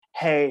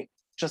hey,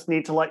 just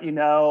need to let you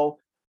know,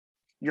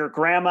 your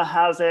grandma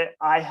has it,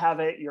 I have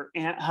it, your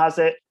aunt has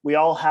it, we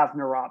all have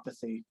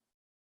neuropathy.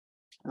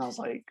 And I was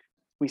like,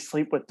 we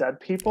sleep with dead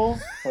people?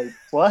 Like,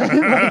 what? Like,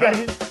 I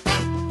didn't...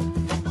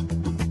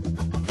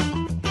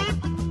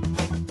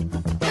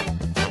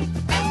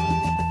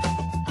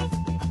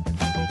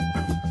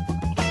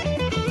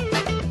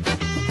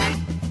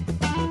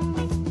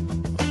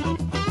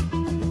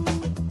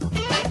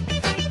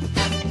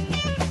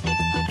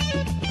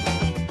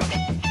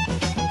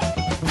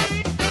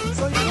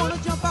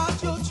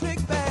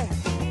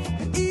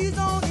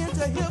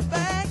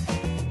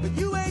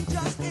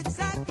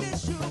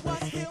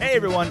 Hey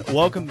everyone,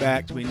 welcome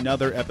back to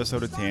another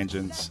episode of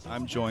Tangents.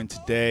 I'm joined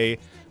today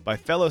by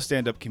fellow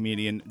stand-up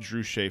comedian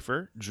Drew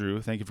Schaefer.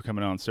 Drew, thank you for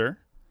coming on, sir.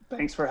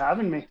 Thanks for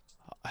having me.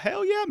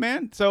 Hell yeah,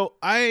 man. So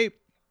I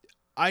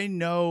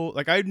know,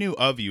 like, I knew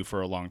of you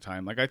for a long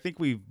time. Like, I think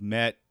we've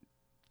met,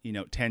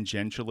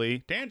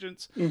 tangentially,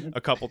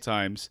 a couple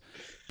times,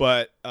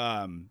 but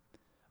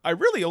I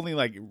really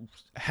only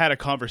had a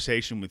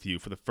conversation with you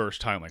for the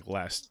first time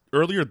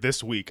earlier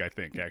this week, I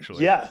think,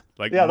 actually. Yeah.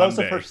 Like yeah, Monday, that was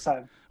the first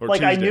time. Or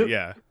like Tuesday, I knew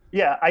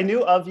yeah. I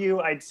knew of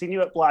you. I'd seen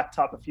you at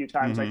Blacktop a few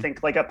times. I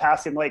think like a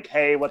passing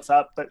hey, what's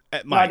up? But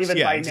at not Mike's,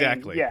 even by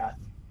exactly. name. Yeah.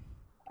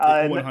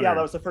 Yeah,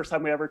 that was the first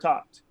time we ever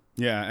talked.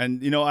 Yeah,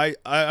 and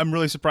I'm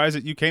really surprised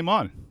that you came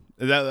on.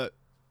 That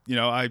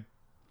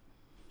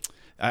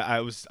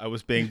I was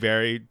being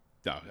very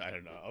I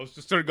don't know. I was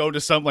just sort of going to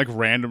some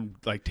random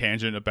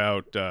tangent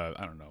about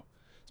I don't know.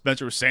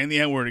 Spencer was saying the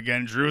N-word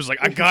again. Drew was like,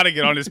 I gotta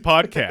get on his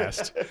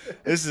podcast.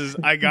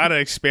 I gotta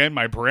expand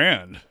my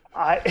brand.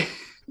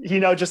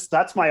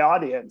 That's my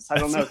audience. I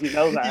don't know if you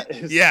know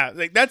that. Yeah,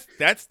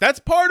 that's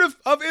part of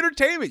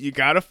entertainment. You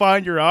gotta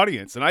find your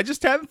audience, and I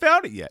just haven't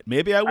found it yet.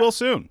 Maybe I will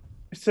soon.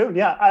 Soon,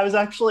 yeah. I was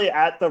actually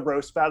at the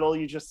roast battle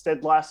you just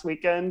did last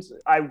weekend.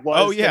 I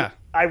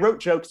wrote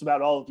jokes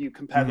about all of you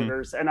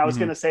competitors, and I was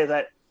gonna say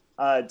that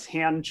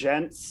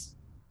tangents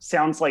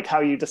sounds like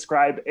how you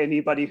describe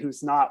anybody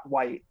who's not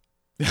white.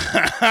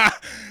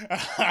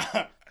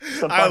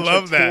 I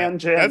love that.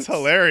 Tangents. That's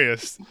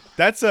hilarious.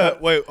 That's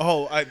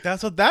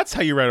that's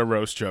how you write a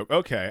roast joke.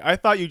 Okay, I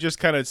thought you just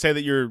kind of say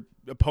that your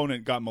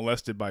opponent got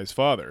molested by his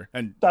father,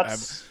 and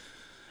that's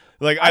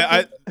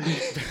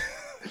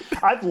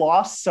I've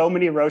lost so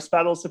many roast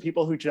battles to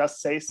people who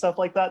just say stuff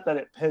like that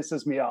it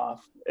pisses me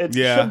off. It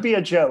should be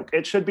a joke.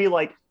 It should be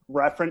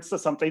reference to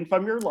something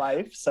from your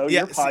life. So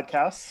your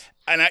podcast.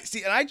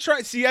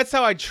 That's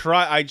how I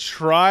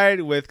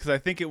tried with, because I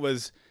think it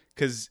was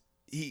because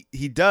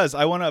he does.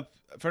 I want to,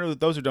 for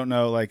those who don't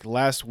know,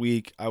 last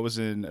week I was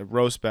in a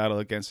roast battle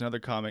against another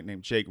comic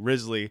named Jake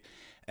Risley,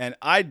 and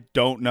I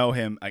don't know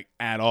him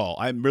at all.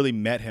 I really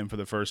met him for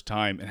the first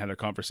time and had a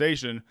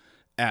conversation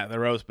at the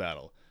roast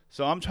battle.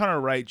 So I'm trying to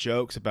write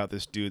jokes about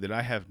this dude that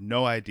I have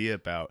no idea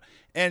about.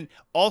 And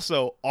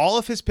also, all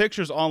of his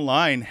pictures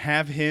online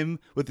have him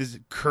with his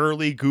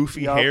curly,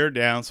 goofy hair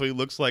down, so he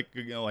looks like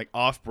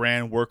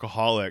off-brand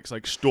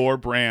workaholics, store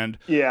brand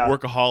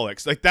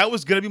workaholics. That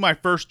was gonna be my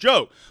first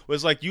joke.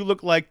 Was you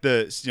look like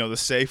the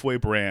Safeway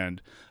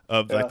brand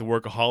of the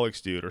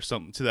workaholics dude or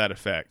something to that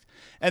effect.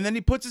 And then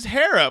he puts his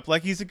hair up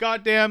like he's a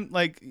goddamn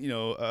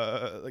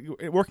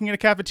working in a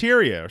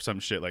cafeteria or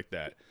some shit like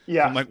that.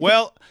 Yeah. So I'm like,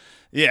 well.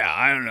 Yeah,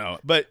 I don't know.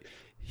 But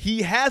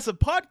he has a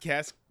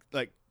podcast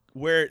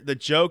where the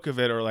joke of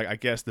it, or I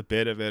guess the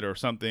bit of it or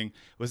something,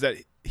 was that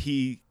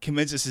he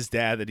convinces his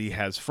dad that he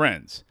has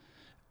friends.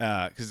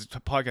 Because his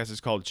podcast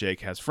is called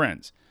Jake Has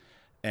Friends.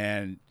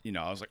 And,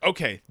 I was like,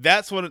 okay,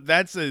 that's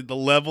the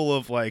level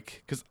of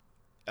because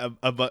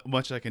of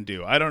much I can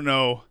do. I don't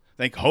know.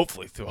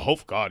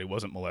 Hope God he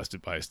wasn't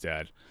molested by his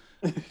dad.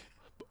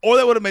 Or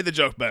that would have made the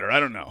joke better. I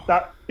don't know.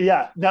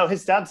 No,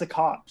 his dad's a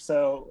cop,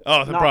 so...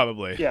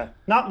 probably. Yeah,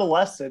 not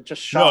molested,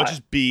 just shot. No,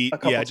 just beat.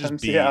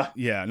 Just beat.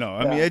 Yeah, no,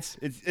 I mean, it's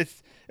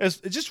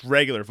just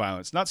regular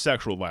violence, not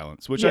sexual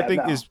violence, which I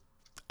think is...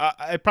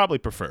 I probably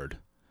preferred.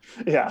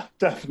 Yeah,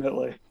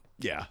 definitely.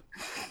 Yeah.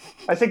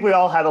 I think we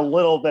all had a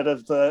little bit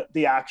of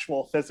the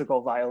actual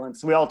physical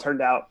violence. We all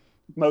turned out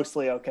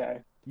mostly okay.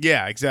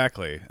 Yeah,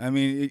 exactly. I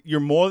mean, you're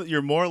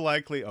more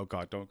likely. Oh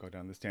God, don't go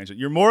down this tangent.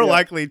 You're more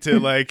likely to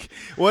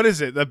what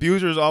is it? The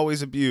abusers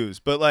always abuse.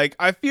 But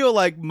I feel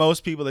like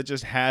most people that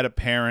just had a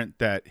parent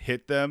that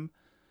hit them,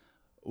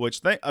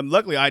 which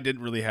luckily I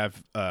didn't really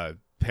have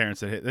parents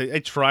that hit. They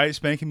tried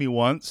spanking me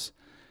once,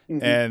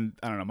 and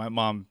I don't know. My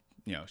mom,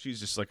 she's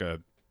just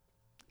a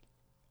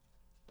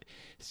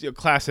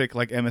classic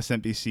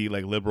MSNBC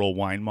liberal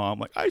wine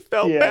mom. I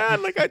felt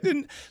bad. I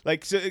didn't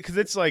because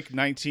it's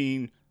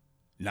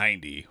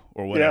 1990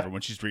 or whatever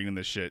when she's reading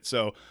this shit.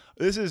 So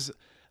this is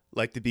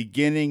the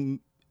beginning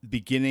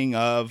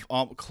of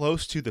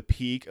close to the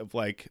peak of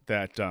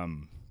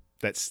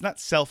that's not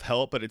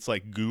self-help, but it's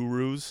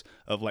gurus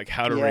of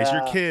how to raise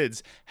your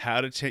kids,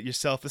 how to take your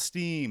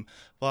self-esteem,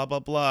 blah blah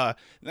blah.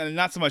 And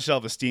not so much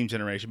self-esteem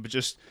generation, but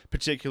just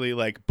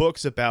particularly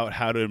books about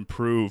how to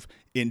improve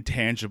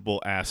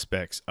intangible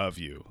aspects of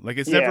you.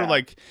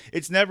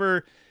 It's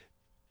never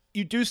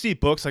you do see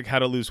books like how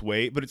to lose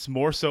weight, but it's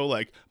more so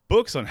like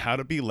books on how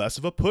to be less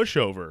of a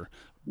pushover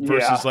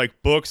versus like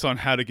books on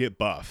how to get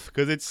buff.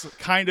 Because it's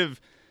kind of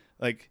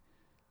like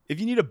if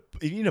you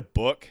need a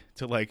book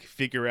to like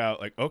figure out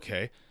like,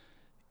 okay,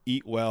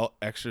 eat well,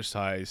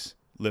 exercise,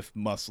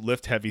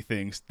 lift heavy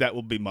things, that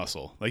will be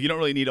muscle. Like you don't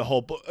really need a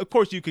whole book. Of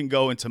course you can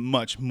go into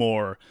much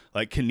more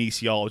like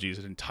kinesiology is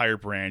an entire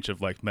branch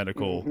of like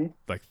medical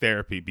like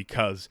therapy,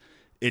 because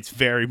it's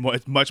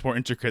much more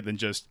intricate than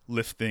just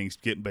lift things,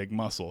 get big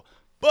muscle.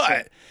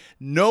 But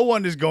no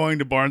one is going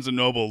to Barnes &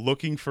 Noble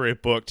looking for a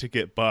book to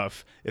get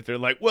buff if they're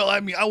like, well, I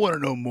mean, I want to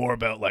know more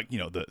about like, you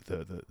know,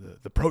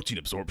 the protein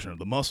absorption of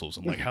the muscles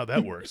and like how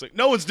that works. Like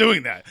no one's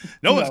doing that.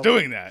 No one's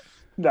doing that.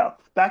 No.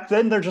 Back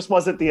then there just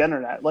wasn't the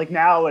internet. Like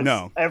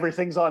now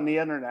everything's on the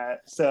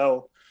internet.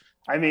 So,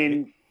 I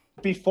mean,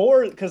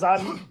 before, because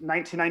I'm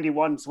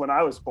 1991 is when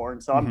I was born,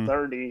 so I'm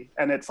 30.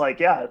 And it's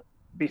like,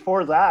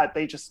 before that,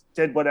 they just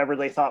did whatever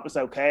they thought was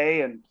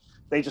okay. And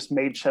they just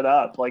made shit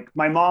up. Like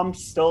my mom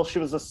she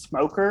was a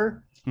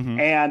smoker,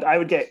 and I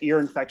would get ear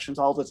infections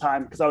all the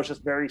time because I was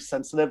just very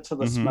sensitive to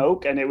the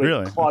smoke, and it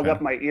would clog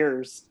up my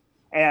ears.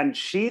 And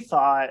she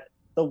thought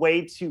the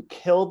way to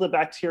kill the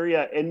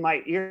bacteria in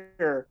my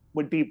ear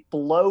would be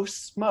blow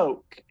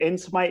smoke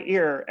into my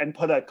ear and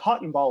put a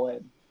cotton ball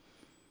in.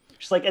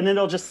 She's like, and then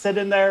it'll just sit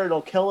in there,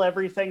 it'll kill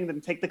everything,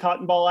 then take the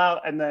cotton ball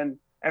out, and then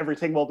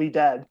everything will be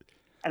dead.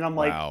 And I'm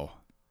like, wow.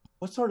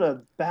 What sort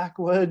of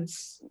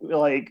backwoods,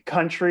 like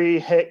country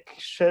hick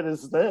shit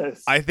is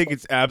this? I think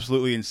it's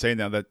absolutely insane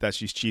now that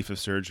she's chief of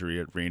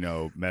surgery at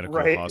Reno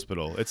Medical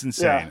Hospital. It's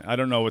insane. I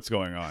don't know what's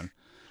going on.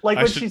 Like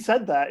when she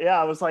said that,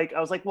 I was like,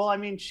 well, I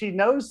mean, she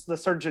knows the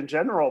Surgeon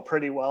General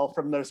pretty well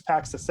from those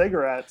packs of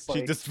cigarettes.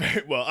 She does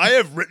very well. I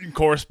have written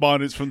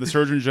correspondence from the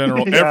Surgeon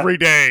General every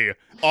day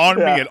on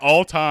me at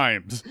all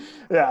times.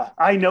 Yeah,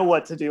 I know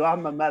what to do.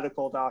 I'm a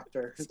medical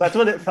doctor. That's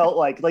what it felt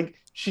like. Like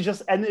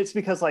and it's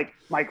because like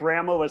my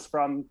grandma was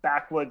from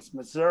backwoods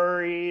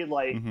Missouri,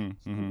 like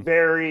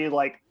very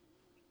like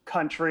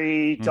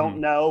country, don't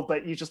know,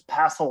 but you just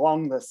pass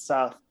along this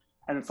stuff.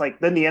 And it's like,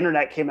 then the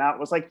internet came out,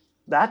 was like,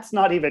 that's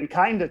not even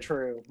kind of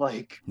true,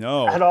 like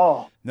no at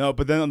all. No,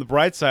 but then on the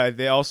bright side,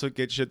 they also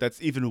get shit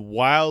that's even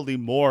wildly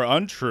more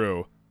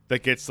untrue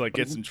that gets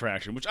some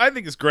traction, which I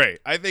think is great.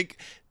 I think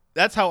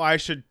that's how I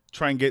should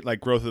try and get like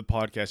growth of the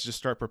podcast. Just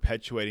start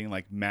perpetuating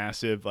like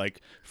massive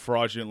like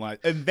fraudulent lies.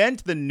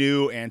 Invent the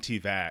new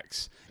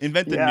anti-vax.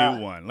 Invent the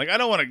new one. Like I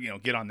don't want to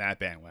get on that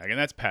bandwagon.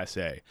 That's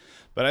passe.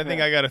 But I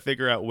think I got to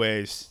figure out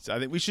ways. I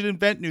think we should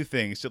invent new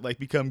things to like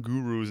become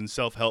gurus and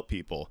self-help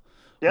people.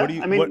 Yeah,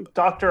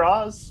 Dr.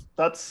 Oz,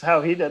 that's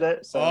how he did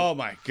it. So. Oh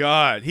my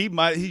God, he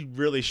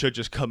really should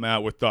just come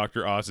out with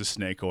Dr. Oz's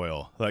snake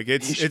oil. Like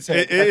it is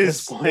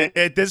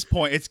at this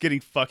point, it's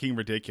getting fucking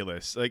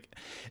ridiculous. Like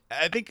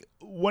I think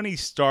when he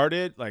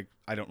started, like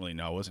I don't really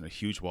know, I wasn't a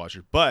huge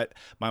watcher, but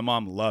my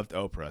mom loved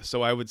Oprah,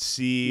 so I would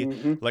see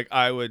like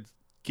I would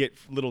get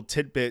little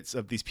tidbits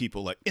of these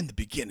people like in the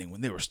beginning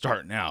when they were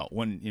starting out,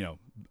 when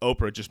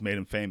Oprah just made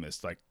him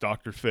famous, like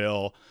Dr.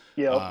 Phil,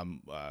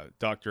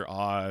 Dr.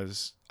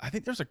 Oz. I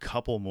think there's a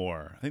couple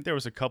more. I think there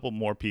was a couple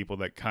more people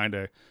that kind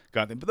of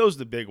got them, but those are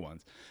the big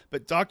ones.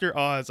 But Dr.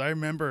 Oz, I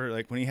remember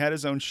like when he had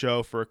his own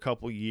show for a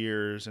couple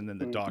years, and then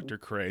the Dr.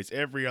 Craze.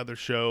 Every other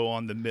show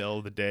on the middle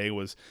of the day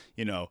was,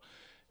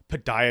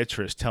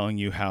 podiatrist telling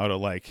you how to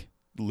like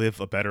live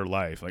a better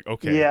life. Like,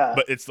 okay,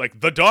 but it's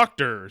like the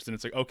doctors, and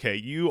it's like, okay,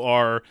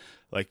 you're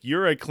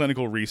a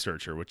clinical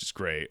researcher, which is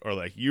great, or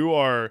like you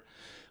are.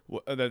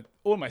 What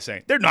am I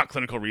saying? They're not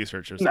clinical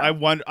researchers. No. I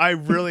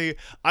wonder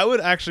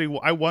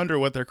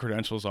what their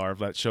credentials are of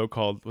that show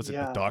called, was it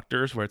The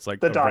Doctors, where it's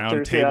like a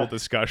round table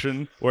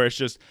discussion where it's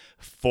just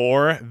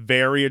 4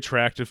 very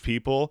attractive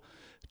people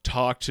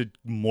talk to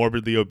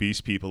morbidly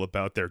obese people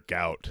about their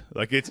gout.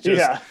 Like it's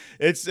just,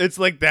 it's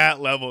like that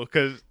level,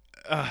 because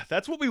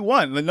that's what we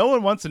want. Like, no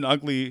one wants an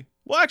ugly.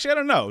 Well, actually, I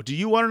don't know. Do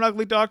you want an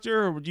ugly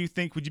doctor, or would you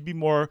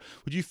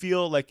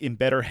feel like in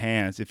better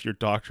hands if your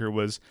doctor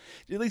was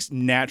at least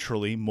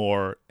naturally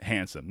more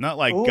handsome, not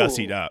like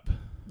gussied up?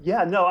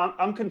 Yeah, no,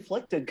 I'm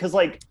conflicted, because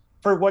like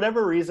for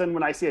whatever reason,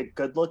 when I see a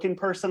good looking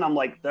person, I'm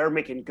like, they're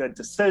making good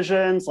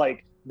decisions.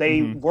 Like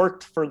they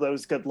worked for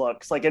those good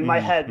looks. Like in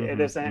my head, it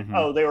isn't,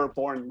 they were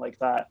born like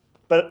that.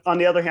 But on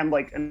the other hand,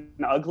 like an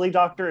ugly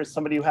doctor is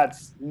somebody who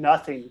has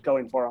nothing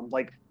going for them.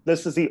 Like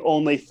this is the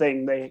only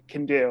thing they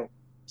can do.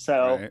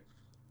 So. Right.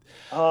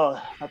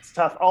 Oh, that's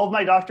tough. All of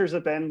my doctors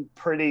have been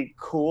pretty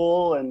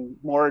cool and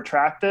more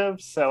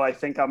attractive, so I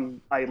think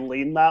I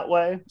lean that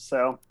way.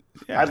 So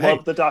I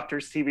love the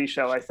Doctors TV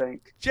show, I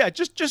think. Yeah,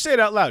 just say it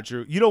out loud,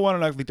 Drew. You don't want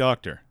an ugly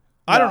doctor.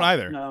 I don't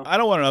either. No. I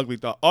don't want an ugly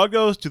doctor. All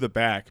goes to the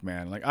back,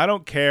 man. Like I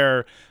don't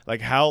care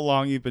like how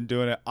long you've been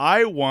doing it.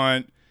 I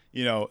want,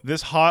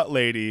 this hot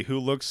lady who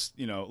looks,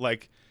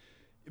 like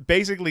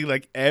basically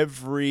like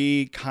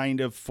every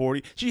kind of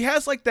 40. She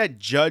has like that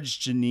Judge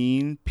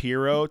Jeanine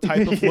Pirro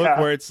type of look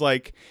where it's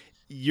like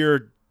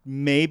you're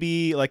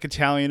maybe like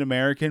Italian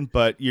American,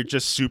 but you're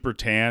just super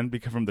tan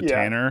because from the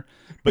tanner,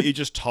 but you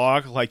just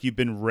talk like you've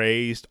been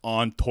raised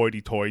on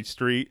Toity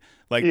Street.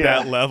 Like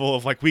that level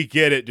of like, we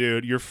get it,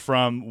 dude. You're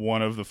from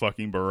one of the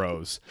fucking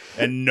boroughs,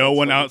 and no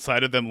one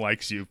outside of them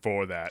likes you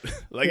for that.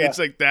 Like it's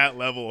like that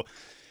level.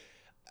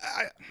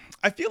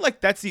 I feel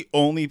like that's the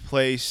only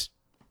place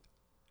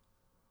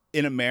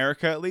in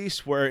America, at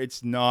least, where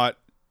it's not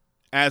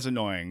as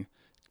annoying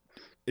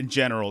in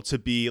general to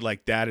be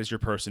like that is your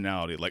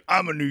personality. Like,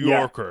 I'm a New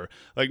Yorker.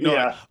 Like, no,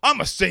 like,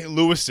 I'm a St.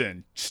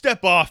 Louisan.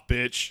 Step off,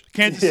 bitch.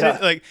 Kansas City.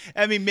 Like,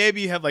 I mean,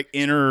 maybe you have like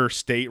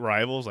interstate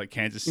rivals like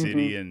Kansas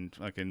City and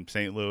fucking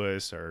St.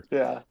 Louis or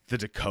the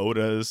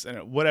Dakotas and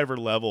at whatever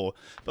level.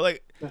 But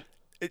like,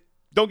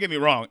 don't get me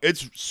wrong,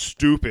 it's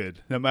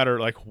stupid no matter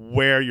like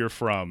where you're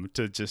from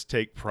to just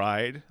take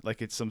pride.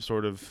 Like it's some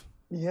sort of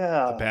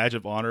a badge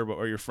of honor, but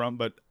where you're from.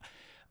 But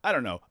I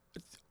don't know.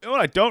 What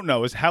I don't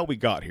know is how we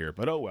got here,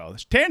 but oh well.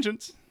 It's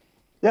tangents.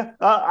 Yeah,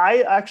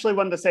 I actually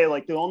wanted to say,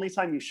 like, the only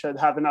time you should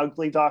have an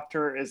ugly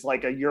doctor is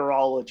like a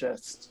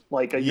urologist,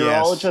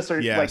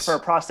 or like for a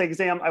prostate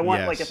exam. I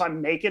want like if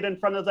I'm naked in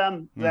front of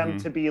them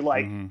to be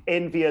like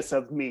envious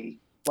of me,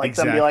 like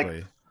them be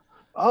like,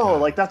 oh,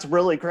 like that's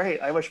really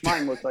great. I wish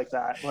mine looked like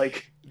that.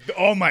 Like,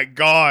 oh my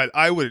God,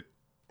 I would.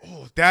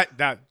 Oh,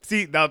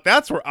 see, now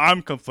that's where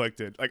I'm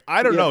conflicted. Like,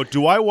 I don't know.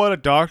 Do I want a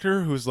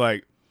doctor who's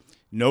like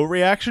no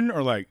reaction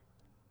or like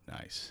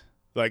nice?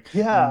 Like,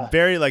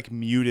 very like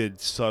muted,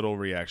 subtle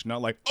reaction.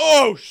 Not like,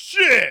 oh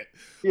shit,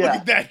 look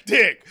at that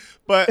dick.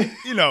 But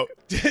you know,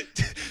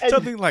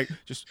 something like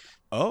just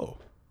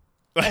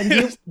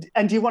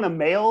And do you want a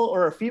male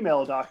or a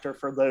female doctor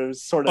for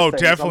those sort of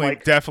things?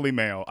 Definitely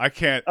male. I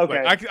can't.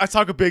 Okay. Like, I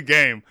talk a big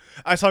game.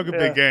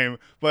 Big game,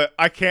 but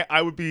I can't.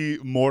 I would be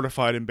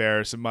mortified,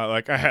 embarrassed, and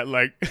I had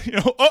like, you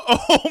know,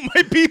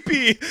 my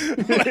pee.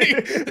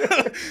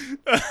 Like,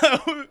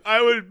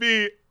 I would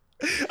be.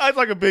 I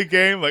talk a big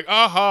game. Like,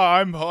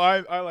 I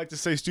like to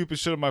say stupid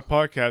shit on my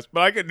podcast,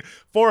 but I can,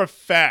 for a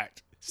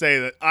fact, say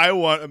that I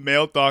want a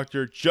male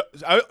doctor.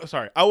 I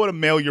want a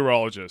male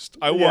urologist.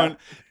 I want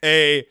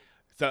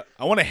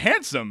a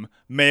handsome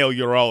male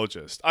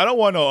urologist. I don't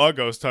want no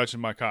uggos touching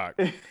my cock.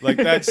 Like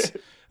that's,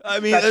 I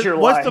mean, that's your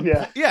what's line,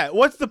 the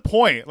what's the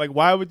point? Like,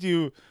 why would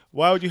you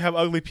have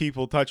ugly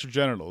people touch your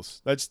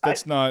genitals?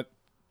 That's not.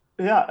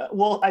 Yeah,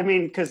 well, I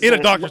mean, because in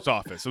a doctor's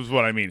office is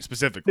what I mean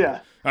specifically. Yeah,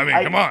 I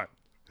mean, come on.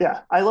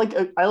 Yeah, I like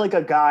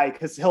a guy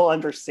because he'll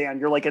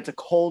understand. You're like, it's a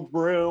cold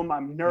room.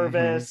 I'm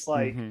nervous.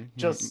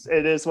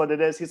 It is what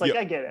it is. He's like,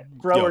 I get it.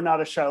 Grower, not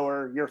a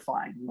shower. You're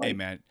fine. Like, hey,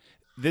 man.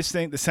 This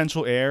thing, the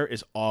central air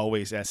is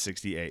always at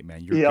 68,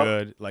 man. You're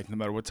good. Like, no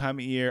matter what time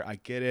of year, I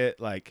get it.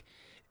 Like,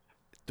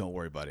 don't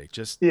worry, buddy.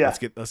 Just let's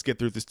get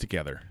through this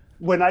together.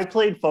 When I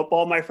played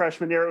football my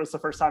freshman year, it was the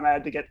first time I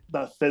had to get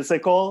the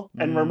physical.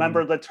 And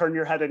remember the turn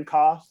your head and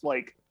cough?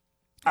 Like,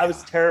 I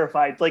was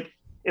terrified. Like,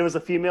 it was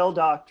a female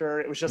doctor.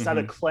 It was just at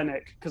a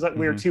clinic because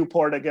we were too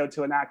poor to go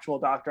to an actual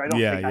doctor. I don't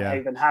think I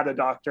even had a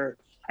doctor.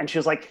 And she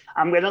was like,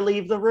 I'm going to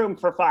leave the room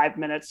for 5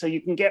 minutes so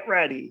you can get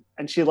ready.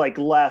 And she like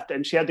left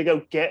and she had to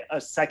go get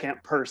a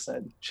second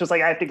person. She was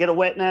like, I have to get a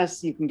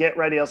witness. You can get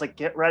ready. I was like,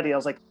 get ready. I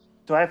was like,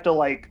 do I have to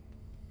like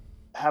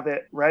have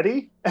it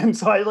ready? And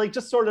so I like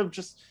just sort of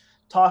just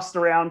tossed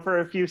around for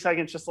a few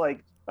seconds, just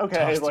like, okay,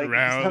 tossed like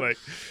around, like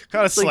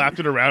kind of slapped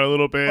it around a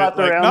little bit, like,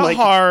 around, not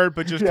hard,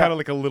 but just kind of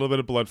like a little bit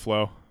of blood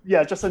flow.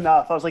 Yeah, just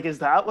enough. I was like, is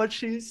that what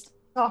she's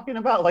talking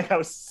about? Like, I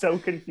was so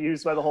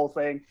confused by the whole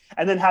thing.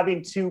 And then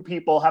having two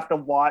people have to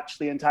watch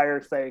the entire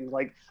thing.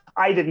 Like,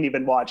 I didn't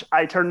even watch.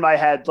 I turned my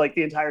head like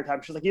the entire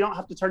time. She's like, you don't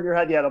have to turn your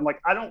head yet. I'm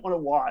like, I don't want to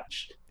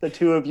watch the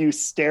two of you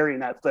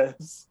staring at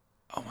this.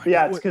 Oh my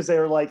God. It's because they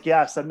were like,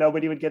 so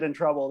nobody would get in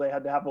trouble. They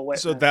had to have a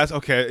witness. So that's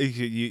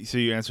okay. So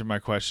you answered my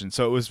question.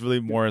 So it was really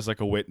more as like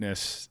a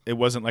witness. It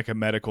wasn't like a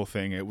medical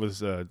thing. It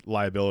was a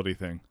liability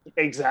thing.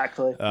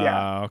 Exactly.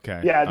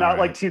 Okay. Yeah. Not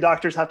like two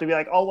doctors have to be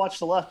like, I'll watch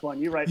the left one.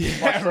 You watch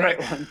the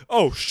right one.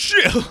 Oh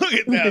shit. Look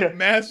at that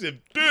massive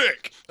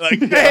dick. Like,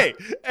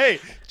 hey,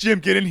 Jim,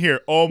 get in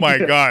here. Oh my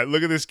God.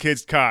 Look at this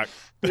kid's cock.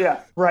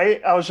 Yeah.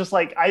 Right. I was just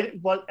like, I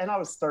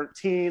was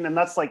 13 and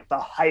that's like the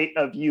height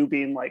of you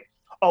being like,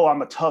 oh,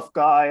 I'm a tough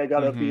guy. I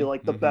gotta be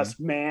like the best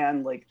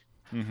man. Like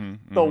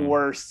the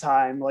worst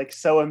time, like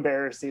so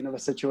embarrassing of a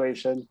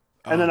situation.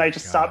 And then I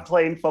just stopped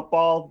playing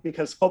football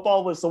because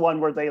football was the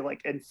one where they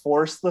like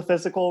enforced the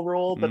physical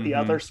rule. But the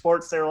other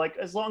sports, they were like,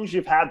 as long as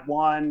you've had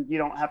one, you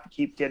don't have to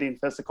keep getting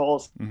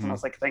physicals. And I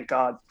was like, thank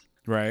God.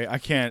 Right. I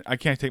can't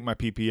take my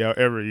PP out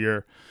every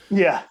year.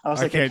 Yeah. I was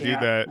like, I can't do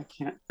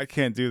that. I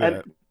can't do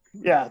that.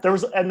 Yeah, there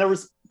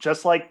was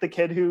just like the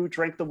kid who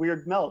drank the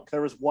weird milk.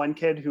 There was one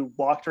kid who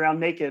walked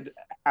around naked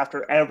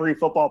after every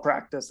football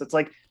practice. It's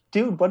like,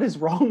 dude, what is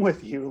wrong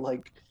with you?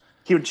 Like,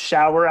 he would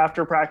shower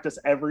after practice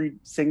every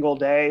single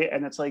day,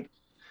 and it's like,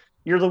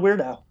 you're the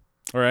weirdo.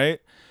 Right?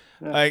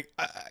 Yeah. Like,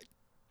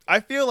 I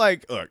feel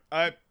like, look,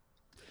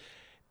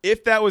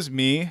 if that was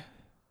me,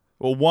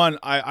 well, one,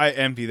 I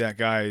envy that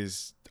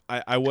guy's.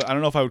 I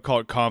don't know if I would call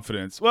it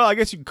confidence. Well, I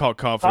guess you can call it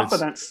confidence.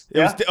 Confidence.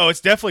 Yeah.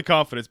 It's definitely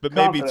confidence, but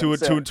maybe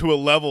Confidence, to a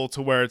level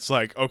to where it's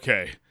like,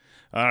 okay,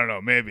 I don't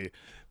know, maybe.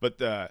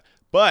 But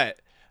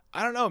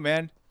I don't know,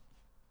 man.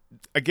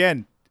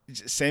 Again,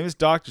 same as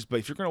doctors, but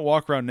if you're gonna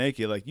walk around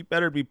naked, like you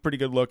better be pretty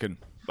good looking.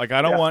 Like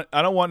I don't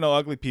want no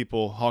ugly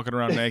people hawking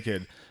around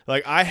naked.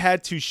 Like I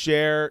had to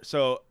share.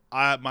 So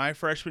my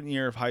freshman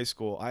year of high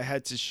school, I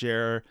had to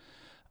share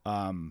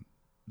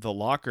the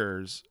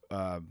lockers.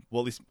 Well, at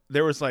least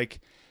there was like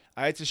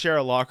I had to share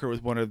a locker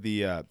with one of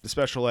the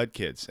special ed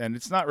kids, and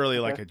it's not really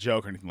like a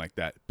joke or anything like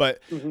that. But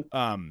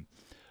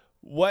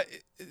what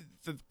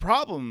the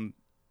problem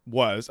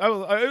was,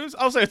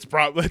 I'll say it's a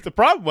problem. The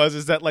problem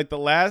was that like the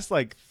last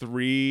like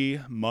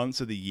 3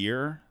 months of the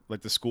year,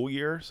 like the school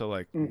year. So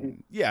like,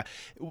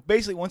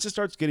 basically once it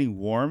starts getting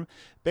warm,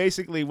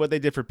 basically what they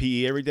did for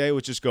PE every day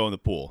was just go in the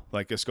pool,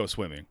 like just go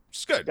swimming.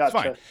 It's good.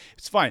 Gotcha.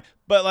 It's fine.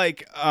 But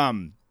like,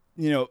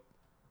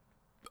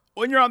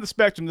 when you're on the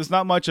spectrum, there's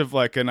not much of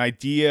like an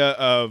idea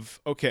of,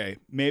 okay,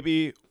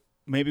 maybe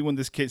when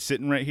this kid's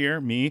sitting right here,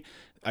 me,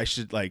 I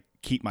should like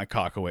keep my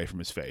cock away from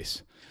his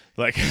face.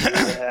 Like,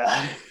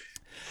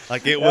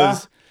 like it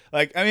was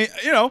like, I mean,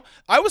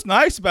 I was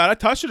nice about it. I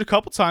touched it a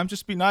couple times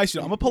just to be nice.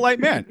 I'm a polite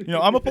man.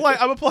 I'm a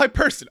polite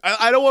person.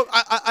 I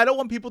don't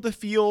want people to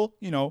feel,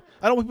 I don't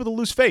want people to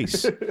lose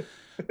face.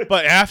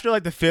 But after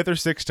like the 5th or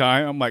 6th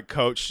time, I'm like,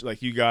 Coach,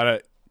 like you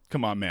gotta,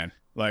 come on, man.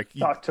 Like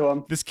talk to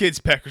him. This kid's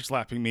pecker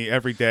slapping me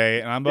every day,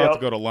 and I'm about to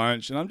go to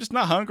lunch, and I'm just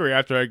not hungry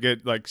after I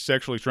get like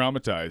sexually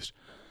traumatized.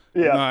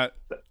 Yeah,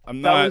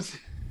 I'm not.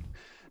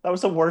 That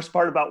was the worst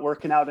part about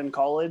working out in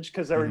college,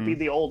 because there would be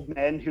the old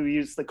men who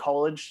used the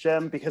college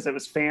gym because it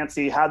was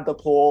fancy, had the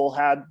pool,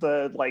 had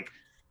the like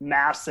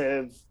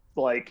massive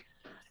like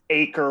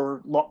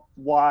acre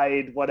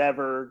wide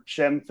whatever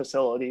gym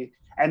facility,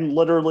 and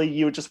literally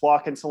you would just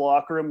walk into the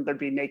locker room, there'd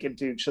be naked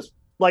dudes, just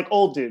like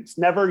old dudes,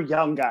 never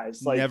young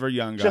guys, like never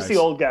young guys, just the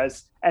old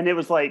guys. And it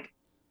was like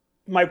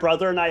my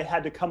brother and I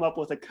had to come up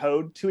with a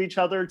code to each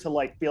other to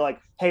like be like,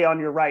 hey, on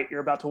your right, you're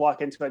about to walk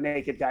into a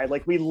naked guy.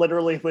 Like we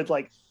literally would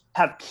like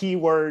have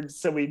keywords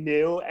so we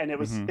knew, and it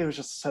was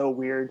just so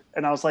weird.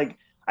 And I was like,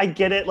 I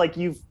get it, like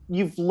you've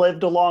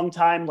lived a long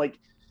time, like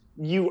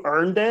you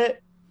earned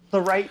it, the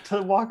right to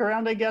walk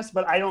around, I guess,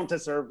 but I don't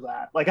deserve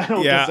that. Like I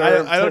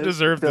don't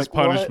deserve this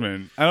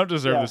punishment. I don't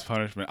deserve this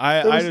punishment.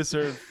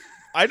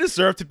 I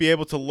deserve to be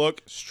able to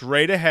look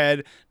straight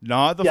ahead,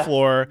 not at the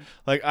floor.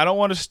 Like, I don't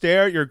want to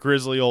stare at your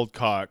grizzly old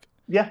cock.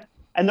 Yeah.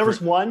 And there was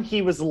one,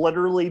 he was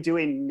literally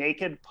doing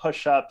naked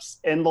push-ups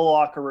in the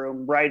locker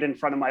room right in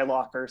front of my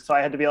locker. So I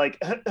had to be like,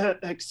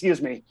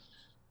 excuse me.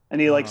 And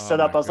he like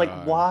stood up. I was like,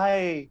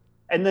 why?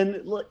 And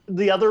then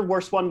the other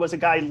worst one was a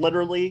guy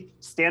literally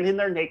standing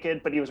there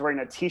naked, but he was wearing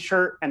a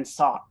t-shirt and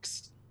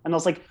socks. And I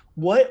was like,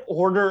 what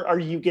order are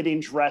you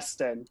getting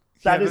dressed in?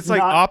 That's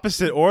like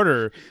opposite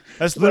order.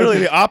 That's literally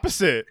the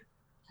opposite.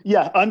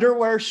 Yeah,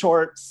 underwear,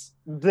 shorts,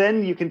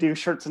 then you can do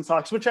shirts and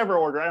socks, whichever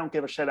order. I don't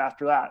give a shit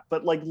after that.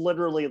 But like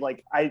literally,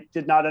 like I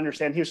did not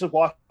understand. He was just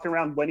walking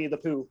around Winnie the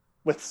Pooh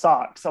with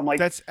socks. I'm like,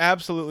 that's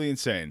absolutely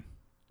insane.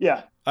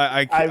 Yeah,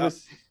 I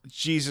was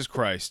Jesus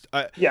Christ.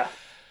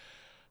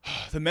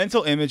 The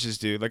mental images,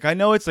 dude. Like I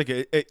know it's like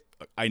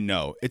I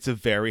know it's a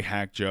very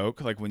hack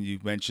joke. Like when you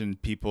mention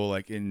people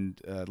like in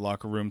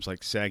locker rooms,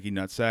 like saggy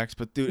nutsacks,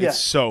 but dude, it's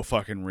so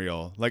fucking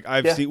real. Like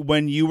I've seen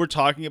when you were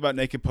talking about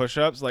naked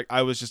push-ups, like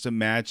I was just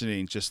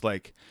imagining just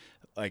like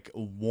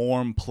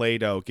warm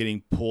Play-Doh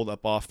getting pulled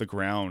up off the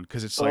ground,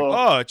 because it's like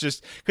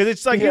because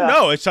it's like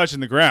it's touching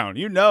the ground.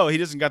 He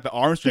doesn't got the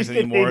arm strength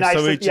anymore.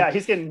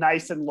 He's getting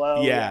nice and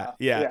low. Yeah.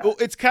 Well,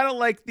 it's kind of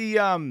like the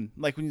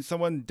like when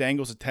someone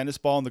dangles a tennis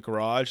ball in the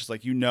garage. It's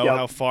like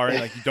how far,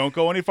 like you don't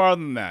go any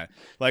farther than that.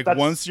 Like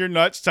once your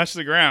nuts touch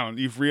the ground,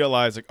 you've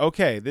realized like,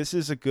 okay, this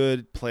is a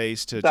good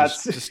place to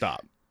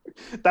stop.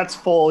 That's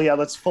full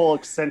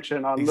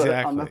extension on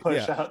the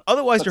push out.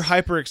 Otherwise, you're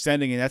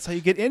hyperextending, and that's how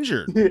you get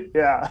injured.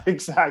 Yeah,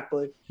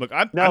 exactly. Look,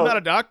 I'm not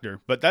a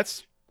doctor, but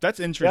that's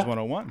injuries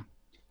 101.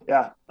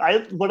 Yeah,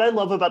 what I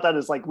love about that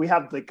is like we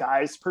have the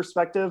guy's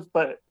perspective,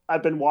 but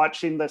I've been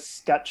watching this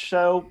sketch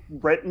show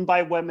written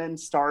by women,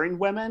 starring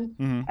women,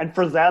 and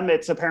for them,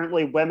 it's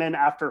apparently women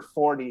after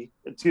 40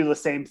 do the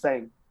same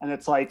thing, and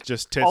it's like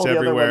just tits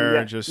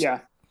everywhere, it's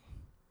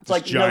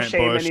like giant no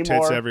shame bush, anymore.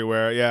 Tits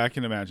everywhere. Yeah, I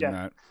can imagine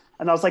that.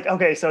 And I was like,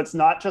 okay, so it's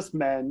not just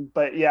men,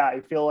 but I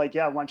feel like,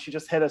 once you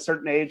just hit a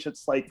certain age,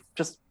 it's like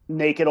just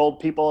naked old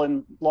people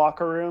in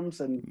locker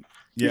rooms, and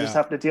you just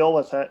have to deal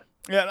with it.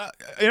 Yeah.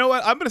 You know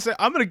what? I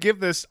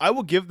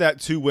will give that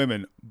to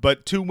women,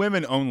 but to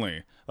women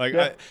only.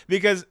 Like,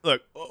 because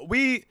look,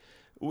 we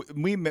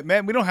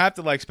don't have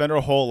to like spend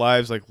our whole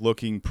lives like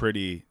looking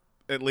pretty,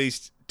 at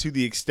least to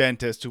the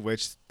extent as to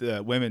which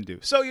the women do.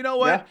 So you know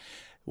what? Yeah.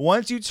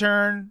 Once you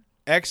turn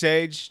X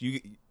age,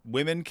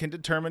 women can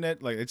determine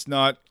it. Like it's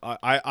not.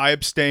 I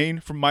abstain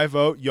from my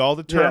vote. Y'all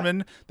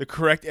determine the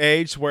correct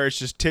age where it's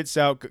just tits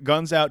out,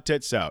 guns out,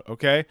 tits out.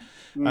 Okay.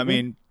 I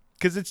mean,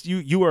 because it's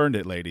you earned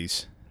it,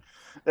 ladies.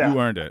 You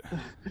earned it.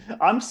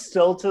 I'm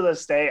still to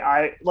this day,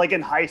 I like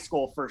in high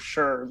school for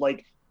sure.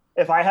 Like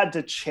if I had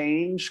to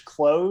change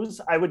clothes,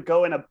 I would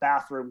go in a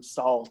bathroom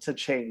stall to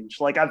change.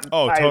 Like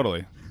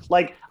totally.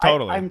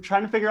 I'm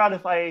trying to figure out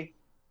if I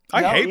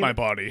hate my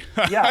body.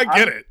 Yeah, I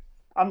get it.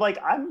 I'm like,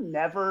 I'm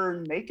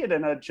never naked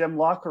in a gym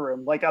locker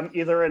room. Like I'm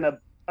either in a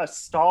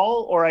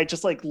stall or I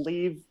just like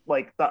leave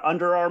like the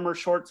Under Armour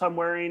shorts I'm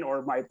wearing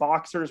or my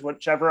boxers,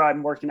 whichever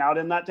I'm working out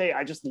in that day.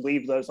 I just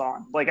leave those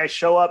on. Like I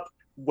show up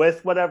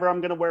with whatever I'm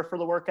going to wear for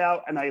the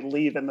workout and I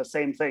leave in the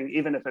same thing,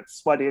 even if it's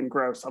sweaty and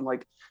gross. I'm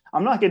like,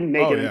 I'm not getting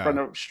naked in front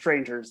of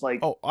strangers.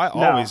 Like, I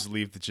always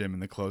leave the gym in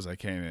the clothes I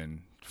came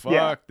in.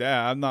 Fuck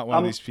that. I'm not one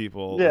of these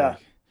people. Yeah. Like,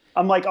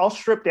 I'm like, I'll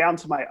strip down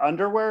to my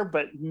underwear,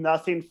 but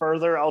nothing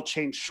further. I'll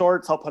change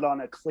shorts. I'll put on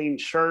a clean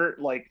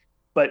shirt. Like,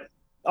 but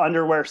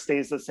underwear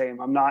stays the same.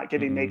 I'm not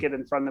getting naked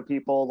in front of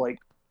people. Like,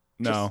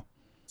 no.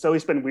 It's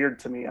always been weird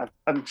to me.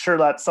 I'm sure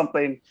that's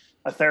something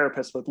a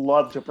therapist would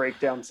love to break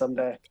down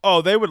someday.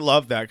 Oh, they would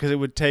love that because it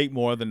would take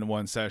more than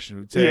one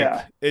session.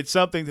 It's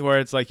something where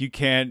it's like you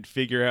can't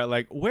figure out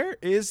like where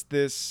is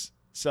this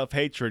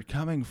self-hatred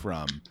coming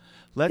from?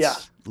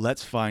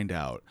 Let's find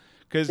out.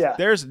 Because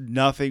there's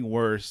nothing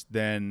worse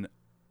than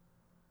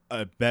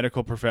a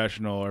medical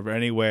professional or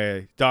any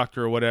way,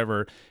 doctor or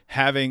whatever,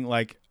 having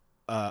like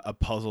a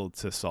puzzle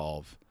to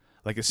solve.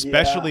 Like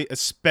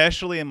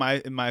especially in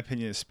my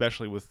opinion,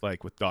 especially with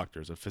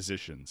doctors or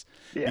physicians,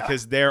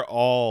 because they're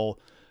all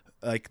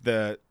like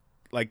the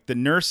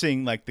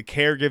nursing, like the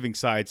caregiving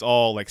side's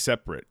all like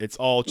separate. It's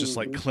all just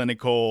like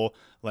clinical.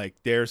 Like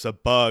there's a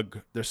bug,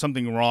 there's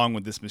something wrong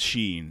with this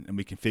machine, and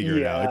we can figure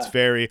it out. It's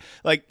very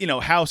like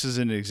House is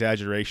an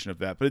exaggeration of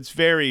that, but it's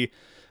very.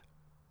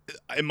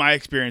 In my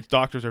experience,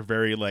 doctors are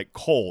very like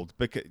cold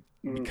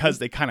because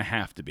they kind of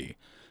have to be,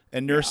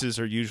 and nurses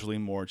are usually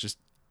more just.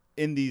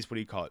 In these, what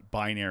do you call it,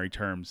 binary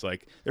terms,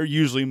 like they're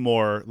usually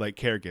more like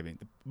caregiving.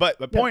 But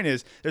the point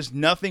is, there's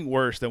nothing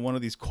worse than one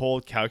of these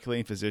cold,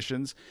 calculating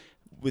physicians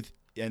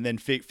and then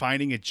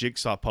finding a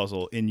jigsaw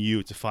puzzle in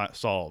you to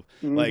solve.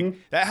 Like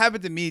that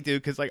happened to me,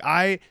 dude. Because like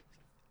it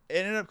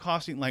ended up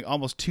costing like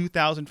almost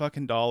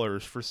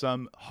 $2,000 for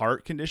some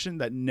heart condition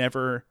that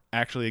never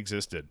actually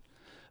existed.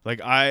 Like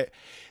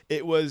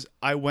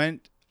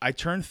I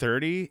turned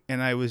 30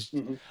 and I was,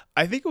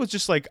 I think it was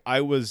just like, I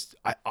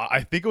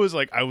think it was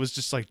like, I was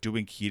just like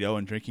doing keto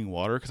and drinking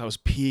water because I was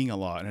peeing a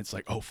lot. And it's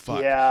like, oh,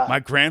 fuck. Yeah. My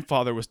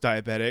grandfather was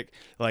diabetic.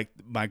 Like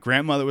my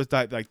grandmother was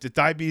like the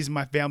diabetes in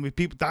my family,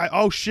 people die.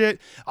 Oh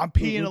shit. I'm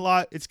peeing a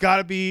lot. It's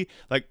gotta be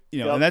like,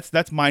 and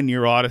that's my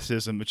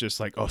neuroticism. It's just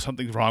like, oh,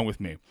 something's wrong with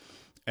me.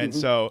 And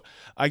so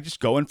I just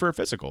go in for a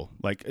physical,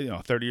 like,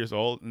 30 years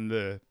old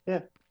and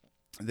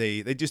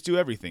they just do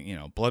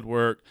everything, blood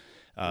work.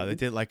 They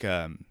did like,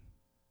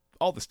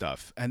 all the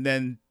stuff. And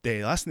then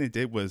the last thing they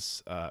did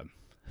was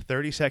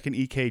 30-second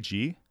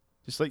EKG.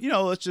 Just like,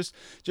 let's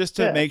just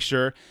to make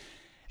sure.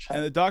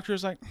 And the doctor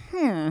was like,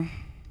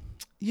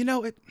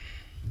 it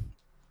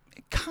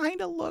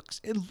kind of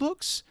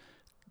looks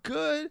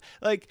good.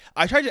 Like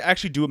I tried to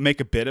actually make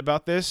a bit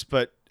about this,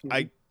 but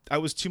I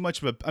was too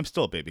much of I'm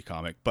still a baby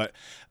comic, but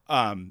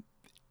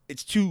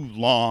it's too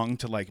long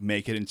to like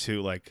make it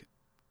into like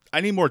I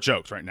need more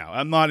jokes right now.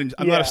 I'm not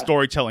a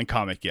storytelling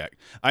comic yet.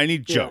 I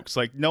need jokes.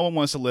 Like no one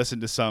wants to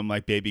listen to some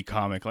like baby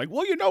comic. Like,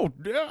 well,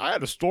 I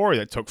had a story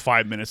that took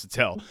 5 minutes to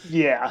tell.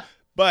 Yeah.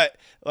 But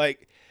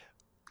like,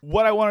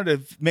 what I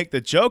wanted to make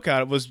the joke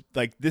out of was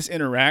like this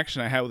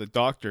interaction I had with the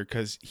doctor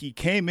because he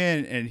came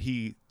in and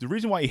the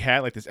reason why he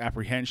had like this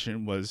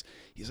apprehension was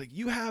he's like,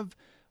 you have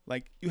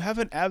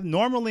an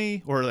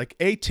abnormally or like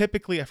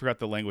atypically, I forgot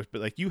the language,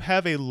 but like you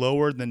have a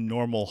lower than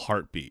normal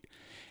heartbeat,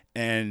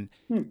 and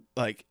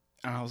like.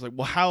 And I was like,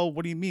 well,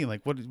 what do you mean?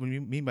 Like, what do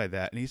you mean by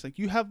that? And he's like,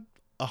 you have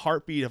a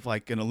heartbeat of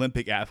like an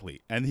Olympic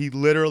athlete. And he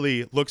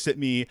literally looks at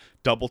me,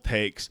 double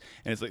takes.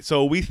 And it's like,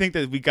 so we think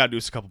that we got to do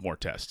a couple more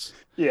tests.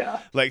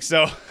 Yeah. Like,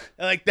 so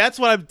like, that's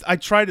what I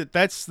tried to,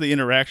 that's the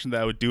interaction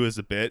that I would do as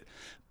a bit.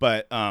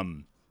 But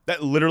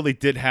that literally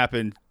did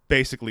happen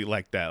basically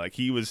like that. Like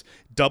he was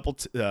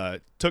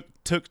waited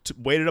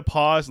a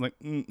pause and like,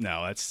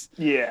 no, let's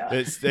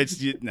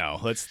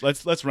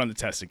run the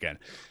test again.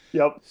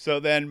 Yep. So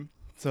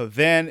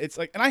then it's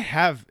like, and I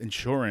have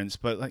insurance,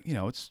 but like,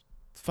 it's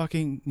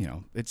fucking,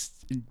 it's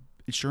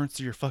insurance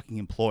to your fucking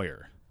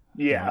employer.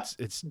 Yeah.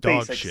 It's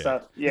dog shit.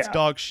 Stuff. Yeah. It's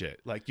dog shit.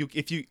 Like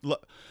if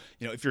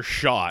you're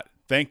shot,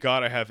 thank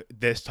God I have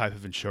this type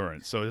of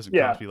insurance. So it doesn't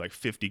cost me like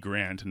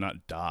 $50,000 to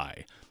not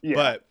die. Yeah.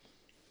 But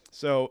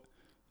so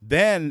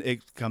then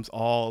it comes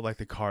all like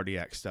the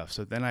cardiac stuff.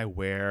 So then I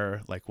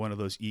wear like one of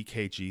those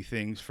EKG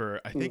things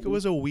for, I think it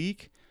was a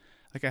week.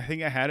 Like, I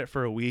think I had it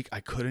for a week.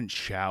 I couldn't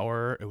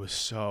shower. It was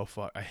so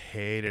I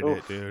hated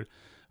it, dude.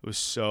 It was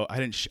so,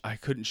 I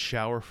couldn't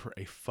shower for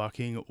a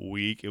fucking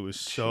week. It was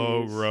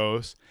so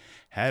gross.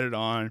 Had it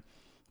on.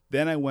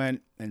 Then I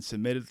went and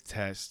submitted the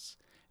tests,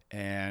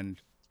 and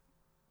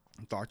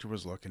the doctor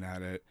was looking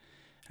at it,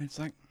 and it's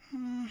like,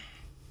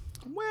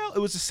 well, it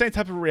was the same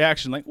type of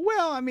reaction. Like,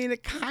 well, I mean,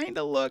 it kind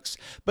of looks,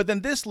 but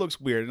then this looks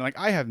weird. And like,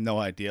 I have no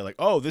idea. Like,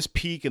 oh, this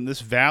peak and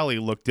this valley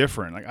look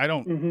different. Like, I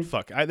don't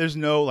there's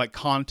no like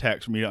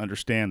context for me to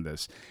understand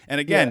this. And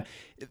again,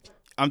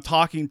 I'm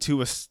talking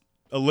to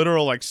a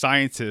literal like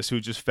scientist who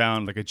just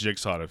found like a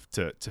jigsaw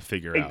to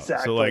figure out.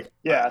 So like,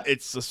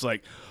 it's just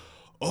like,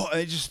 oh, and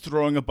they're just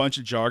throwing a bunch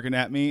of jargon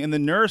at me. And the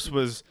nurse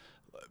was,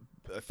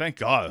 thank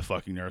God the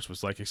fucking nurse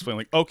was like explaining,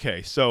 like,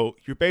 okay, so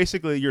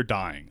you're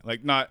dying.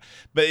 Like not,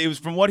 but it was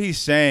from what he's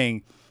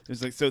saying,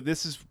 it's like, so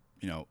this is,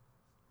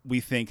 we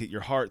think that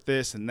your heart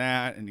this and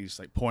that, and he's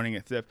like pointing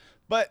at stuff.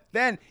 But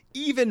then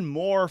even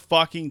more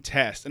fucking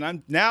tests. And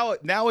I'm now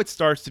it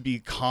starts to be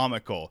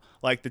comical,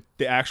 like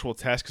the actual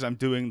test, because I'm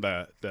doing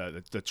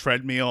the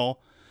treadmill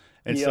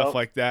and stuff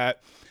like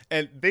that.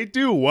 And they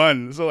do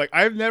one. So like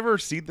I've never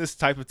seen this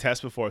type of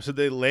test before. So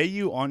they lay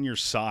you on your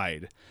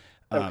side.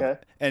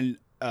 And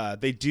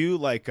they do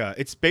like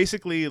it's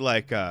basically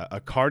like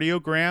a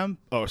cardiogram.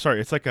 Oh,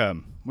 sorry, it's like where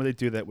they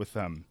do that with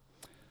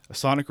a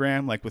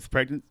sonogram, like with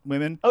pregnant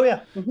women. Oh yeah,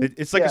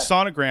 it's like a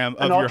sonogram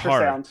of your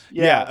heart.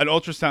 Yeah, an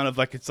ultrasound of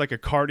like, it's like a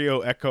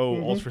cardio echo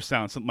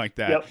ultrasound, something like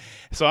that. Yep.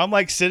 So I'm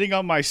like sitting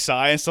on my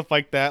side and stuff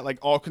like that, like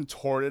all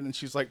contorted, and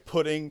she's like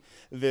putting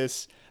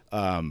this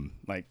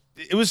like,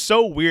 it was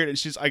so weird, and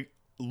she's like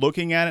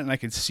looking at it, and I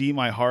could see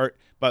my heart.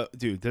 But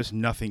dude, there's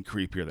nothing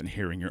creepier than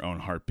hearing your own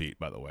heartbeat,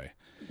 by the way.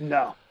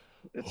 No,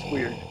 it's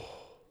weird.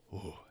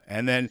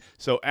 And then,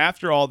 so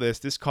after all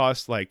this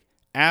costs like,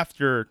 I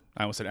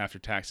almost said after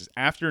taxes,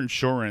 after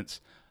insurance,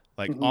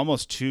 like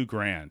almost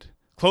 $2,000,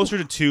 closer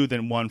to 2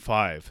 than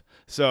 1.5.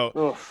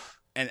 So,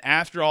 and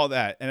after all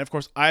that, and of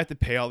course I have to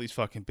pay all these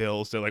fucking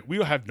bills. They're like, we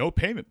don't have no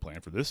payment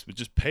plan for this, but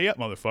just pay up,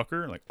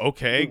 motherfucker. Like,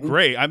 okay,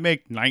 great. I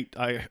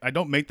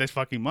don't make this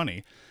fucking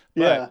money.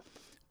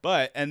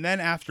 But, and then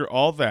after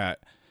all that,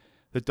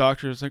 the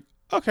doctor is like,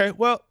 okay,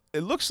 well,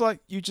 it looks like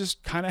you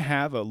just kind of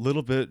have a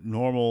little bit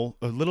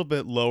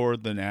lower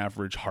than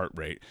average heart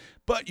rate,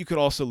 but you could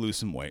also lose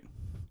some weight.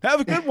 Have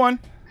a good one.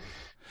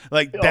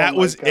 Like, that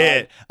was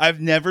it.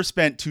 I've never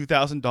spent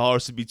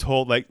 $2,000 to be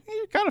told, like, hey,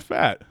 you're kind of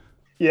fat.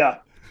 Yeah,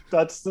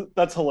 that's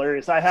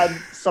hilarious. I had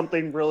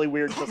something really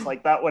weird just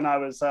like that when I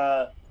was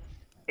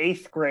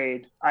 8th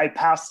grade. I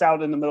passed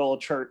out in the middle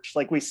of church.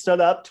 Like, we stood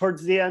up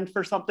towards the end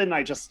for something, and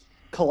I just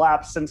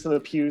collapsed into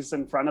the pews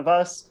in front of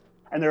us.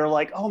 And they were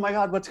like, oh my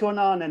God, what's going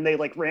on? And they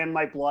like ran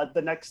my blood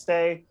the next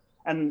day.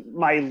 And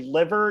my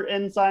liver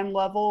enzyme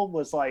level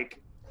was like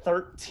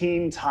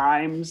 13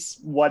 times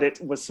what it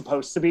was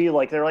supposed to be.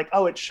 Like, they're like,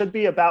 oh, it should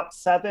be about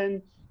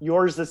 7.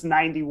 Yours is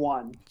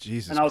 91.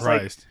 Jesus and I was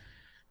Christ.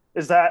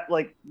 Like, is that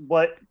like,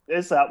 what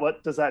is that?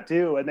 What does that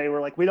do? And they were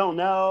like, we don't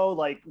know.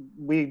 Like,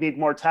 we need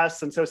more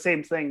tests. And so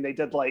same thing. They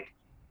did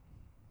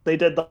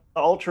the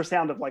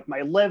ultrasound of like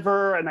my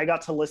liver, and I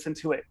got to listen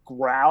to it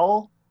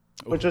growl,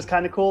 which is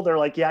kind of cool. They're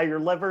like, yeah, your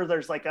liver,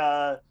 there's like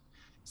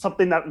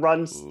something that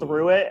runs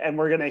through it, and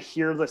we're going to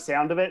hear the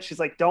sound of it. She's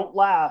like, don't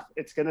laugh.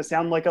 It's going to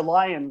sound like a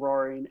lion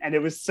roaring. And it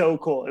was so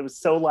cool. It was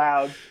so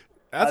loud.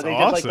 That's they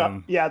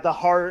awesome. Did like the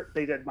heart,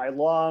 they did my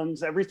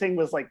lungs, everything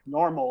was like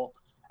normal,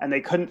 and they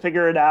couldn't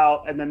figure it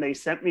out. And then they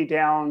sent me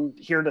down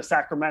here to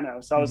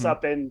Sacramento. So I was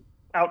up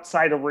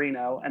outside of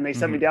Reno, and they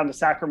sent me down to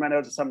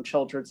Sacramento to some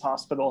children's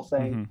hospital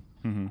thing.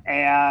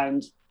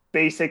 And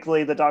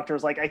basically the doctor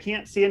was like, I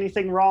can't see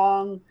anything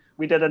wrong.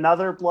 We did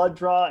another blood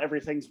draw.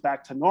 Everything's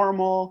back to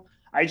normal.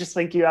 I just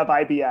think you have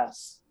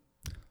IBS.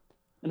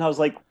 And I was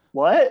like,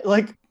 what?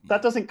 Like,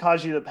 that doesn't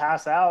cause you to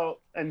pass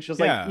out. And she was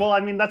like, well, I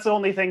mean, that's the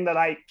only thing that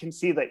I can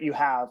see that you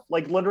have.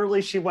 Like,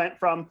 literally, she went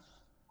from,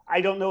 I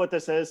don't know what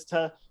this is,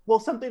 to, well,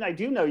 something I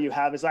do know you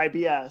have is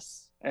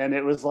IBS. And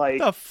it was like,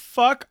 the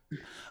fuck?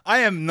 I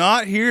am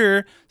not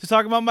here to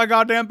talk about my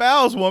goddamn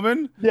bowels,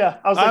 woman. Yeah.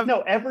 I was like,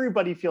 no,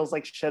 everybody feels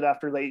like shit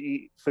after they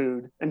eat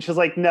food. And she's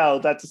like, no,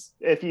 that's,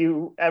 if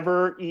you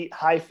ever eat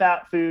high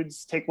fat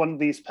foods, take one of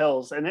these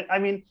pills. And I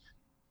mean,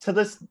 to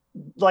this,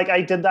 like,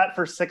 I did that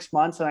for 6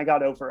 months and I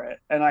got over it.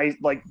 And I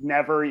like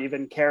never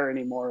even care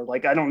anymore.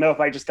 Like, I don't know if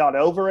I just got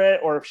over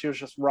it or if she was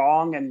just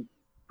wrong and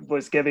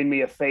was giving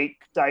me a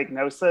fake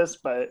diagnosis.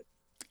 But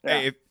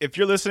hey, if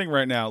you're listening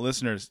right now,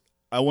 listeners,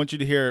 I want you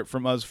to hear it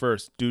from us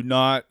first. Do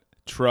not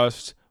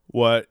trust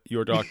what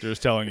your doctor is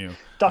telling you.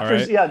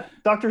 Doctors, right?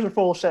 Doctors are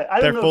full of shit.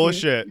 They're full of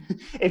shit.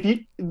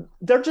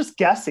 They're just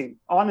guessing,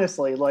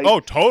 honestly. Like, oh,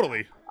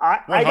 totally.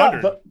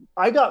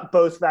 I got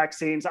both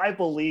vaccines. I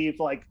believe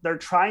like they're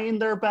trying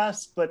their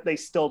best, but they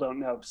still don't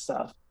know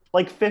stuff.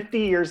 Like 50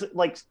 years,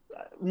 like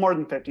more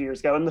than 50 years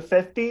ago, in the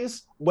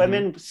 50s,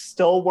 women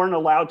still weren't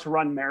allowed to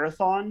run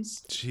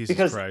marathons. Jesus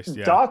because Christ,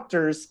 yeah.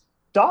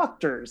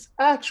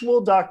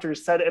 Actual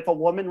doctors said if a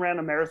woman ran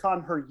a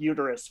marathon, her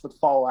uterus would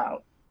fall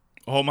out.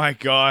 Oh my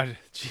God.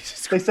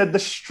 Jesus Christ. They said the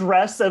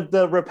stress of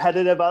the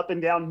repetitive up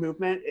and down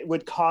movement, it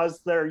would cause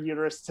their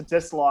uterus to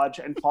dislodge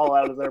and fall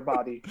out of their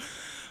body.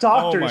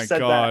 Doctors said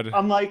that.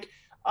 I'm like,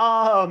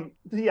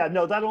 yeah,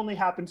 no, that only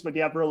happens when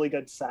you have really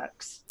good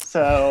sex.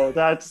 So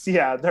that's,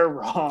 they're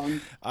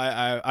wrong.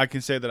 I can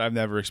say that I've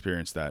never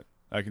experienced that.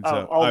 I can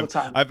tell. All the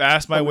time. I've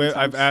asked my women.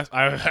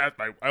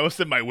 I almost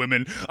said my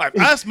women. I've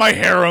asked my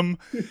harem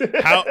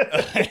how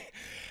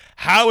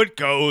how it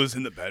goes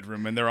in the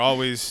bedroom, and they're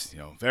always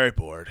very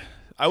bored.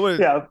 I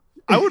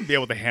wouldn't be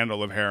able to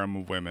handle a harem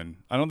of women.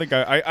 I don't think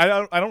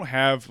I don't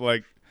have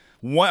like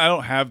one. I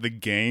don't have the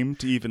game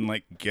to even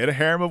like get a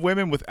harem of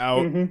women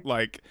without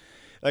like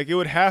it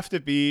would have to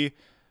be.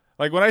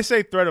 Like when I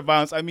say threat of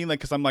violence, I mean like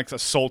because I'm like a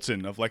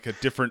sultan of like a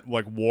different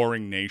like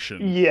warring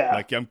nation. Yeah.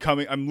 Like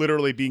I'm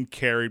literally being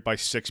carried by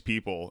 6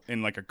 people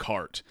in like a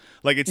cart.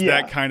 Like it's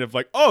that kind of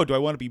like, oh, do I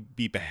want to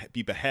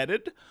be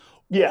beheaded?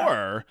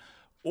 Yeah.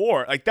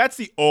 Or like that's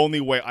the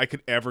only way I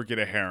could ever get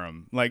a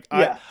harem. Like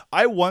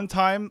I one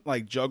time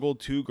like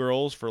juggled 2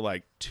 girls for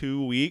like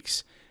 2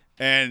 weeks,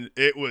 and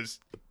it was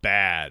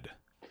bad.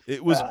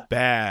 It was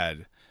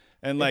bad,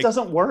 and like it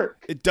doesn't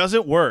work. It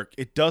doesn't work.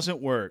 It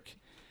doesn't work.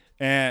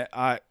 And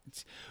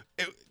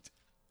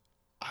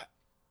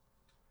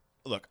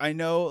look, I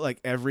know like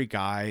every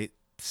guy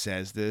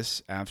says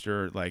this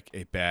after like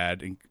a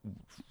bad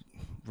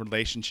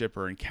relationship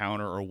or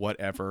encounter or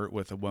whatever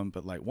with a woman,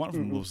 but like one of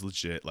them was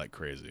legit like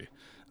crazy.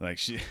 Like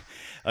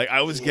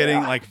I was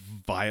getting like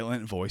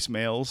violent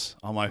voicemails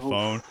on my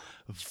phone.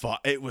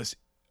 It was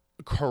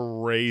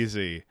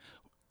crazy.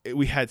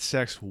 We had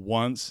sex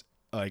once.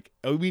 Like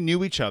we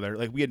knew each other.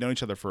 Like we had known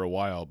each other for a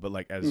while, but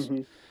like as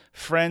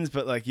friends,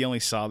 but like you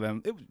only saw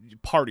them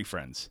party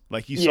friends.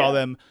 Like you saw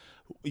them,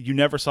 you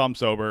never saw them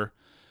sober.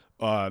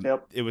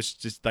 It was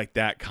just like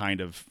that kind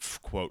of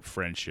quote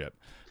friendship.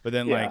 But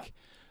then like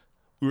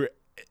we were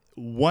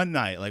one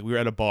night, like we were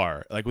at a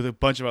bar, like with a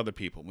bunch of other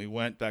people. We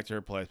went back to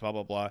her place, blah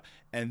blah blah,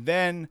 and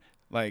then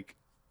like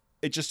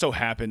it just so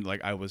happened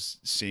like I was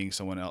seeing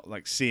someone else,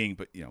 like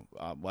but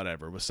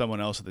whatever, with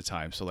someone else at the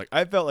time. So like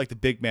I felt like the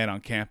big man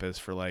on campus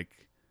for like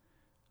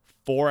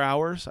 4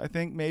 hours, I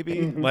think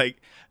maybe,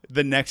 like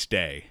the next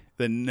day,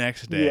 and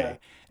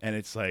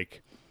it's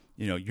like,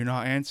 you're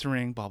not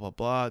answering, blah blah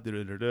blah,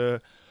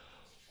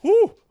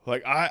 whoo,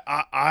 like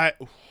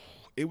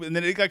and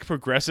then it got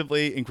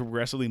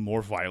progressively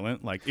more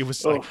violent. Like it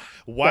was like,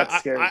 why?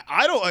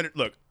 I don't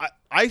look.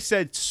 I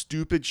said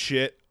stupid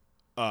shit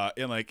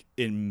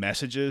in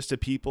messages to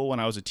people when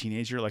I was a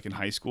teenager, like in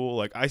high school.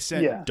 Like I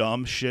sent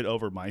dumb shit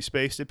over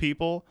MySpace to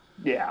people.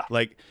 Yeah.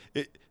 Like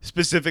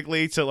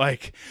specifically to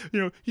like,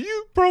 you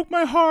broke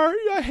my heart.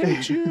 I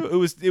hate you.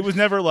 It was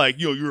never like,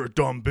 you're a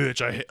dumb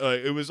bitch.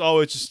 It was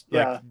always just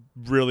like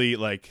really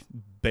like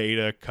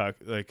beta cuck,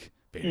 like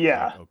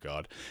beta cuck, oh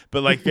god.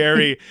 But like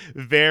very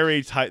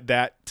very tight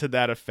to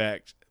that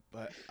effect.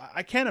 But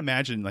I can't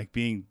imagine like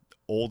being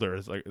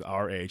older, like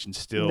our age, and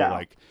still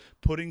like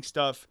putting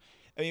stuff.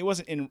 I mean, it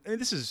wasn't in. I mean,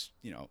 this is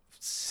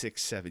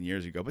 6-7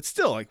 years ago, but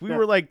still, like we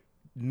were like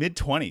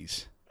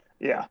mid-20s.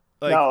 Yeah.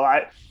 Like, no,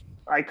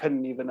 I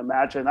couldn't even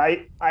imagine.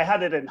 I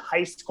had it in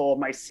high school,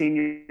 my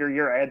senior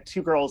year. I had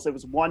 2 girls. It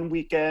was one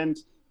weekend,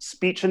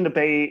 speech and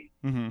debate.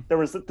 There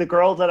was the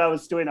girl that I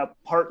was doing a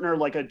partner,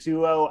 like a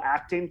duo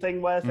acting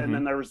thing with, and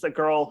then there was the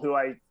girl who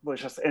I was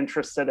just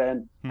interested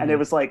in, and it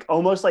was like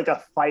almost like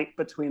a fight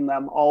between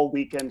them all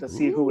weekend to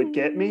see who would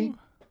get me.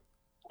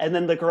 And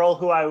then the girl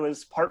who I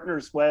was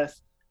partners with.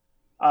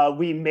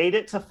 We made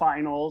it to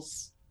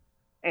finals,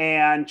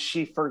 and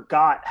she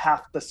forgot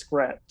half the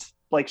script.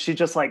 Like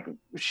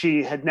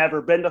she had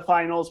never been to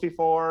finals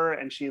before,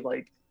 and she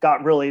like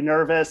got really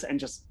nervous and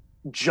just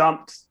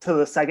jumped to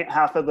the second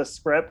half of the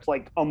script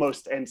like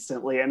almost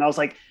instantly. And I was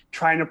like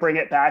trying to bring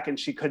it back, and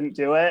she couldn't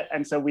do it.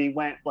 And so we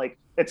went like,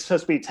 it's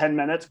supposed to be 10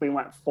 minutes. We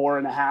went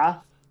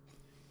 4.5,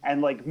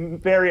 and like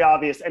very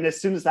obvious. And as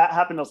soon as that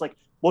happened, I was like,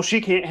 well, she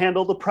can't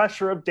handle the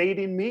pressure of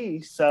dating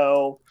me.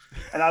 So,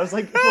 and I was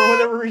like, for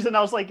whatever reason,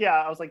 I was like,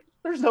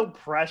 there's no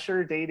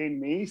pressure dating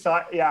me. So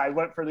I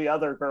went for the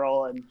other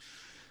girl, and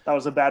that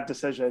was a bad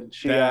decision.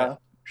 She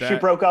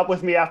broke up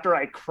with me after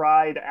I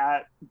cried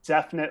at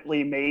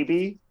Definitely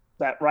Maybe,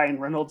 that Ryan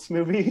Reynolds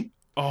movie.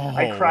 Oh,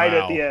 I cried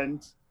at the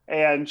end,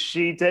 and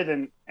she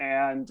didn't.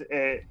 And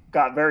it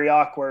got very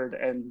awkward.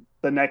 And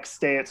the next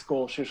day at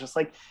school, she was just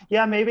like,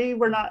 yeah, maybe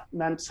we're not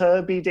meant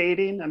to be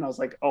dating. And I was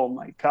like, oh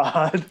my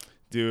God.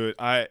 Dude,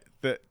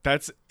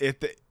 that's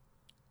it.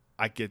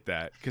 I get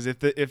that, because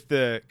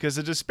because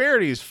the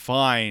disparity is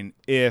fine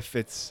if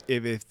it's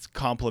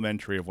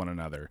complementary of one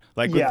another.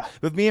 Like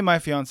with me and my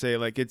fiance,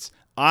 like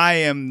I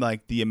am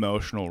like the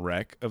emotional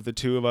wreck of the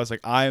 2 of us. Like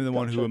I am the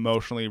one who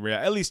emotionally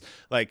at least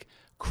like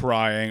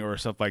crying or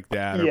stuff like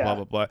that or blah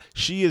blah blah.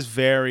 She is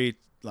very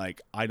like,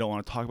 I don't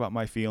want to talk about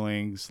my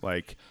feelings.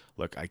 Like,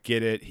 look, I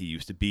get it. He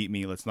used to beat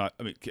me. Let's not.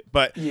 I mean,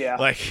 but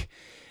like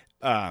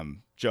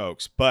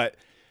jokes, but.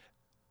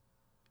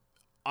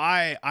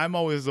 I'm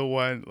always the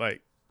one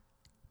like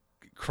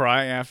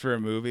crying after a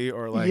movie,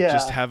 or like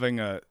just having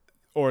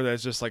or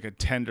there's just like a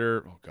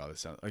tender, oh god, that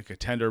sounds like a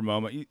tender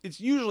moment. It's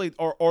usually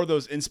or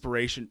those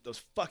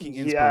fucking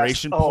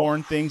inspiration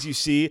porn things you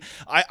see.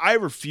 I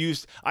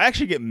refuse. I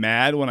actually get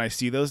mad when I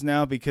see those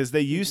now, because they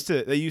used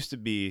to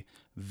be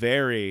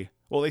very,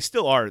 well, they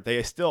still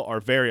are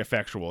very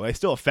effectual. They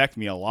still affect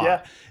me a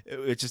lot.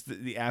 It's just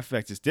the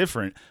affect is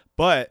different,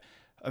 but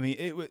I mean,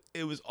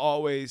 it was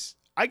always.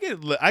 I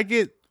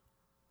get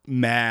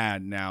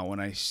mad now when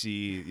I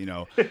see,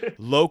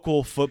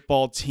 local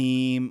football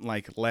team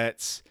like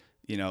lets,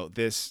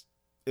 this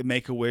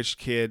Make-A-Wish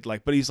kid,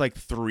 like, but he's like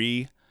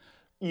 3.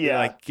 Yeah.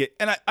 Like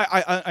and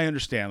I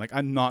understand. Like,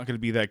 I'm not going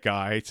to be that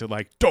guy to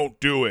like, don't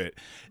do it.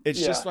 It's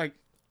just like,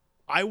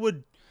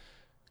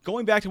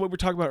 going back to what we were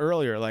talking about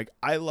earlier, like,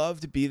 I love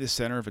to be the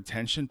center of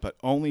attention, but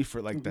only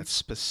for like that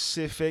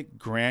specific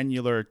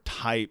granular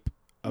type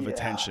of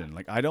attention.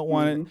 Like, I don't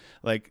want it,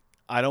 like,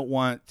 I don't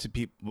want to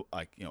be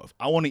like, if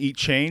I want to eat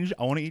change,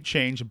 I want to eat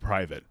change in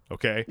private.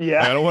 Okay. Yeah.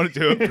 Like, I don't want to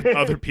do it for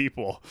other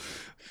people.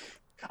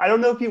 I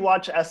don't know if you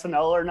watch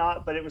SNL or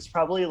not, but it was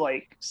probably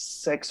like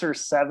 6 or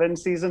 7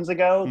 seasons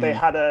ago. They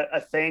had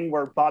a thing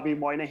where Bobby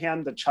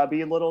Moynihan, the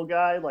chubby little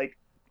guy, like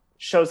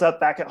shows up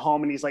back at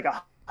home and he's like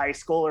a high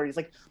schooler. He's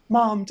like,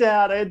 Mom,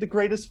 Dad, I had the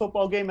greatest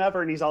football game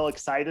ever. And he's all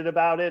excited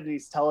about it. And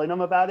he's telling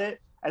them about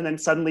it. And then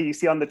suddenly you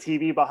see on the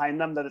TV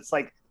behind them that it's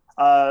like,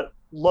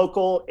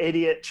 local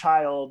idiot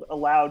child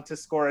allowed to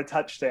score a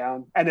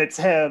touchdown, and it's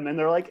him, and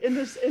they're like, in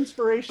this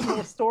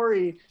inspirational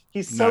story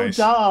he's so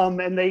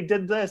dumb and they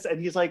did this, and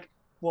he's like,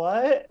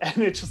 what? And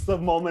it's just the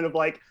moment of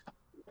like,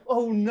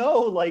 oh no,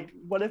 like,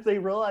 what if they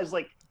realize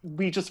like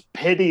we just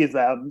pity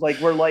them, like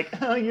we're like,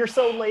 oh, you're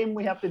so lame,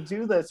 we have to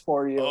do this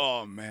for you.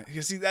 Oh man,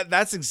 you see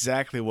that's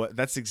exactly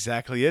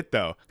it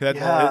though.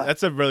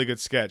 That's a really good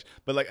sketch,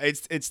 but like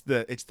it's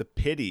the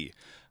pity.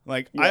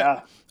 Like,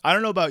 I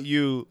don't know about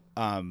you,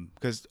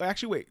 because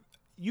actually, wait,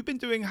 you've been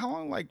doing how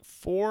long? Like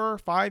 4 or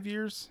 5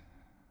 years?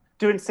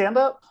 Doing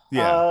stand-up?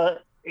 Yeah.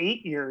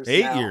 8 years.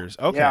 8 years.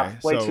 Okay. Yeah,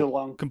 way too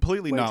long.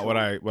 Completely not what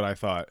I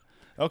thought.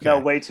 Okay. No,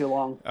 way too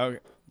long. Okay.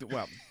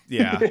 Well,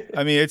 yeah.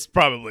 I mean, it's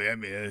probably.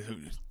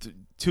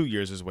 2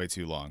 years is way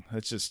too long.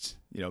 It's just,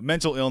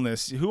 mental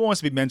illness. Who wants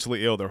to be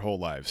mentally ill their whole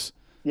lives?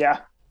 Yeah.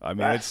 I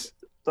mean,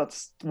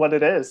 that's what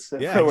it is. It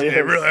really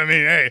is. I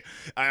mean, hey,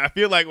 I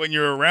feel like when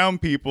you're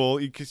around people,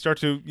 you can start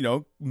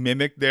to,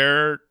 mimic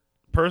their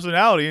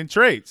personality and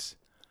traits.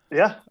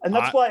 Yeah. And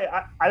that's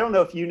why I don't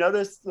know if you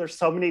noticed, there's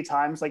so many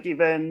times, like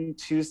even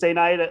Tuesday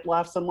night at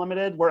Laughs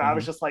Unlimited, where I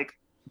was just like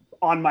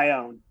on my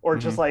own or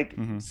just like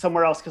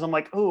somewhere else. Cause I'm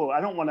like, oh, I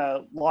don't want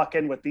to lock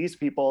in with these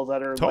people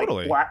that are like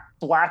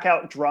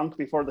blackout drunk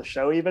before the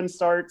show even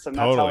starts. And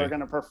that's how they're going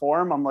to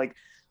perform. I'm like,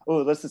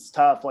 oh, this is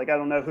tough. Like, I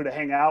don't know who to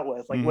hang out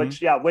with. Like,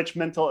 which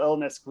mental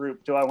illness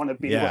group do I want to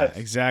be with? Yeah,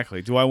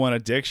 exactly. Do I want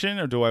addiction,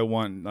 or do I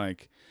want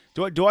like,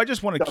 do I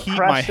just want to keep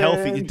my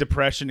healthy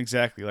depression?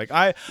 Exactly. Like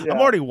I'm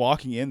already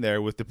walking in there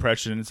with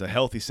depression. It's a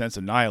healthy sense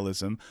of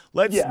nihilism.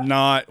 Let's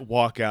not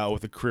walk out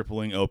with a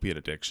crippling opiate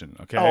addiction.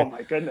 Okay. Oh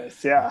my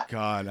goodness. Yeah.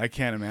 God, I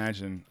can't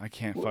imagine. I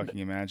can't fucking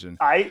imagine.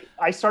 I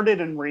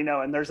started in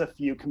Reno, and there's a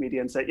few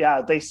comedians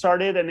that, they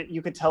started, and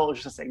you could tell it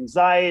was just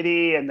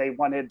anxiety, and they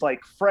wanted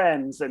like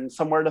friends and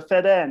somewhere to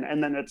fit in.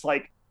 And then it's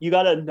like, you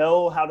got to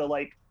know how to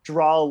like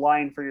draw a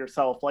line for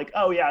yourself. Like,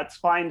 oh yeah, it's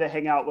fine to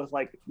hang out with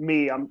like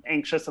me. I'm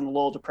anxious and a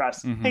little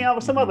depressed. Hang out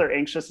with some other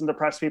anxious and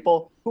depressed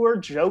people who are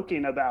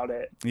joking about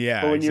it.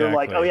 Yeah. But when you're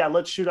like, oh yeah,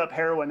 let's shoot up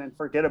heroin and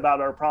forget about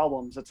our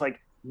problems, it's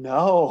like,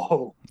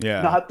 no,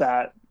 not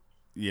that.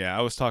 Yeah.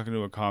 I was talking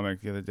to a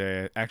comic the other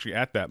day, actually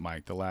at that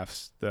mic, the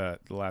Laughs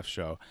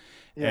show.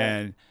 Yeah.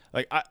 And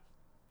like,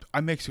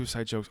 I make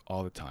suicide jokes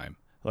all the time.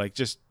 Like,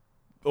 just,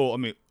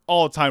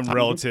 all the time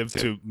relative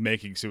to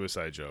making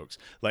suicide jokes,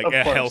 like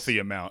a healthy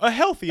amount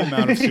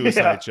of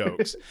suicide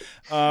jokes.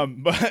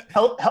 But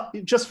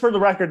just for the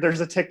record, there's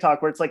a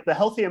TikTok where it's like the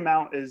healthy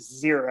amount is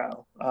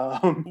 0.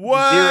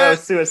 What? 0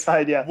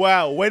 suicide. Yeah.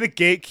 Wow. Way to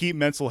gatekeep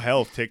mental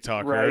health,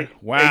 TikToker.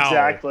 Right. Wow.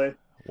 Exactly.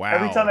 Wow.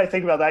 Every time I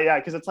think about that,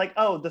 because it's like,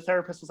 oh, the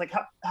therapist was like,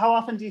 how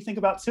often do you think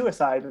about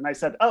suicide? And I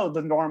said, oh,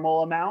 the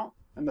normal amount.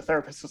 And the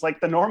therapist was like,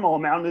 the normal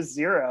amount is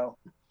 0.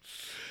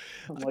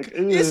 I'm like,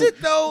 is it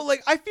though?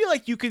 Like, I feel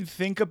like you can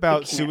think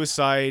about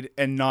suicide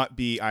and not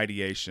be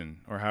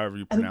ideation, or however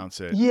you pronounce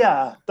it.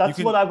 Yeah, that's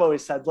what I've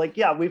always said. Like,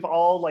 yeah, we've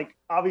all, like,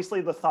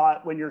 obviously the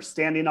thought when you're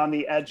standing on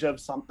the edge of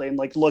something,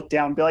 like look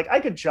down, be like,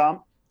 I could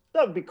jump.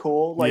 That would be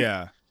cool.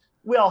 Like,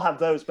 we all have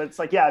those, but it's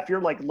like, if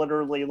you're like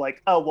literally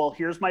like, oh, well,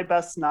 here's my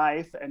best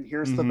knife, and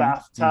here's the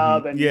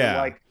bathtub, and you're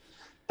like,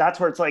 that's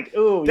where it's like,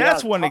 ooh,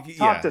 that's when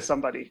talk to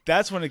somebody.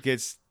 That's when it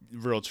gets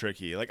real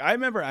tricky. Like, I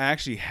remember I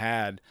actually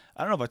had,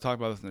 I don't know if I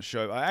talked about this in the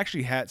show, I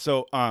actually had,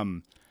 so this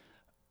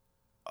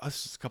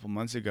was a couple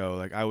months ago,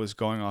 like I was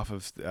going off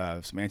of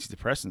some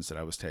antidepressants that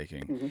I was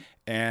taking,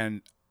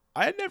 and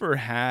I had never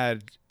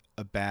had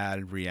a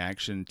bad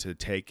reaction to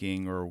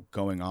taking or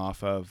going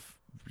off of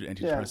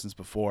antidepressants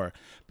before,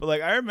 but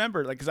like I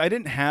remember, like, because I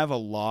didn't have a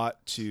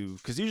lot to,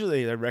 because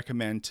usually I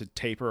recommend to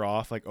taper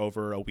off like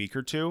over a week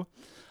or two.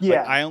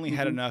 Like, I only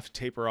had enough to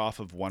taper off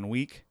of 1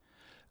 week.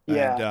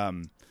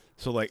 And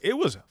so like it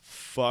was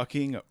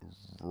fucking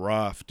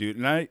rough, dude.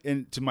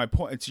 And to my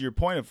point, to your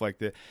point of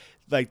like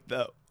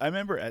I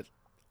remember at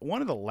one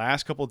of the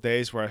last couple of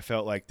days where I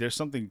felt like there's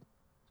something,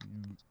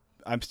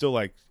 I'm still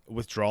like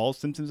withdrawal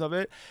symptoms of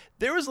it.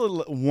 There was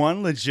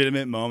one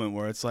legitimate moment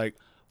where it's like,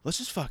 let's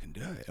just fucking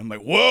do it. I'm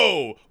like,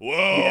 whoa,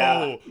 Yeah,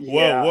 whoa, whoa,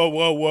 yeah. whoa,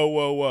 whoa, whoa,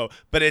 whoa, whoa.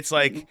 But it's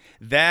like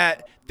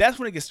that's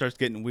when it starts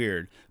getting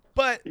weird.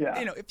 But,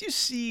 Yeah, if you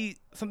see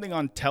something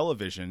on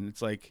television,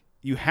 it's like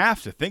you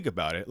have to think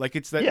about it. Like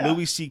it's that yeah.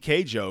 Louis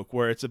C.K. joke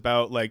where it's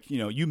about like,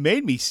 you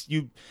made me,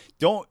 you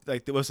don't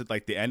like, was it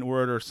like the N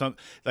word or some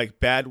like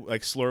bad,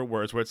 like slur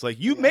words where it's like,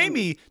 you made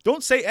me,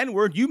 don't say N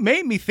word. You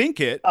made me think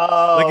it. Like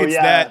Oh it's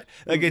yeah. that,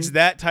 like it's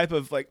that type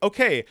of like,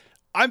 okay,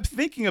 I'm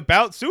thinking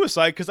about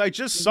suicide because I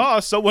just saw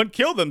someone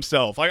kill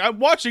themselves. Like I'm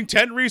watching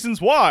 10 Reasons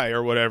Why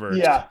or whatever.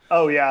 Yeah.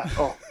 Oh yeah.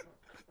 Oh,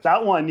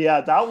 that one.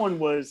 Yeah, that one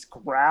was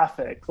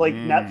graphic. Like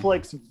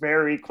Netflix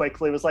very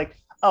quickly was like,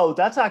 oh,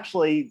 that's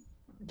actually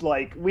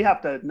like we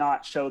have to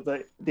not show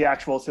the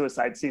actual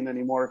suicide scene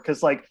anymore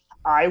because like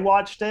I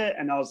watched it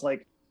and I was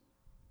like,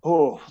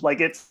 oh, like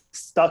it's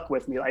stuck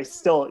with me. I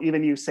still,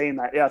 even you saying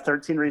that, yeah,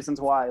 13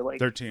 Reasons Why, like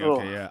 13.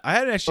 Okay, yeah. I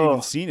hadn't actually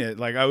even seen it.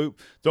 Like,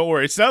 don't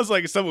worry. It sounds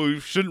like it's something we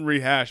shouldn't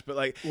rehash, but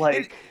like,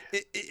 like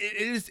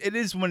it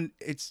is when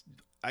it's,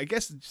 I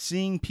guess,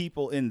 seeing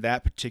people in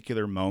that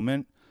particular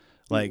moment,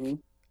 like,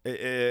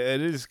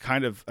 it is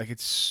kind of like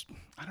it's,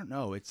 I don't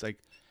know. It's like,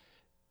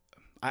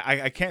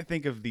 I can't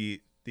think of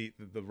the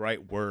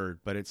right word,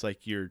 but it's like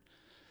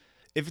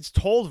if it's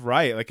told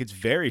right, like it's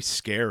very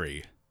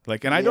scary.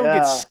 Like, and I don't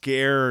get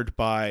scared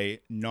by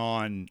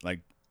like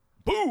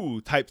boo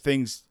type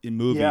things in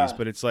movies,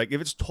 but it's like if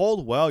it's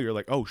told well, you're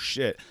like, oh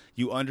shit,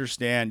 you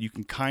understand, you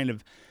can kind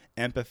of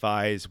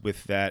empathize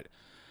with that.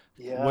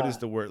 What is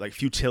the word? Like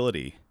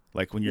futility.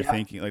 Like when you're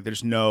thinking like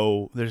there's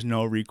no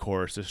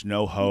recourse, there's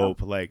no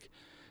hope. Like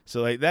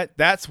so like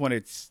that's when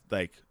it's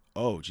like,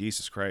 oh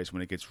Jesus Christ,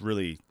 when it gets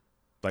really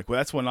like, well,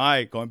 that's when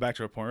going back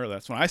to a point earlier,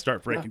 that's when I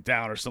start breaking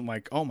down or something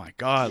like, oh my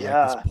God,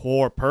 like this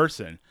poor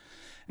person.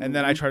 And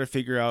then I try to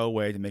figure out a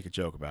way to make a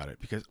joke about it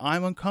because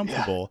I'm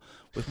uncomfortable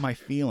with my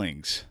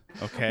feelings.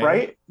 Okay.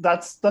 Right.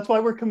 That's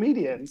why we're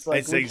comedians.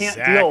 Like it's we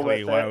exactly can't deal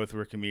with why it.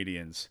 we're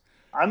comedians.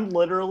 I'm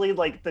literally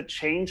like the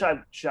change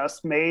I've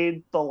just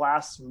made the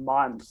last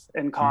month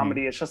in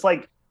comedy. It's just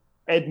like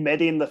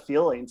admitting the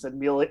feelings,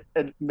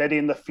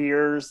 admitting the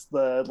fears,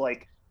 the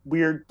like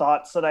weird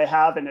thoughts that I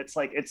have. And it's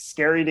like, it's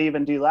scary to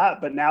even do that.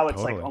 But now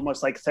it's like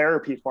almost like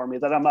therapy for me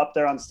that I'm up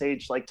there on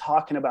stage, like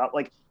talking about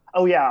like,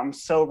 oh yeah, I'm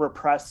so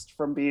repressed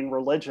from being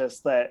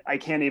religious that I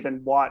can't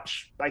even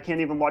watch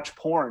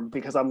porn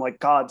because I'm like,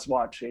 God's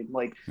watching.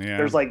 Like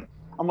there's like,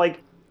 I'm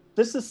like,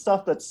 this is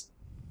stuff that's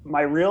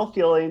my real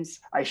feelings.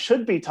 I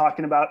should be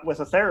talking about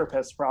with a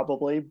therapist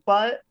probably,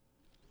 but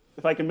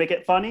if I can make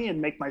it funny and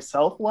make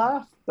myself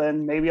laugh,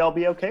 then maybe I'll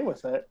be okay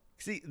with it.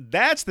 See,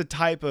 that's the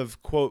type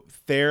of quote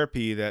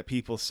therapy that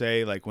people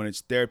say, like when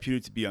it's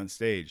therapeutic to be on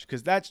stage,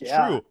 because that's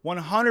true,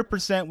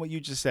 100% what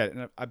you just said.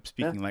 And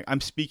I'm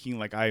speaking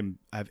like I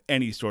have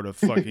any sort of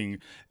fucking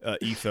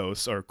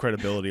ethos or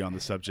credibility on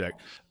the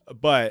subject,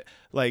 but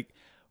like,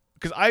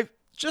 because I've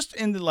just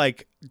in the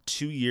like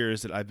 2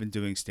 years that I've been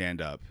doing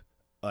stand up,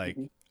 like.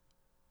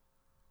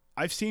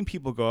 I've seen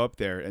people go up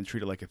there and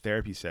treat it like a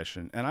therapy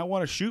session, and I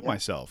want to shoot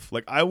myself.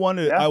 Like I want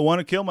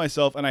to kill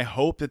myself, and I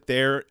hope that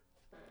they're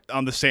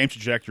on the same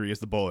trajectory as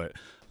the bullet,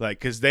 like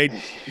because they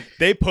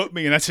put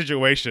me in that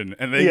situation,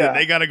 and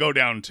they got to go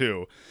down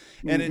too.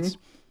 And it's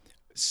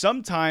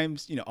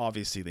sometimes,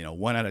 obviously,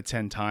 1 out of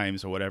 10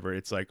 times or whatever,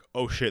 it's like,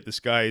 oh shit, this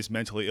guy is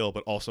mentally ill,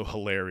 but also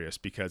hilarious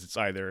because it's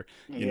either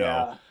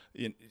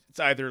it's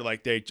either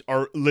like they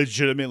are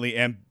legitimately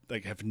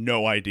like have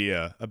no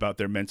idea about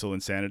their mental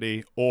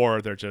insanity,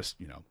 or they're just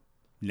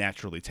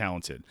naturally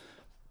talented.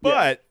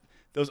 But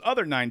those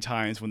other 9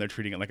 times when they're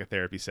treating it like a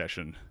therapy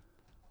session,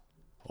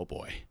 oh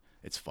boy,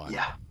 it's fun.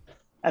 Yeah.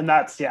 And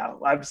I've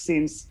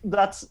seen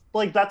that's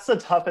the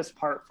toughest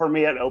part for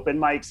me at open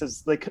mics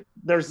is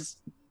there's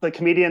the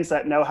comedians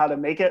that know how to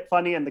make it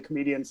funny and the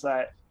comedians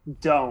that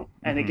don't.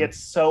 And it gets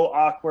so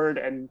awkward.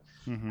 And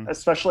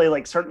especially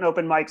like certain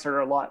open mics are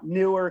a lot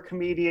newer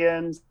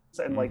comedians,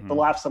 and like the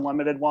Laughs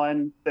Unlimited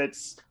one,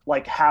 that's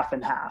like half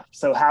and half.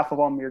 So half of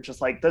them, you're just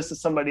like, this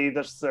is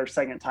their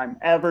second time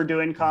ever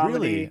doing comedy.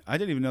 Really? I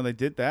didn't even know they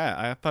did that.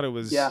 I thought it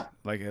was I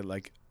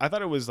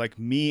thought it was like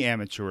me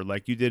amateur,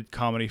 like you did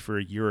comedy for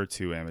a year or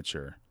two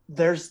amateur.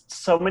 There's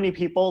so many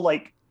people,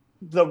 like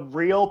the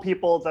real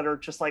people that are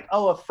just like,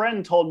 oh, a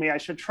friend told me I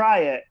should try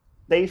it.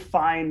 They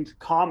find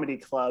comedy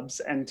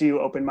clubs and do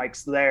open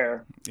mics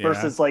there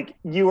versus like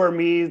you or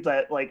me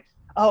that like,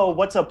 oh,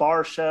 what's a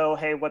bar show?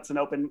 Hey, what's an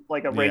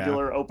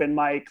regular open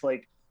mic?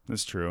 Like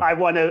that's true. I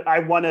want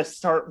to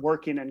start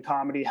working in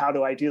comedy. How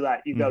do I do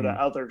that? You go to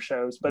other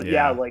shows, but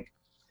like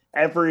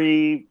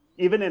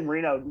even in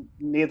Reno,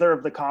 neither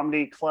of the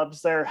comedy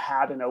clubs there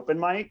had an open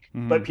mic,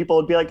 but people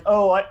would be like,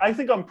 oh, I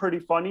think I'm pretty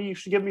funny. You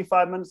should give me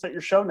 5 minutes at your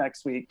show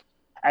next week.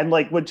 And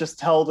like would just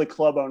tell the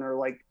club owner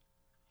like,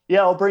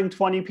 yeah, I'll bring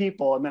 20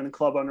 people. And then the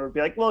club owner would be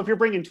like, well, if you're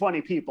bringing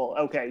 20 people,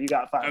 okay, you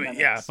got 5 minutes.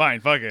 Yeah,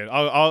 fine. Fuck it.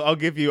 I'll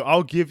give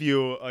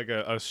you like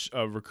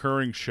a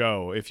recurring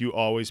show if you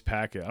always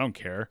pack it. I don't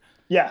care.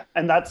 Yeah.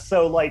 And that's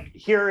so like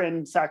here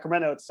in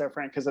Sacramento, it's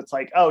different because it's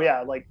like, oh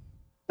yeah, like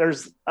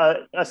there's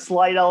a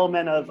slight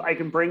element of I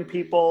can bring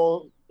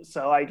people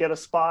so I get a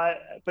spot.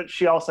 But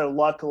she also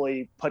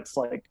luckily puts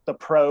like the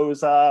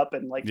pros up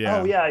and like,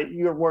 oh yeah,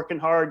 you're working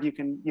hard, you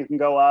can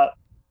go up.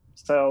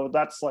 So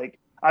that's like,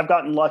 I've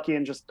gotten lucky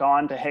and just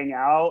gone to hang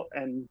out,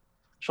 and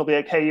she'll be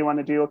like, hey, you want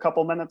to do a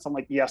couple minutes? I'm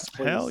like, yes,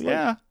 please. Hell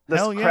yeah.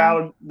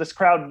 Like, this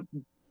crowd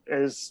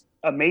is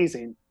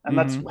amazing. And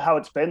that's how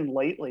it's been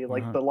lately.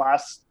 Like the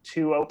last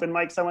 2 open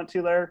mics I went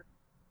to there,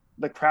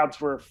 the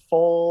crowds were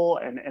full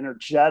and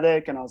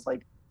energetic, and I was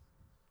like,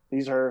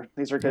 these are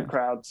good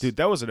crowds. Dude,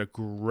 that was a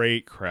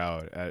great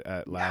crowd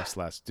at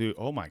last dude.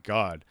 Oh my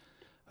God.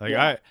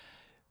 Like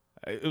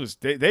it was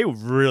they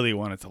really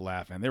wanted to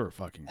laugh, and they were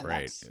fucking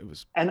great.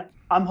 And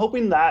I'm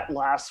hoping that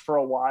lasts for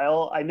a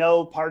while. I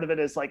know part of it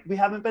is like we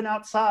haven't been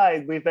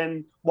outside. We've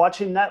been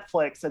watching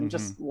Netflix and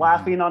just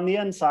laughing on the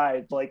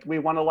inside. Like we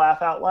want to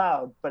laugh out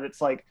loud, but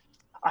it's like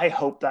I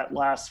hope that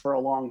lasts for a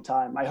long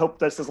time. I hope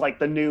this is like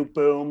the new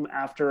boom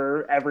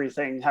after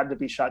everything had to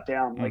be shut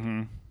down. Like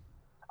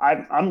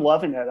I'm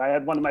loving it. I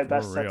had one of my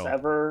best sets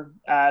ever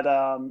at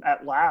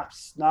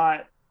Laughs.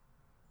 Not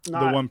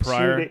the one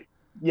prior.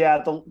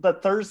 The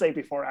Thursday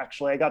before,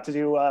 actually, I got to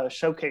do a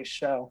showcase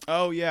show.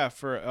 Oh yeah,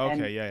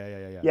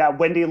 yeah.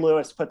 Wendy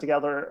Lewis put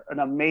together an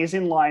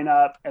amazing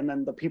lineup, and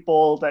then the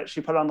people that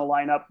she put on the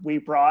lineup, we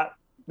brought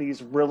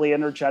these really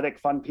energetic,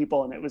 fun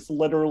people, and it was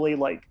literally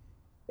like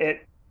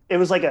it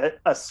was like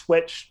a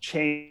switch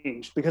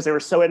changed because they were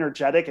so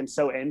energetic and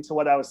so into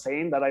what I was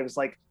saying that I was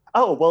like,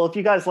 oh, well, if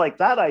you guys like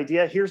that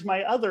idea, here's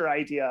my other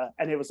idea.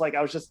 And it was like,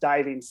 I was just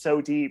diving so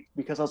deep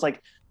because I was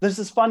like, this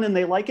is fun and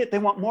they like it. They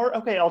want more.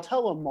 Okay, I'll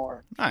tell them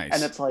more. Nice.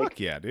 And it's like, fuck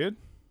yeah, dude.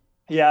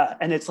 Yeah.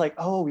 And it's like,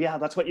 oh yeah,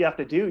 that's what you have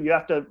to do. You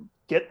have to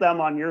get them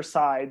on your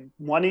side,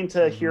 wanting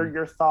to hear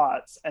your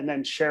thoughts and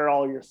then share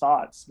all your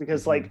thoughts.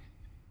 Because like,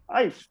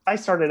 I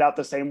started out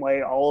the same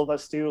way all of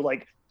us do.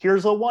 Like,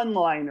 here's a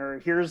one-liner,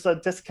 here's a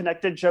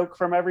disconnected joke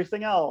from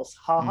everything else.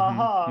 Ha ha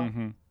ha.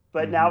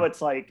 But now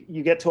it's like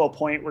you get to a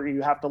point where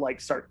you have to like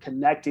start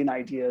connecting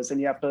ideas and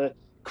you have to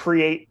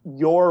create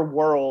your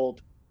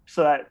world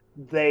so that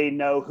they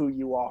know who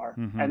you are.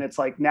 And it's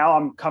like, now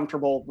I'm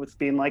comfortable with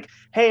being like,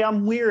 hey,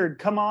 I'm weird.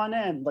 Come on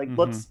in. Like,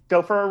 let's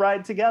go for a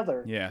ride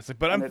together. Yeah. It's like,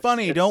 but I'm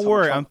funny. Don't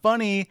worry. I'm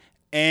funny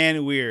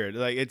and weird.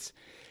 Like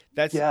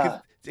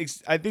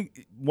I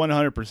think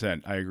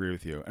 100% I agree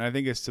with you. And I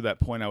think it's to that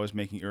point I was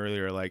making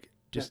earlier, like,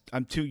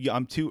 I'm too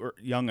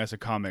young as a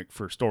comic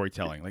for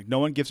storytelling. Like no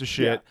one gives a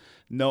shit. Yeah.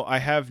 No, I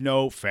have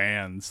no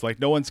fans. Like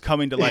no one's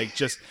coming to like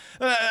just.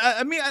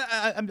 I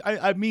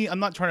mean, I'm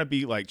not trying to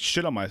be like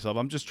shit on myself.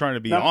 I'm just trying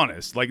to be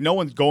honest. Like no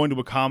one's going to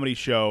a comedy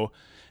show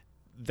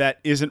that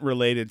isn't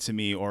related to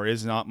me or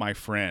is not my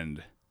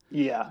friend.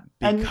 Yeah,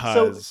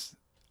 because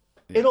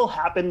it'll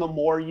happen the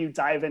more you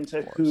dive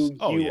into who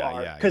you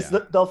are. Because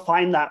they'll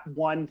find that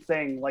one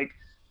thing. Like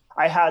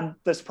I had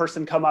this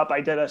person come up.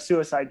 I did a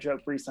suicide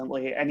joke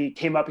recently, and he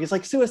came up. He's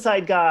like,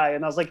 "Suicide guy,"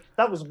 and I was like,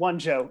 "That was one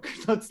joke.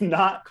 Let's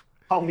not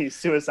call me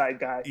suicide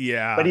guy."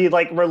 Yeah. But he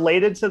like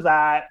related to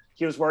that.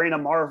 He was wearing a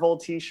Marvel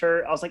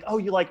T-shirt. I was like, "Oh,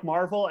 you like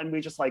Marvel?" And we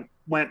just like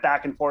went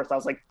back and forth. I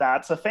was like,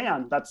 "That's a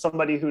fan. That's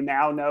somebody who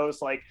now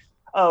knows like,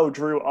 oh,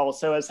 Drew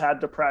also has had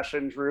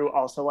depression. Drew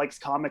also likes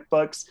comic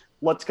books.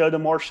 Let's go to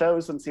more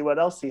shows and see what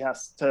else he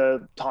has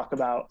to talk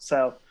about."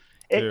 So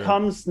it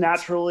comes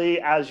naturally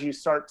as you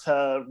start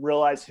to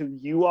realize who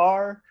you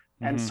are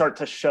and start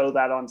to show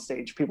that on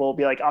stage. People will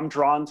be like, I'm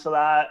drawn to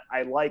that.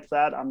 I like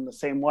that. I'm the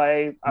same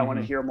way. I want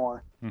to hear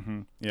more.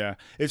 Yeah.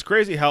 It's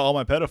crazy how all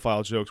my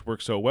pedophile jokes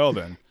work so well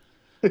then.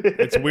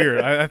 It's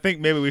weird. I think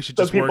maybe we should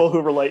just people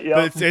who relate.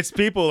 Yeah, it's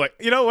people like,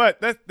 you know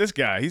what? This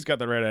guy, he's got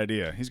the right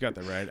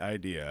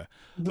idea.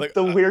 Like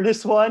the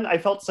weirdest one. I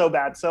felt so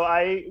bad. So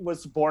I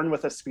was born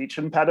with a speech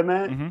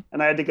impediment,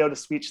 and I had to go to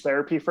speech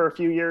therapy for a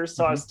few years.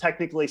 So I was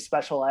technically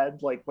special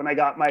ed. Like when I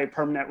got my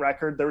permanent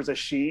record, there was a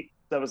sheet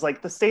that was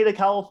like the state of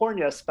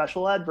California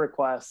special ed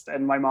request,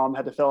 and my mom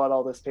had to fill out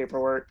all this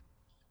paperwork.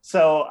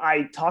 So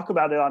I talk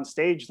about it on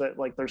stage that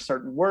like there's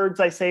certain words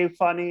I say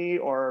funny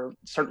or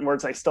certain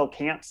words I still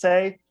can't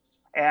say.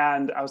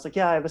 And I was like,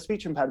 yeah, I have a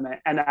speech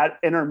impediment. And at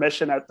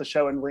intermission at the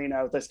show in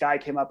Reno, this guy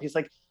came up. He's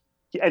like,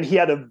 and he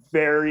had a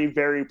very,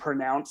 very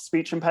pronounced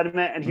speech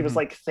impediment. And he was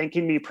like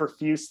thanking me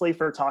profusely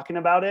for talking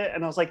about it.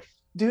 And I was like,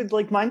 dude,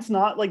 like mine's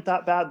not like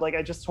that bad. Like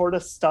I just sort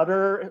of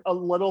stutter a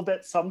little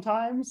bit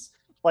sometimes.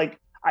 Like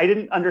I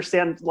didn't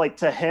understand, like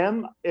to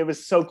him, it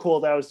was so cool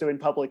that I was doing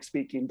public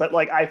speaking, but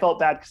like, I felt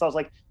bad because I was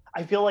like,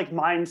 I feel like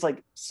mine's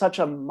like such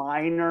a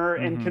minor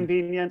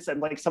inconvenience. And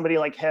like somebody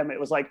like him, it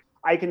was like,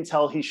 I can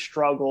tell he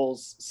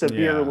struggles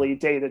severely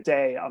day to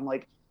day. I'm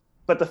like,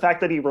 but the fact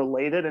that he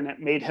related and it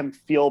made him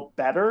feel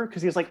better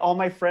because he was like, all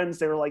my friends,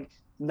 they were like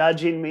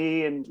nudging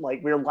me and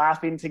like, we were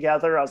laughing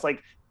together. I was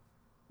like,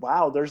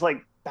 wow, there's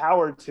like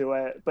power to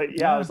it. But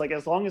yeah, I was like,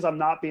 as long as I'm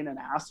not being an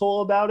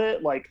asshole about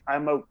it, like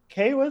I'm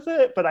okay with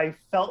it. But I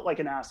felt like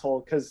an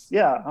asshole because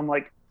I'm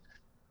like,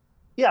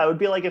 it would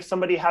be like if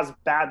somebody has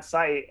bad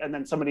sight and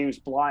then somebody who's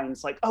blind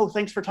is like, oh,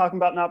 thanks for talking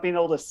about not being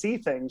able to see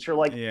things. You're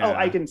like, oh,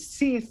 I can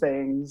see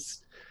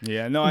things.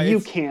 Yeah, no, you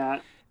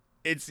can't.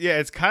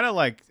 it's kind of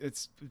like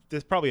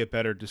there's probably a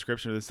better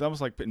description of this. It's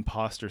almost like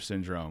imposter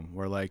syndrome,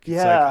 where like it's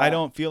Yeah. like I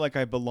don't feel like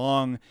I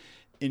belong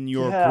in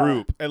your Yeah.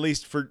 group, at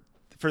least for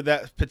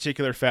that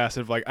particular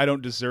facet of like I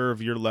don't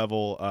deserve your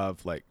level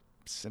of like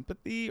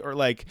sympathy, or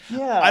like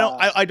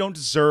I don't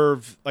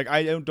deserve like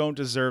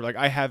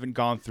I haven't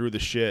gone through the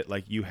shit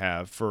like you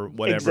have for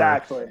whatever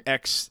Exactly.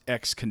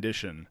 X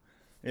condition.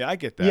 Yeah, I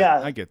get that.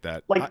 Yeah. I get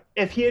that. Like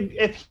if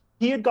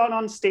he had gone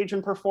on stage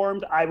and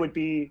performed, I would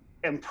be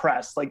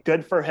impressed. Like,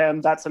 good for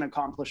him. That's an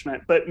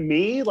accomplishment. But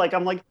me, like,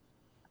 I'm like,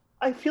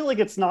 I feel like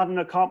it's not an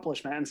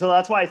accomplishment. And so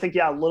that's why I think,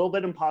 yeah, a little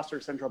bit imposter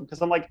syndrome,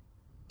 because I'm like,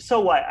 so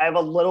what? I have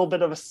a little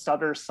bit of a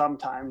stutter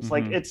sometimes.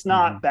 Like, it's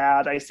not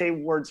bad. I say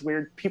words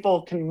weird.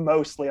 People can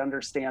mostly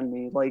understand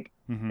me. Like,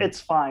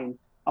 it's fine.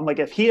 I'm like,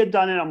 if he had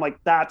done it, I'm like,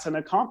 that's an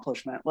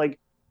accomplishment. Like,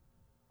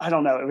 I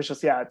don't know. It was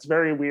just, yeah, it's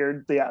very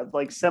weird. Yeah,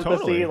 like sympathy,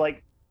 Totally.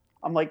 like,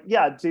 I'm like,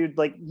 yeah, dude,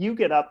 like you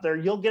get up there,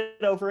 you'll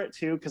get over it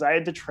too. Cause I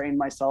had to train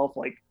myself,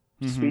 like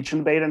speech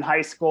and debate in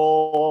high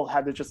school,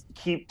 had to just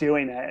keep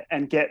doing it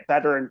and get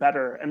better and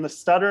better. And the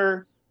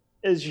stutter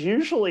is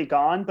usually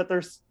gone, but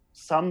there's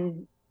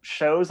some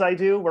shows I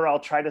do where I'll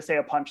try to say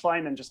a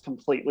punchline and just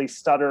completely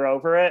stutter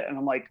over it. And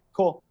I'm like,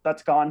 cool,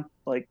 that's gone.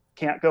 Like,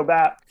 can't go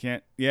back.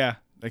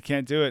 I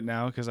can't do it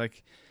now. Cause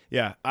like,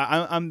 yeah,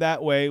 I'm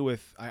that way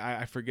with,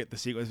 I forget the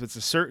sequence, but it's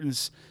a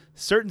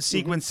certain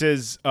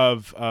sequences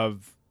of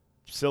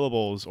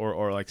syllables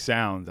or like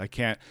sounds. I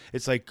can't.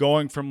 It's like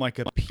going from like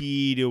a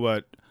P to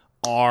a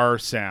R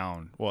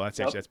sound. Well, that's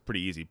actually that's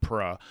pretty easy,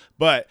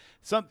 but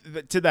some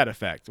to that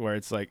effect where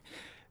it's like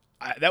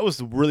that was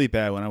really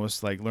bad when I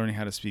was like learning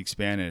how to speak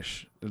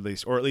Spanish, at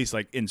least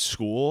like in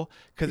school,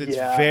 because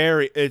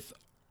it's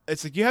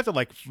it's like you have to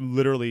like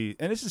literally,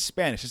 and this is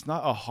Spanish. It's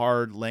not a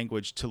hard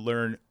language to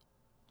learn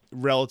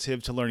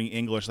relative to learning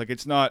English. Like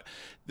it's not,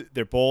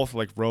 they're both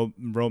like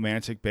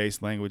romantic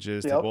based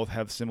languages. They both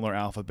have similar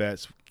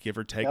alphabets, give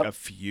or take a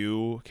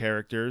few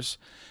characters.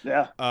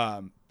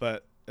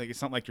 But like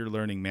it's not like you're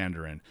learning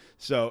Mandarin.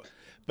 So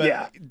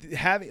but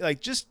having like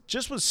just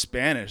with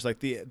Spanish, like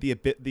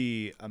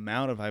the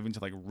amount of having to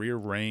like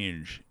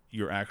rearrange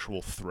your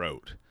actual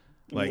throat.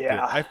 Like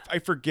I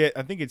forget,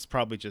 I think it's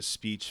probably just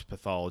speech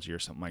pathology or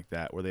something like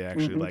that, where they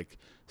actually like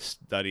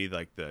study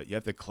like you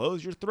have to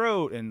close your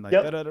throat and like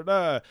da da da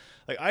da.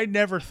 Like I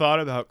never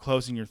thought about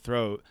closing your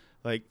throat,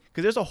 like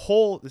because there's a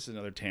whole, this is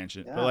another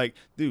tangent, but like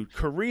dude,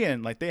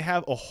 Korean, like they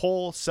have a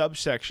whole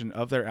subsection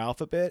of their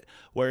alphabet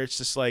where it's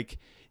just like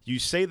you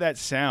say that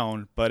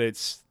sound, but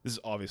this is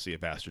obviously a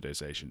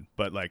bastardization,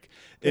 but like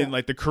in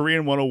like the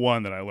Korean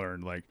 101 that I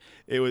learned, like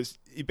it was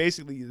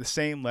basically the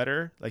same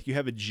letter. Like you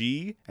have a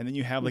G and then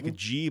you have like a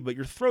G, but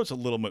your throat's a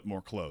little bit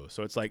more closed.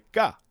 So it's like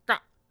ga, ga,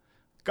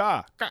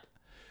 ga, ga.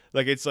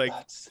 Like it's like,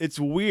 it's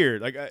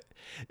weird. Like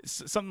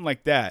something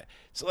like that.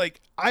 So like,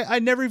 I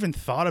never even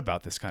thought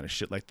about this kind of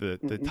shit. Like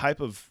the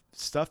type of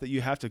stuff that you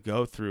have to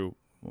go through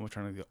when we're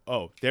trying to go,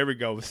 oh, there we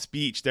go with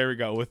speech. There we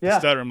go with the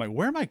stutter. I'm like,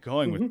 where am I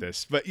going with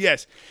this? But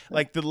yes,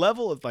 like the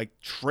level of like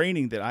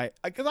training that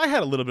because I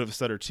had a little bit of a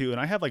stutter too, and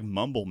I have like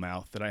mumble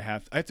mouth that I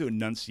have to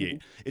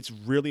enunciate. It's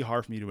really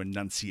hard for me to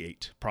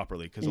enunciate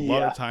properly because a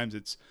lot of times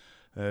it's,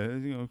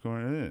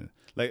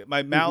 like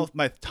my mouth,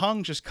 my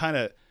tongue just kind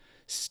of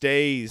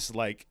stays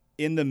like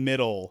in the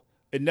middle.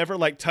 It never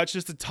like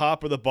touches the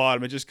top or the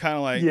bottom. It just kind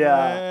of like,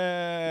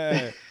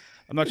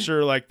 I'm not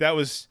sure. Like that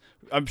was,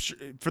 I'm sure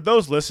for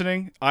those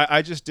listening,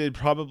 I just did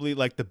probably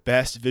like the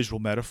best visual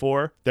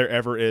metaphor there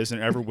ever is and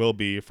ever will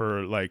be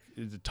for like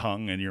the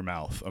tongue and your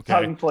mouth. Okay.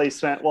 Tongue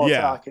placement while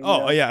talking.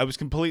 Oh yeah. I was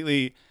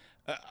completely,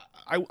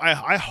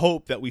 I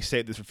hope that we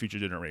save this for future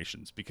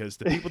generations, because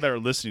the people that are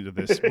listening to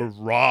this were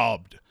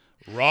robbed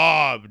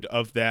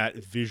of that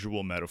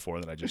visual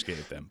metaphor that I just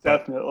gave them.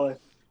 Definitely.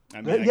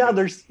 I mean,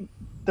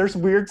 there's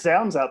weird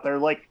sounds out there.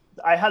 Like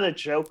I had a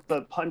joke.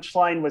 The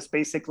punchline was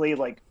basically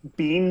like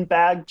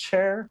beanbag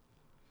chair.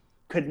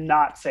 Could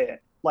not say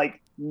it.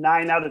 Like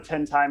 9 out of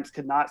 10 times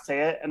could not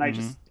say it. And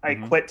I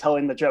quit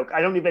telling the joke.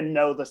 I don't even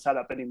know the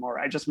setup anymore.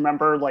 I just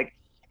remember like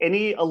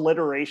any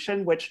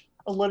alliteration, which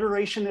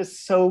alliteration is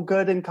so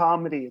good in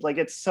comedy. Like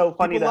it's so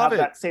funny to have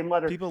that same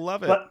letter. People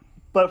love it.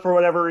 But for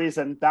whatever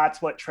reason,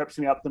 that's what trips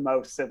me up the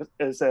most,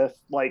 is if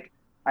like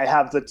I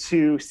have the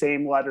two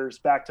same letters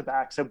back to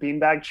back. So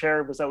beanbag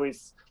chair was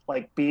always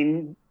like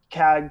bean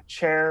cag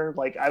chair.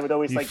 Like I would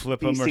always like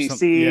flip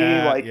BCC.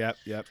 Yeah, like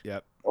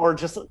yep. Or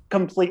just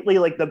completely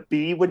like the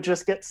B would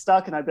just get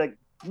stuck, and I'd be like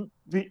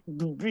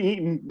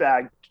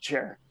beanbag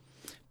chair.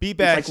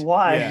 Beanbag. Like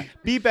why? Yeah.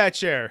 Beanbag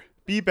chair.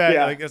 Beanbag.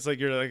 Yeah. Like it's like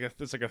you're like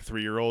it's like a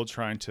 3-year-old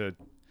trying to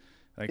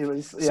like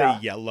say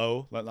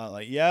yellow, not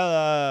like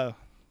yellow.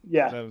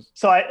 Yeah.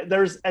 So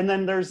there's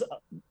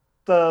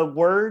the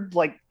word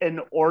like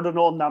in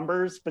ordinal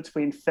numbers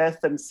between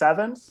 5th and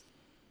 7th.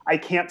 I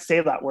can't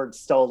say that word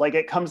still. Like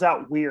it comes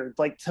out weird.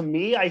 Like to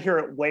me, I hear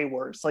it way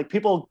worse. Like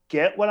people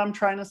get what I'm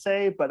trying to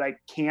say, but I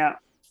can't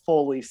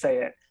fully say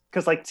it.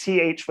 Cause like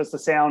TH was the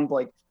sound,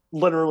 like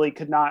literally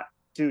could not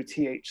do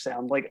TH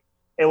sound. Like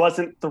it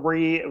wasn't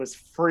 3, it was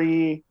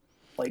free,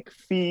 like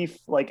fief,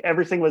 like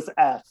everything was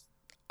F.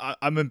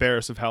 I'm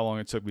embarrassed of how long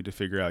it took me to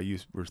figure out you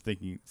were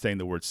saying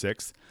the word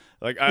sixth.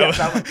 Like I was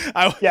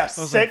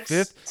sixth, like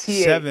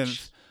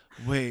seventh.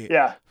 Wait.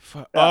 Yeah.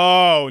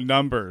 Oh,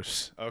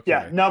 numbers. Okay.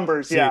 Yeah,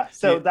 numbers.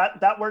 So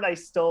that word I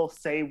still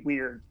say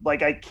weird.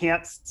 Like I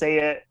can't say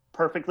it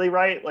perfectly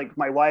right. Like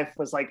my wife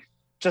was like,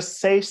 just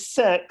say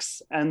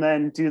six and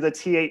then do the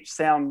th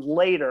sound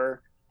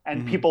later,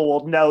 and people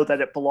will know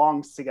that it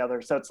belongs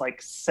together. So it's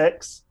like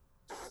six.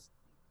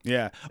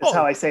 Yeah. That's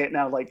how I say it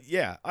now. Like,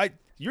 yeah,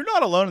 you're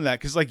not alone in that,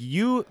 because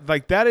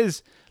that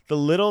is the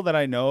little that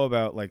I know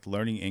about like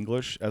learning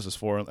English as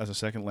a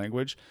second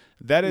language.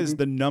 That is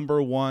the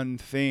number one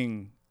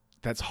thing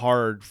that's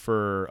hard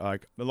for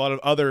like a lot of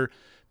other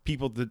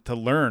people to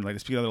learn, like to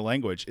speak another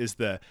language, is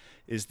the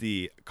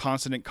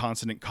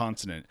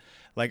consonant.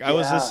 Like I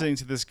was listening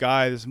to this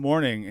guy this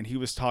morning, and he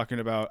was talking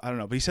about, I don't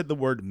know, but he said the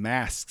word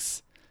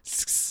masks.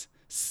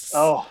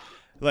 Oh,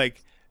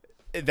 like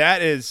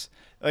that is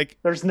like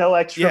there's no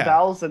extra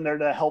vowels in there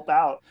to help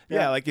out.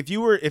 Yeah, like if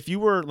you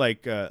were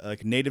like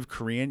native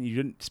Korean, you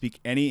didn't speak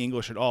any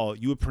English at all,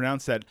 you would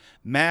pronounce that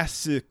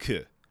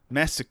massacre.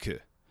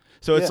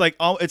 So it's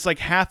like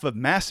half of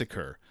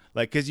massacre.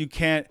 Like, because you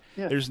can't,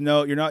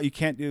 you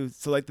can't do,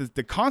 so like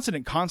the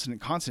consonant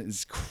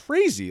is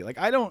crazy. Like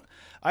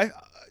I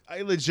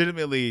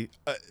legitimately,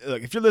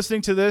 like if you're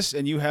listening to this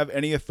and you have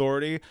any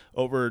authority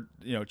over,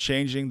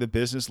 changing the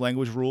business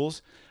language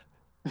rules,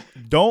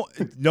 no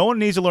one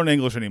needs to learn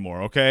English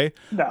anymore. Okay.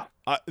 No,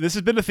 this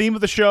has been the theme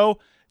of the show.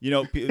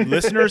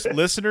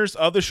 Listeners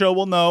of the show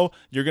will know,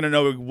 you're going to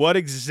know what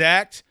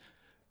exact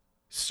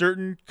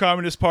certain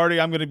Communist Party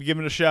I'm going to be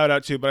giving a shout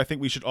out to, but I think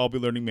we should all be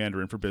learning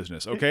Mandarin for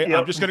business. Okay. Yep.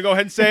 I'm just going to go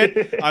ahead and say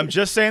it. I'm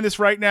just saying this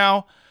right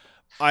now.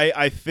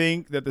 I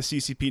think that the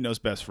CCP knows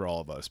best for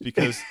all of us,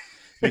 because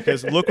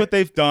look what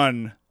they've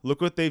done.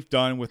 Look what they've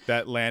done with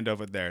that land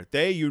over there.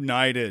 They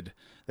united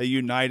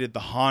the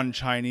Han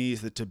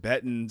Chinese, the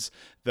Tibetans,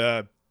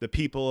 the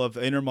people of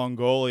Inner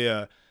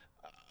Mongolia.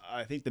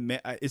 I think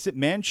is it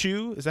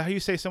Manchu? Is that how you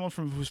say someone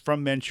who's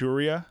from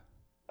Manchuria?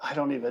 I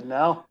don't even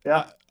know.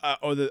 Yeah.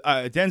 Or the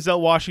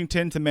Denzel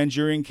Washington, the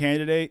Manchurian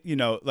Candidate.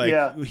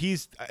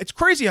 It's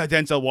crazy how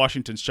Denzel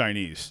Washington's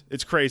Chinese.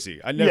 It's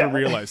crazy. I never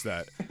realized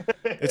that.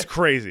 It's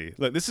crazy.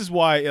 Look, this is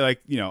why,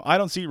 I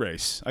don't see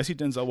race. I see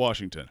Denzel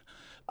Washington.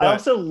 But I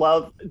also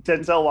love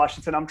Denzel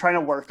Washington. I'm trying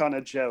to work on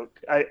a joke.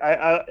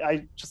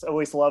 I just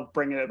always love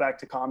bringing it back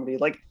to comedy.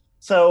 Like,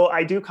 so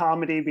I do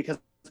comedy because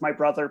my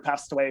brother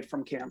passed away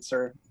from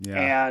cancer,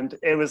 and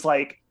it was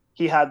like,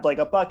 he had like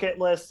a bucket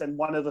list, and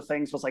one of the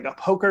things was like a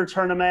poker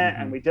tournament,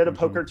 and we did a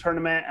poker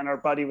tournament, and our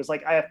buddy was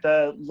like, I have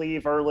to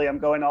leave early, I'm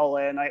going all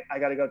in, I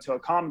got to go to a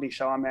comedy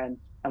show I'm in,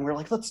 and we're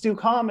like, let's do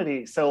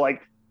comedy. So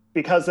like,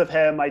 because of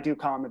him, I do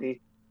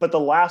comedy. But the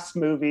last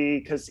movie,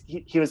 because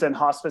he was in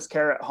hospice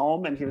care at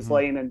home, and he was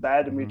laying in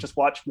bed, and we just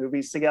watched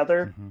movies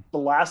together. The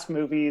last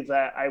movie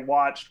that I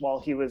watched while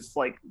he was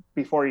like,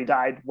 before he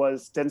died,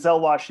 was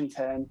Denzel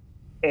Washington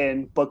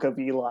in Book of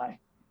Eli.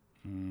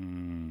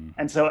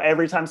 And so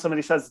every time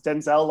somebody says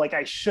Denzel, like,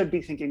 I should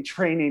be thinking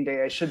Training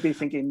Day. I should be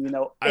thinking,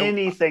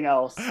 anything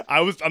else.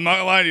 I'm not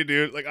gonna lie to you,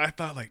 dude. Like, I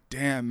thought, like,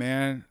 damn,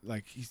 man,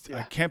 like,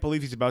 I can't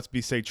believe he's about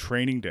to say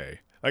Training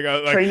Day. Like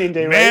Training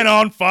Day, man, right?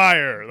 On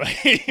fire.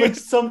 Like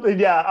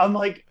something, I'm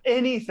like,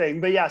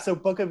 anything. But so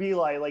Book of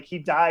Eli, like, he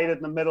died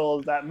in the middle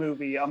of that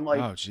movie. I'm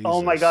like,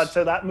 oh my God.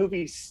 So that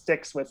movie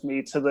sticks with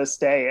me to this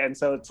day. And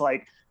so it's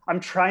like, I'm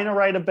trying to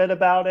write a bit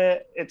about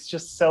it. It's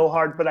just so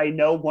hard, but I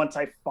know once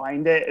I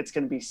find it, it's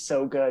going to be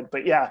so good.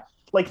 But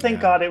thank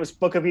God it was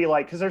Book of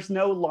Eli, because there's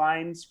no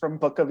lines from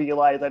Book of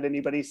Eli that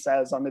anybody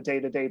says on a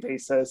day-to-day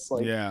basis.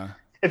 Like,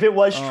 if it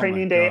was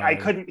Training Day, I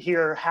couldn't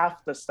hear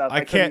half the stuff.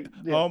 I can't.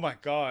 Oh my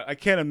God, I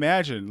can't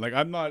imagine. Like,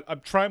 I'm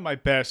trying my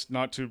best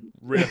not to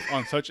riff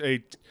on such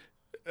a.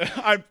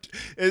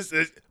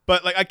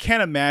 But like, I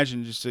can't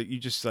imagine you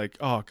just like,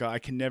 oh God, I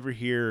can never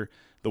hear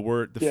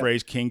the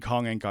phrase King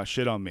Kong ain't got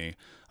shit on me.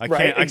 I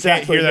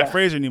can't hear that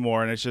phrase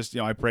anymore, and it's just,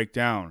 I break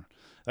down.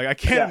 Like, I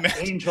can't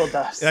imagine. Angel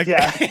dust.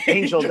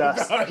 Angel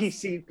dust.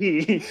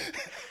 PCP.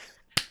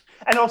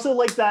 And also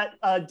like that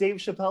Dave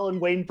Chappelle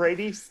and Wayne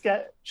Brady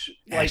sketch,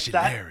 like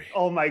that.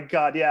 Oh my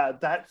God,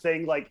 that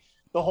thing, like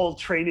the whole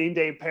Training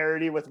Day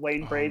parody with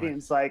Wayne Brady. And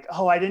it's like,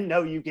 oh, I didn't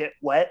know you get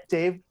wet,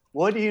 Dave.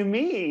 What do you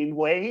mean,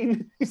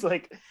 Wayne? He's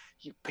like,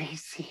 you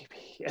PCP,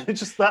 and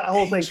it's just that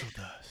whole thing.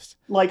 Dust.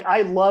 Like,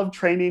 I love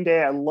Training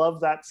Day. I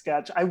love that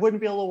sketch. I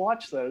wouldn't be able to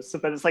watch those.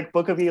 But it's like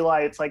Book of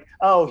Eli. It's like,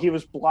 oh, he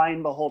was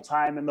blind the whole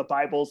time, and the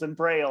Bible's in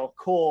Braille.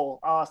 Cool.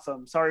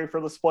 Awesome. Sorry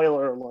for the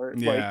spoiler alert.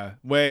 Yeah.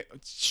 Wait,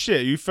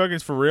 shit, you fucking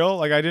for real?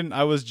 Like,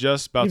 I was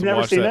just about to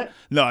watch that. You've never seen it?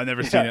 No, I've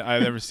never seen it.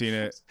 I've never seen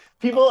it.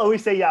 People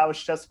always say, I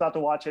was just about to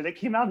watch it. It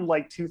came out in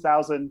like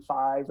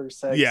 2005 or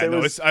 6. Yeah,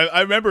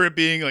 I remember it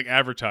being like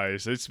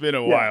advertised. It's been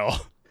a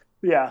while.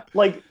 Yeah.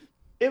 Like,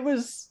 it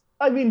was,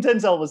 I mean,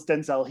 Denzel was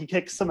Denzel. He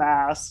kicks some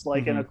ass,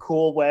 like, in a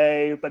cool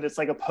way, but it's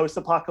like a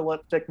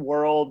post-apocalyptic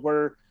world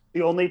where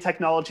the only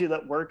technology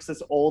that works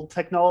is old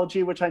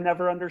technology, which I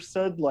never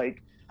understood.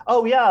 Like,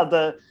 oh yeah,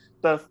 the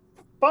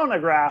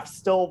phonograph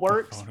still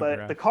works,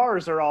 but the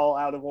cars are all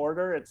out of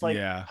order. It's like,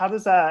 how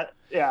does that?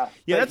 Yeah,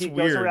 that's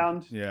weird.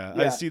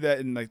 I see that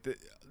in like the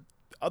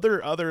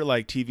other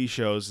like TV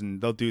shows, and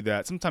they'll do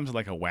that sometimes to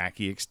like a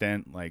wacky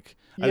extent. Like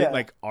I think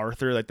like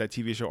Arthur, like that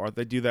TV show Arthur,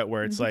 they do that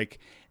where it's like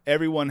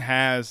everyone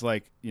has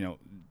like, you know,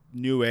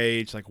 new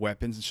age like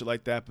weapons and shit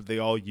like that, but they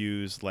all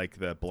use like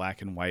the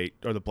black and white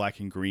or the black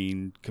and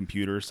green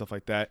computer stuff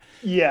like that.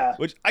 Yeah,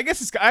 which I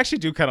guess I actually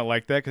do kind of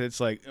like that because it's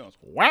like, you know, it's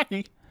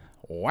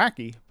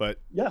wacky, but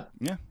yeah,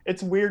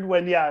 it's weird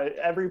when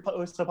every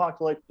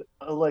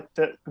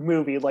post-apocalyptic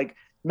movie like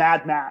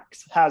Mad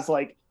Max has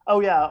like, oh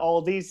yeah,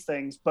 all these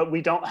things, but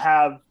we don't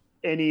have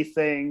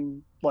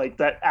anything like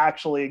that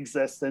actually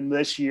exists in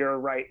this year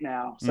right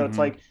now. So it's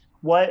like,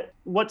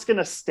 what's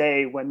gonna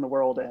stay when the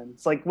world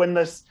ends? Like when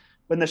this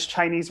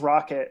Chinese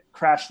rocket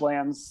crash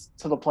lands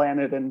to the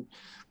planet and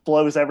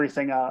blows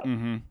everything up.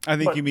 I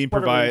think you mean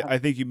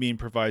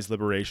provides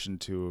liberation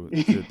to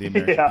the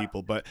American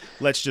people. But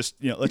let's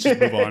just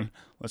move on.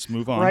 Let's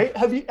move on. Right?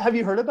 Have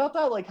you heard about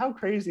that? Like, how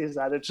crazy is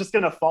that? It's just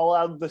gonna fall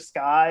out of the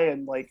sky,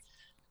 and like,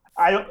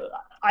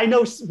 I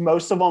know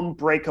most of them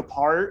break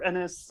apart and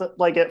it's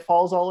like it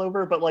falls all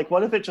over. But like,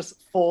 what if it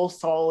just full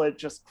solid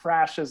just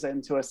crashes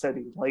into a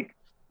city? Like,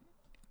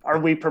 are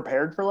we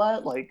prepared for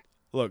that? Like,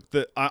 look,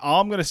 all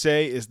I'm gonna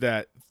say is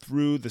that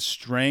through the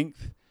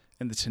strength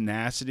and the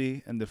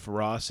tenacity and the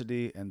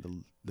ferocity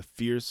and the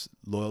fierce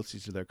loyalty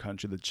to their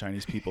country the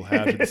Chinese people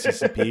have to the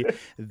CCP,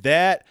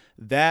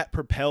 that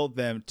propelled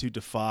them to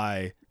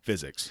defy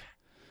the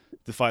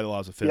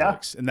laws of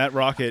physics. And that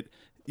rocket,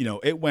 you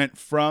know, it went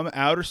from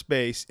outer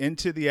space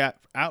into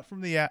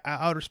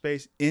outer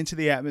space into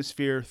the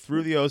atmosphere,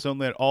 through the ozone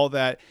layer, all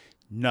that,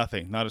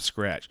 nothing, not a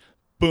scratch.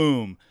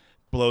 Boom,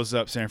 blows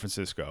up San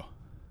Francisco.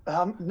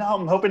 No,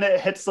 I'm hoping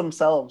it hits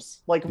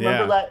themselves. Like,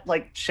 remember that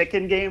like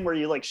chicken game where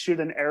you like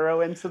shoot an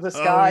arrow into the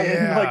sky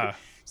and like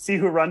see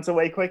who runs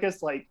away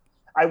quickest? Like,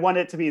 I want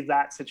it to be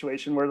that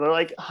situation where they're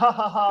like, ha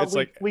ha ha,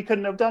 we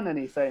couldn't have done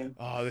anything.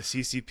 Oh, the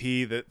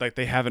CCP, that like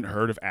they haven't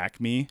heard of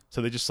Acme,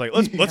 so they just like,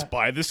 let's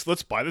buy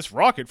this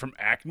rocket from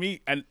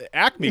Acme and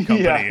Acme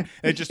Company. And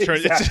it just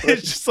turns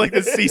it's just like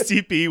the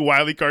CCP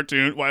Wile E.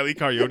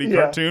 Coyote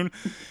cartoon.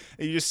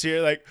 And you just see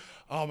it like,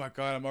 oh my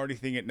god, I'm already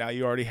thinking now.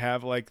 You already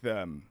have like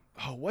the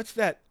what's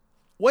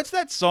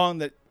that song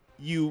that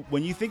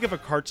when you think of a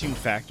cartoon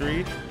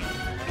factory?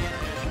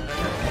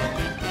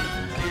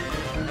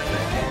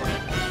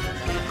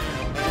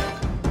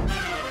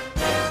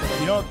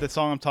 You know the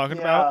song I'm talking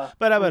about?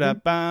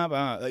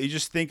 You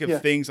just think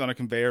of things on a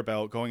conveyor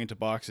belt going into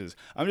boxes.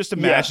 I'm just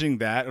imagining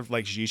that of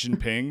like Xi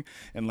Jinping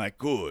and like,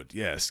 good,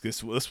 yes,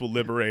 this will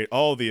liberate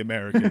all the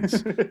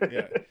Americans.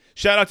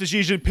 Shout out to Xi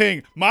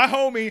Jinping, my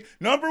homie,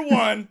 number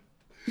one.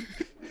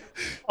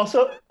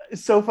 Also,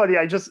 it's so funny.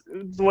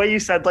 The way you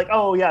said like,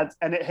 oh yeah,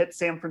 and it hit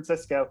San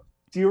Francisco.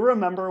 Do you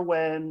remember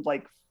when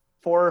like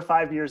 4 or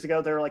 5 years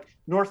ago, they were like,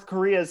 North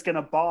Korea is going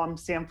to bomb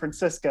San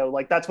Francisco.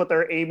 Like that's what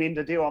they're aiming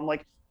to do. I'm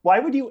like, why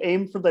would you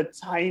aim for the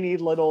tiny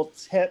little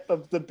tip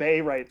of the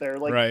bay right there?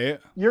 Like,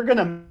 you're going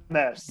to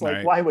miss.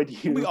 Like, why would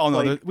you? We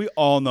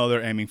all know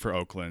they're aiming for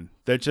Oakland.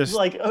 They're just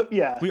like,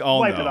 we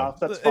all wipe know. It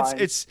off. That's fine.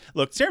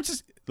 Look, San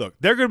Francisco. Look,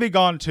 they're going to be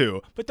gone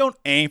too, but don't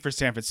aim for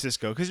San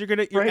Francisco because you're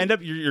going to end up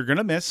you're going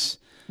to miss.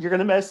 You're going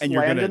to miss and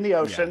land in the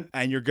ocean.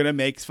 And you're going to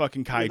make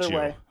fucking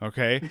kaiju,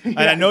 okay? And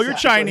I know you're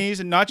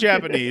Chinese and not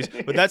Japanese,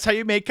 but that's how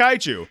you make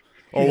kaiju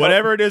or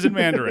whatever it is in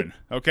Mandarin,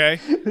 okay?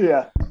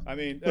 Yeah. I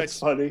mean, that's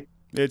funny.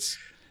 That's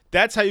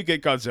how you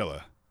get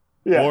Godzilla.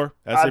 Yeah. Or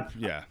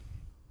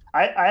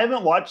I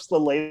haven't watched the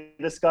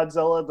latest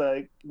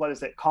Godzilla,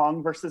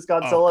 Kong versus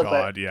Godzilla. Oh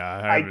God, but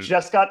I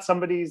just got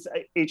somebody's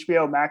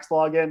HBO Max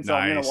login, so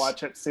I'm going to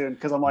watch it soon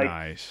because I'm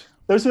like,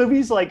 those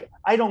movies, like,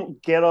 I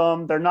don't get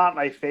them. They're not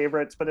my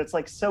favorites, but it's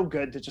like so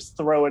good to just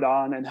throw it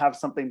on and have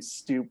something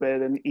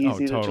stupid and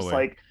easy to just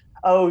like,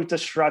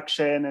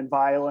 destruction and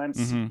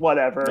violence,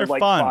 whatever. They're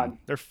like fun.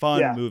 They're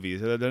fun movies.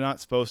 They're not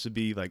supposed to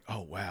be like,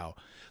 oh wow.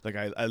 Like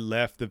I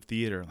left the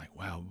theater like,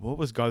 wow, what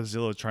was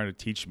Godzilla trying to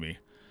teach me?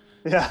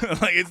 Yeah.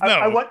 Like it's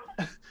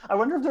I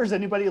wonder if there's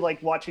anybody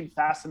like watching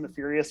Fast and the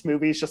Furious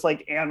movies, just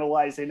like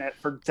analyzing it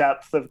for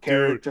depth of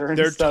character. Dude,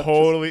 there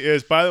totally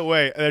is. By the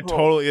way, there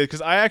totally is.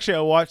 Because I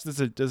watched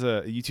there's a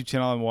YouTube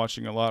channel I'm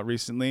watching a lot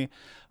recently.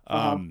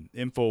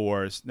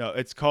 InfoWars. No,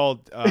 it's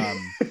called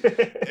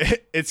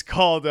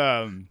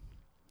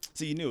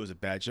so you knew it was a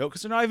bad joke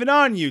because they're not even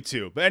on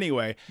YouTube. But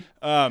anyway,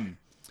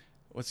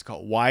 what's it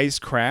called?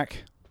 Wisecrack.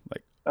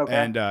 Okay.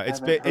 And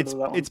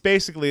it's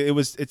basically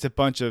it's a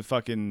bunch of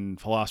fucking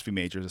philosophy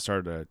majors that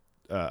started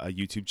a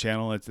YouTube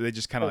channel. They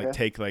just kind of like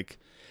take like,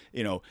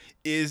 you know,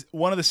 is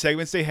one of the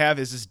segments they have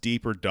is this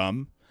deep or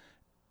dumb,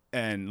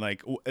 and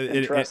like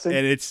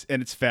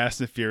it's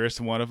Fast and Furious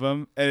in one of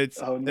them, and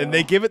and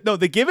they give it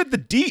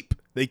the deep.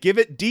 They give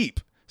it deep.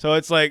 So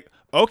it's like,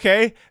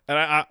 okay, and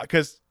I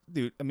because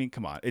dude, I mean,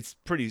 come on, it's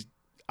pretty.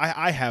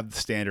 I have the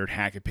standard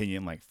hack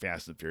opinion like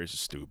Fast and Furious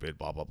is stupid,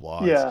 blah blah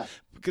blah. Yeah,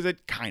 because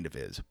it kind of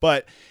is,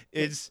 but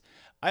it's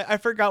I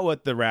forgot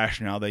what the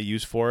rationale they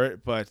use for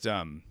it, but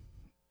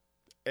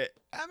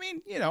I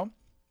mean,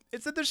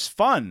 it's that there's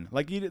fun.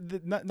 Like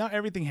not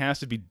everything has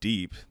to be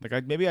deep.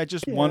 Like maybe I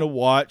just want to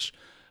watch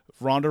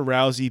Ronda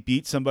Rousey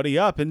beat somebody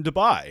up in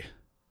Dubai.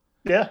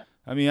 Yeah.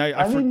 I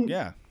mean,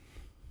 yeah.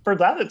 For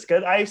that, it's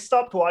good. I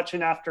stopped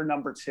watching after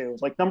number 2.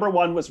 Like number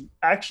 1 was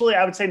actually,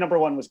 I would say number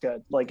 1 was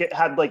good. Like it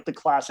had like the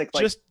classic.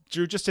 Like,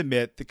 just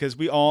admit, because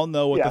we all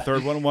know what the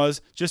third one was.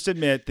 Just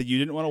admit that you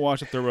didn't want to watch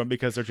the third one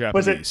because they're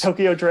Japanese. Was it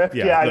Tokyo Drift?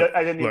 Yeah,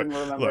 I didn't even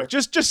remember. Look,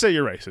 just say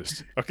you're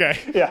racist, okay?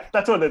 Yeah,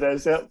 that's what it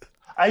is. Yeah.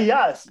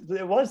 Yes,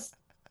 it was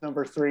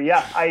number 3.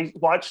 Yeah, I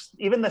watched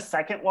even the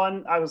second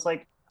one. I was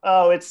like,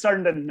 oh, it's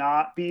starting to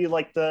not be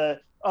like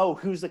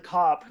who's a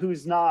cop,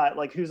 who's not,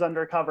 like who's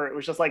undercover. It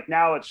was just like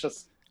now it's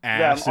just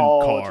ass them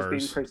all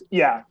cars. Just being crazy.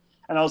 Yeah.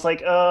 And I was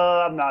like,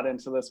 I'm not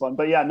into this one.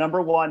 But yeah,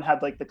 number 1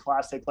 had like the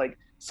classic, like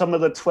some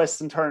of the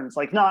twists and turns,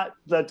 like not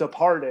The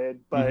Departed,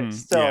 but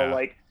still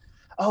like,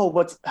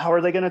 how are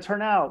they going to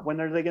turn out?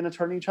 When are they going to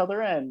turn each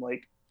other in?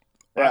 Like,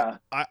 yeah.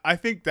 I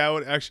think that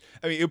would actually,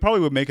 I mean, it probably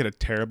would make it a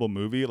terrible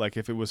movie. Like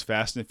if it was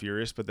Fast and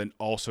Furious, but then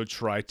also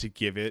try to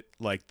give it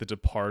like The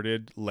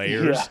Departed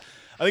layers. Yeah.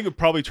 I think it would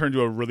probably turn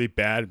into a really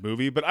bad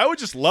movie, but I would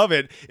just love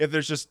it if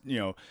there's just,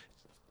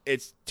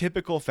 it's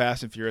typical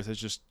Fast and Furious. There's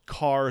just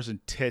cars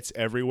and tits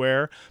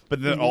everywhere.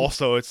 But then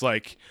also it's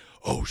like,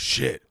 oh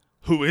shit,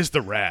 who is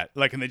the rat?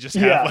 Like, and they just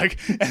have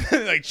and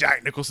then like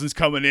Jack Nicholson's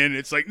coming in. And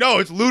it's like, no,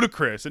 it's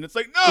Ludacris. And it's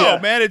like, no,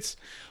 man, it's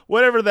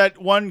whatever that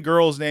one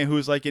girl's name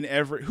who's like in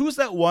who's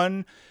that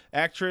one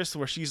actress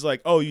where she's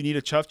like, oh, you need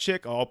a chuff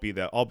chick? Oh, I'll be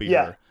that. I'll be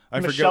her.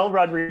 Michelle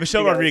Rodriguez.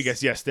 Michelle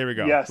Rodriguez. Yes, there we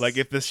go. Yes, like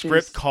if the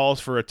script calls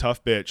for a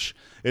tough bitch,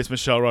 it's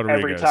Michelle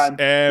Rodriguez.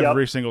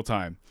 Every single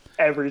time.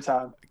 Every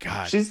time.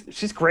 God,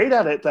 she's great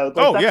at it though.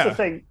 Like, that's the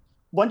thing.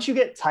 Once you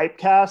get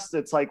typecast,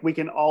 it's like we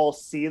can all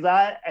see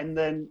that, and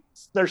then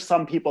there's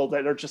some people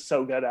that are just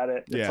so good at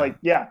it. It's like,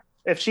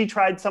 if she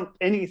tried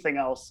anything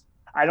else,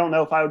 I don't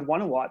know if I would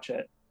want to watch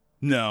it.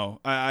 No,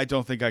 I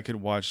don't think I could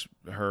watch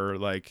her.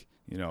 Like,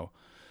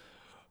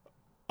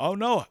 oh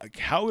no,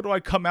 how do I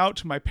come out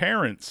to my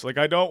parents? Like,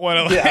 I don't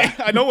want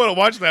to. I don't want to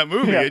watch that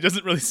movie. It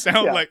doesn't really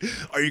sound like.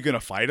 Are you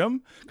gonna fight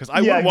him? Because I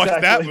would watch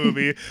that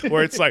movie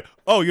where it's like,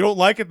 oh, you don't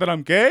like it that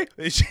I'm gay?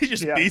 She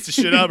just beats the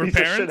shit out of her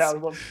parents.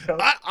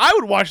 I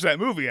would watch that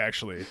movie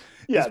actually.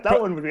 Yeah, that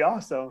one would be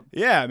awesome.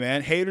 Yeah,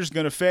 man, haters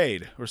gonna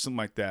fade or something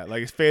like that.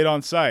 Like it's fade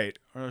on sight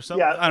or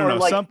something. I don't know,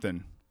 like,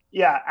 something.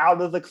 Yeah, out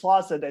of the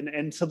closet and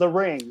into the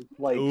ring,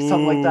 like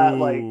something like that.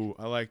 Like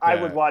I like that. I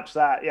would watch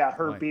that. Yeah,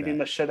 her beating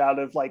the shit out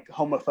of like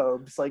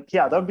homophobes. Like,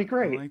 yeah, that would be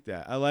great.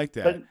 I like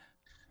that. But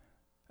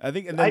I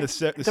think, and then the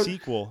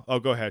sequel. Oh,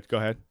 go ahead.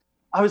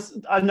 I was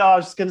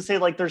just gonna say,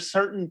 like, there's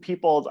certain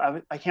people.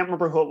 I can't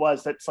remember who it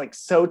was that's like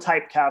so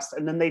typecast,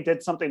 and then they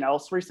did something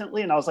else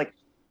recently, and I was like,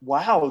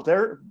 wow,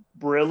 they're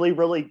really,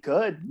 really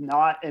good,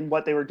 not in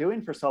what they were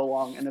doing for so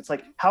long. And it's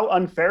like, how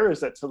unfair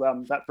is it to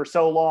them that for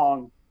so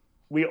long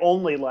we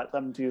only let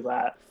them do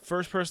that?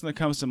 First person that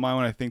comes to mind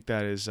when I think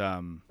that is,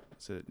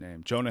 what's his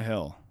name? Jonah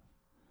Hill.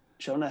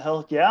 Jonah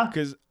Hill, yeah.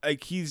 Because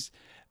like he's,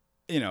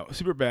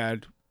 super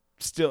bad.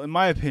 Still, in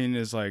my opinion,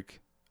 is like,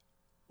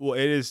 well,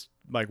 it is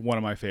like one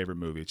of my favorite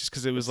movies. Just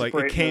because it was like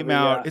it came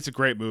out. Yeah. It's a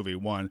great movie.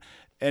 One,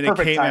 and it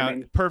came out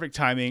perfect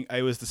timing.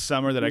 It was the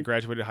summer that I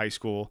graduated high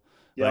school.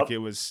 Yep. Like it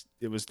was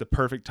the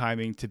perfect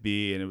timing to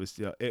be, and it was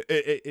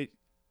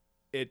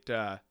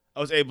I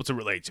was able to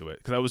relate to it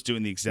because I was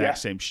doing the exact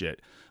same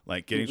shit,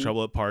 like getting in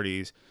trouble at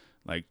parties,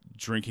 like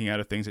drinking out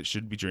of things that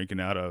shouldn't be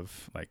drinking out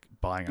of, like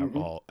buying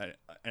alcohol at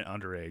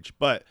underage.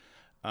 But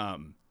I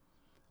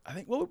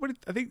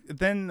think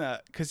then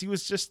because he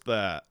was just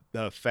the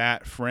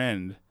fat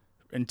friend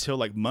until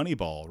like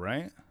Moneyball,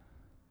 right?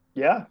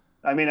 Yeah.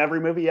 I mean, every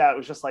movie, it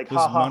was just like,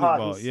 ha ha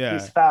ha,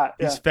 he's fat.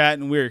 Yeah. He's fat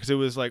and weird because it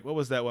was like, what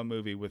was that one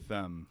movie with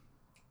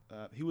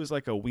he was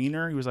like a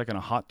wiener. He was like in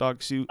a hot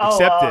dog suit.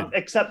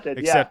 Accepted.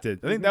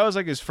 I think that was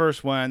like his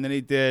first one. And then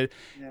he did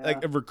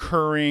like a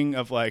recurring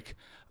of like,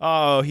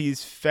 oh,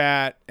 he's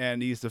fat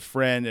and he's the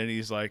friend and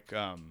he's like,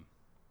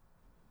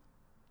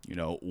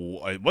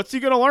 what's he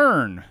gonna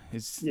learn?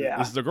 Is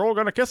the girl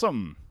gonna kiss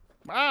him?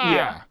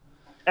 Yeah.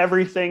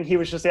 Everything he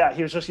was just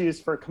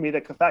used for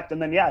comedic effect.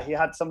 And then he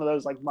had some of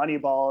those like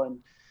Moneyball and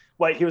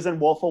he was in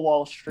Wolf of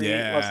Wall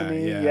Street, wasn't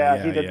he?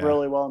 He did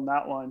really well in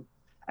that one.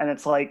 And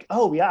it's like,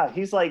 oh yeah,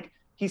 he's like,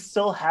 he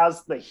still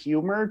has the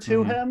humor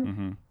to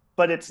him,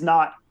 but it's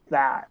not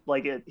that.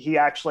 Like he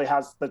actually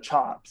has the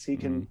chops. He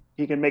can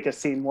make a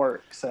scene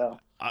work. So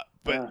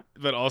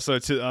but also in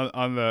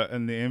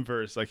the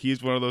inverse, like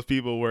he's one of those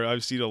people where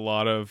I've seen a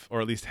lot of, or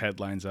at least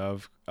headlines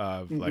of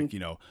like,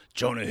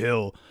 Jonah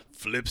Hill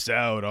flips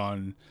out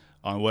on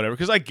whatever.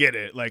 Cause I get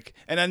it. Like,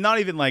 and I'm not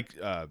even like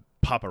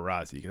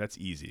paparazzi, cause that's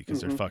easy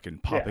because they're fucking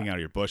popping out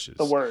of your bushes.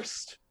 The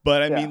worst.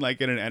 But I mean like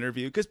in an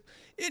interview, cause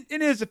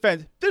in his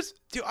defense,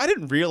 I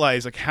didn't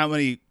realize like how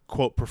many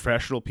quote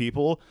professional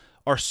people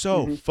are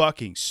so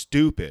fucking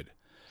stupid.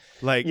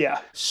 Like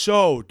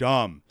so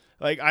dumb.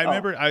 Like I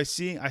remember I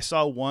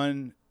saw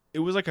one, it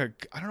was like I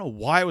don't know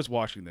why I was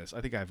watching this.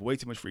 I think I have way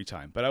too much free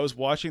time, but I was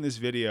watching this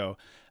video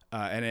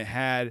and it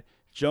had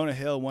Jonah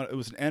Hill, it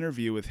was an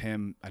interview with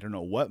him. I don't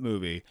know what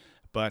movie,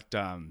 but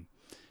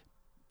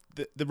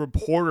the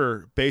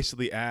reporter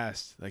basically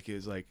asked, like, it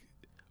was like,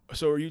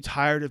 so are you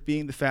tired of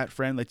being the fat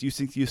friend? Like, do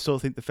you still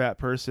think the fat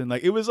person?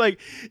 Like, it was like,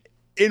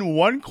 in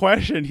one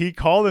question, he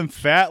called him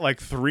fat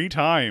like 3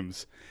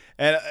 times,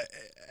 and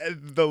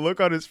the look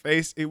on his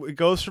face, it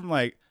goes from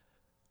like,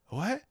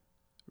 what?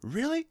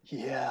 Really?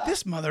 Yeah.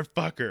 This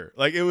motherfucker.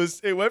 Like,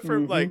 it went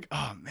from like,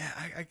 oh man,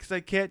 I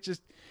can't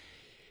just.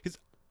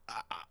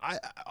 I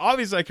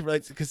obviously I can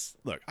relate to, because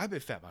look, I've been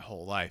fat my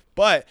whole life,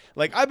 but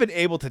like I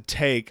could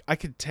take,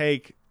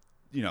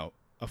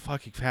 a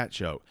fucking fat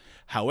joke.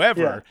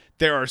 However,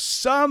 there are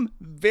some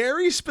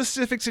very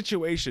specific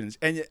situations,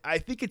 and I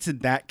think it's in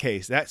that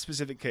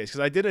specific case,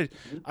 because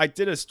I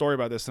did a story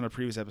about this in a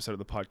previous episode of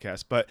the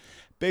podcast, but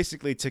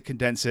basically to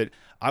condense it,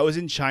 I was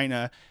in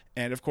China,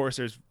 and of course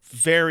there's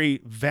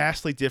very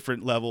vastly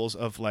different levels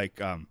of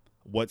like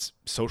what's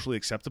socially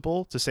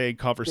acceptable to say in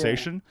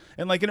conversation.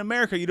 And like in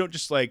America, you don't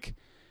just like,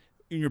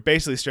 you're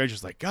basically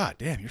strangers like, God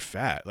damn, you're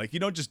fat. Like, you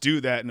don't just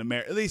do that in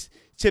America, at least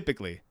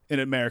typically in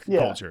American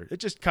culture. It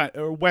just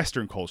or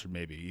Western culture,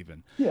 maybe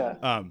even.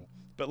 Yeah.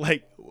 But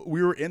like,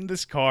 we were in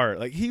this car,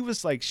 like he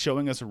was like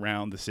showing us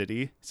around the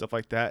city, stuff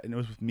like that. And it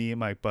was with me and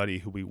my buddy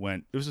who we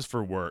went, it was just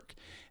for work.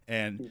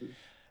 And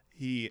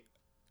he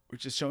was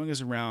just showing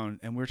us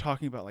around, and we were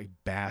talking about like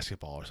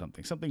basketball or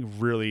something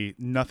really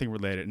nothing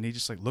related. And he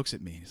just like looks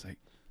at me and he's like,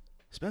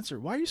 Spencer,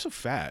 why are you so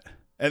fat?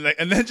 And like,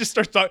 and then just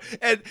starts talking,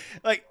 and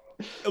like,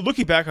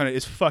 looking back on it,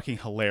 it's fucking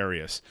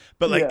hilarious.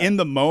 But like in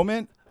the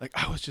moment, like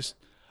I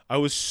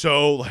was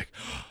so like,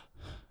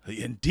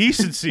 the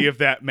indecency of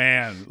that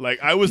man. Like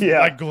I was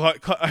like,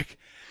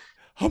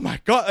 oh my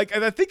God. Like,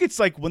 and I think it's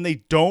like when they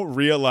don't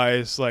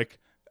realize, like,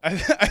 I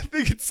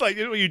think it's like,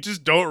 you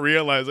just don't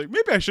realize, like,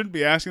 maybe I shouldn't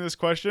be asking this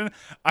question.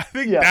 I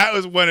think that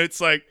was when it's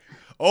like,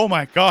 oh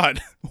my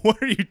God,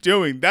 what are you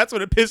doing? That's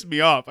when it pissed me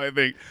off. I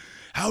think,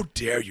 how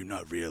dare you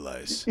not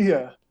realize?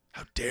 Yeah.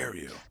 How dare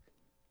you?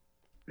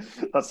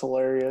 That's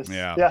hilarious.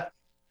 Yeah.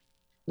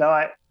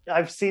 No,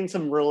 I've seen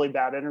some really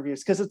bad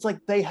interviews, because it's like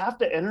they have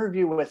to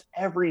interview with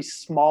every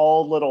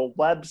small little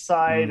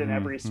website and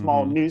every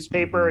small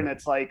newspaper. And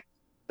it's like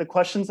the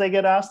questions they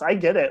get asked, I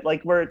get it.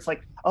 Like where it's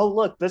like, oh,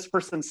 look, this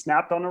person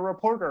snapped on a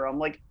reporter. I'm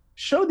like,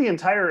 show the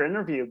entire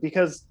interview,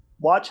 because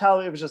watch how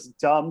it was just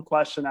dumb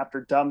question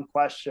after dumb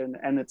question.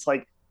 And it's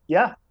like,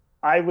 yeah,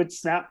 I would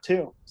snap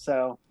too.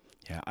 So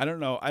yeah, I don't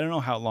know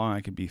how long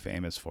I could be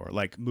famous for,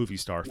 like movie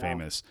star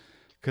famous,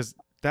 because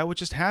that would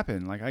just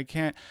happen. Like I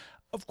can't,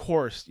 of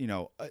course,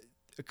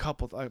 a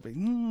couple, I'd be,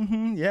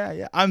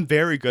 yeah. I'm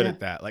very good at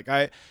that. Like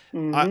I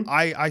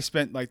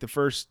spent like the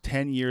first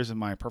 10 years of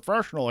my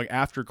professional, like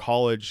after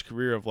college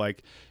career of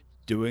like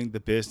doing the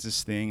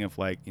business thing of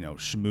like,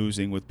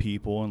 schmoozing with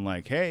people and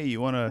like, hey,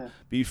 you want to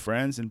be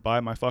friends and buy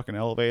my fucking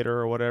elevator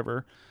or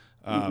whatever.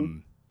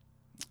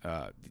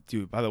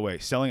 Dude, by the way,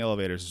 selling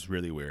elevators is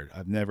really weird.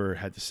 I've never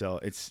had to sell.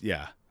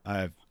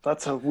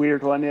 That's a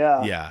weird one.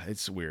 Yeah. Yeah.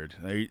 It's weird.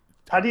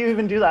 How do you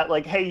even do that?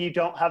 Like, hey, you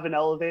don't have an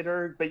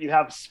elevator, but you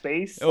have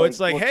space. Oh,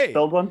 it's like, hey,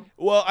 build one.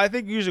 Well, I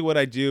think usually what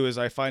I do is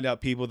I find out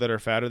people that are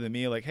fatter than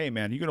me. Like, hey,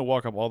 man, you gonna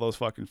walk up all those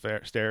fucking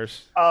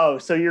stairs? Oh,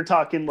 so you're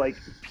talking like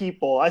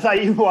people. I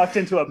thought you walked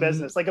into a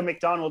business like a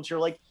McDonald's. You're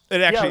like,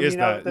 it actually is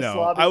that.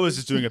 No, I was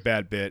just doing a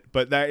bad bit,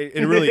 but that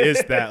it really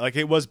is that. Like,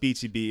 it was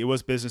B2B. It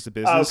was business to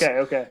business.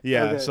 Okay.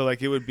 Yeah. Okay. So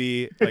like, it would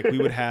be like we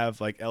would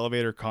have like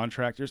elevator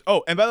contractors.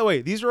 Oh, and by the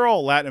way, these are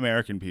all Latin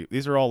American people.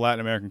 These are all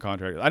Latin American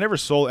contractors. I never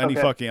sold any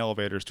fucking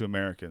elevators to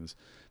Americans,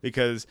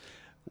 because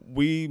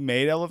we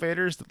made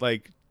elevators that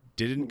like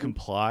didn't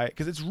comply,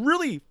 because it's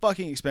really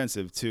fucking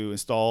expensive to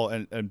install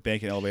and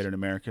bank an elevator in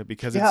America,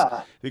 because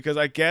because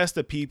I guess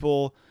the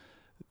people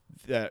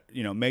that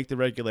make the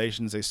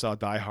regulations, they saw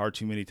Die Hard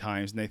too many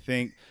times, and they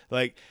think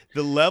like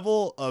the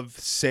level of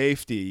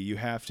safety you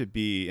have to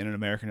be in an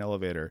American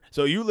elevator.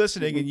 So you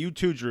listening, and you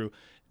too, Drew,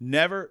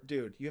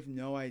 dude, you have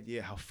no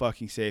idea how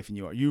fucking safe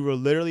you are. You were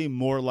literally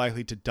more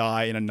likely to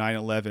die in a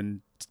 9/11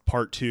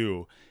 part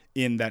 2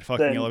 in that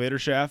fucking elevator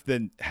shaft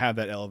than have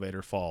that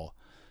elevator fall.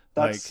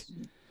 That's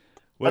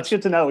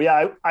good to know.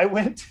 Yeah, I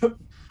went to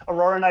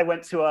Aurora, and I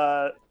went to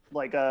a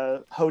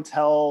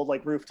hotel,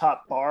 like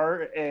rooftop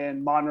bar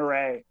in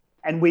Monterey,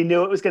 and we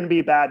knew it was going to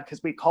be bad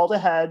because we called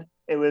ahead.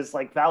 It was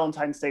like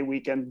Valentine's Day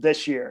weekend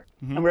this year.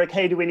 And we're like,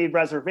 hey, do we need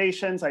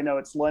reservations? I know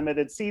it's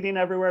limited seating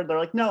everywhere. They're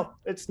like, no,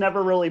 it's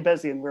never really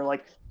busy. And we're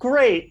like,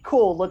 great,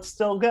 cool, let's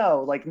still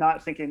go. Like,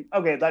 not thinking,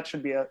 okay, that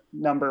should be a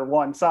number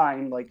one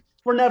sign. Like,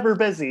 we're never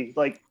busy.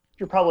 Like,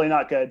 you're probably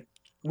not good.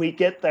 We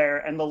get there,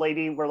 and the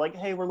lady, we're like,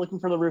 hey, we're looking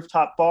for the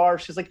rooftop bar.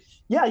 She's like,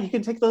 yeah, you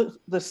can take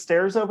the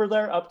stairs over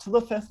there up to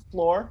the 5th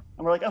floor.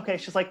 And we're like, okay.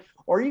 She's like,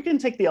 or you can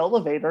take the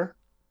elevator.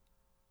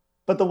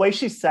 But the way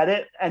she said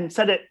it, and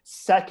said it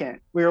second,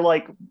 we were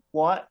like,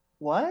 what?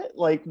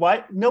 Like,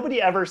 what?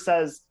 Nobody ever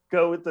says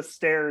go with the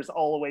stairs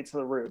all the way to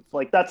the roof.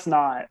 Like, that's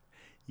not.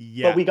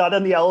 Yeah. But we got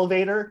in the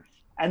elevator,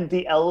 and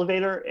the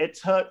elevator, it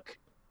took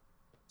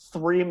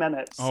 3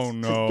 minutes Oh,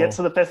 no. to get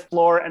to the 5th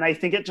floor. And I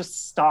think it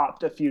just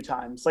stopped a few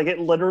times. Like it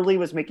literally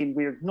was making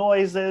weird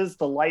noises.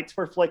 The lights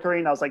were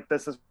flickering. I was like,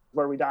 this is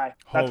where we die.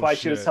 That's why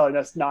she was telling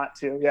us not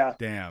to. Yeah.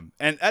 Damn.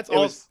 And that's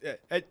all.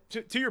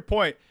 To your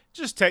point,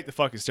 just take the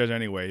fucking stairs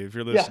anyway if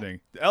you're listening.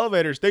 The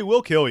elevators, they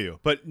will kill you,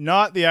 but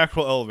not the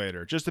actual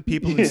elevator, just the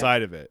people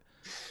inside of it.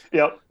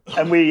 Yep.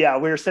 And we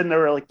were sitting there,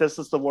 we're like, this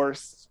is the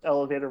worst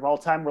elevator of all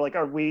time. We're like,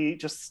 are we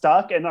just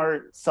stuck? And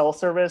our cell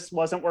service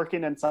wasn't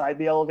working inside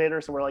the elevator.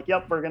 So we're like,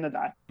 yep, we're going to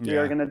die. We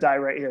are going to die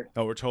right here.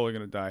 Oh, we're totally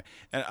going to die.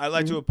 And I'd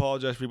like to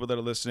apologize for people that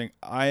are listening.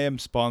 I am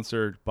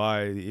sponsored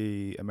by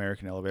the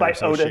American Elevator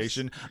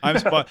Association.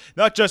 Otis. I'm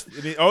not just,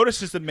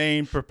 Otis is the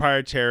main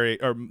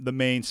proprietary or the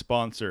main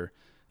sponsor,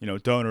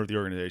 donor of the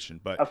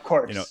organization. But of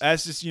course,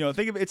 as just,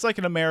 think of it's like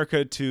an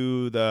America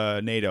to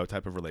the NATO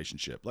type of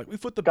relationship. Like we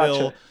foot the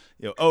bill,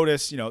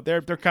 Otis,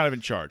 they're kind of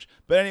in charge.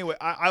 But anyway,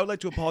 I would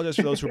like to apologize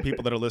for those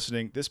people that are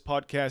listening. This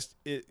podcast,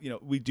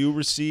 we do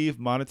receive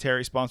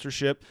monetary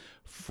sponsorship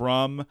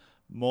from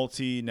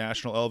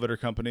multinational elevator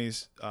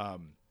companies.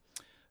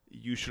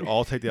 You should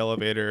all take the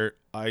elevator.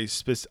 I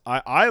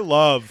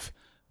love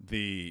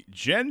the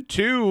Gen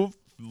 2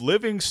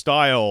 living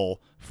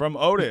style from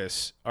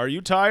Otis. Are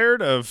you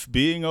tired of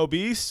being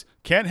obese?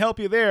 Can't help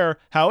you there.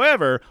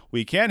 However,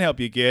 we can help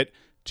you get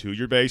to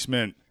your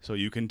basement so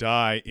you can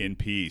die in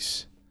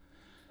peace.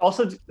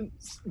 Also,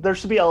 there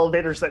should be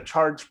elevators that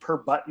charge per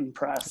button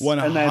press.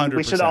 100%. And then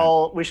we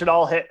should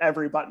all hit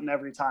every button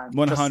every time.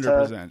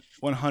 100%.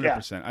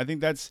 100%. I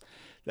think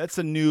that's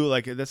a new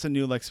like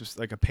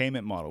a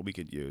payment model we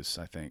could use,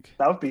 I think.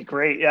 That would be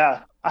great.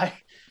 Yeah.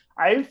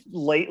 I've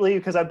lately,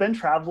 because I've been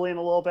traveling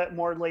a little bit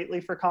more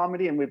lately for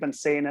comedy, and we've been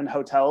staying in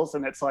hotels,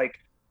 and it's like,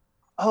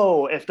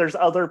 oh, if there's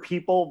other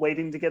people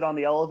waiting to get on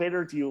the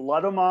elevator, do you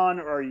let them on,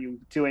 or are you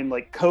doing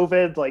like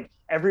COVID? Like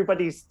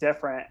everybody's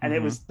different. And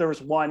there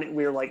was one,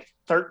 we were like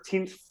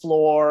 13th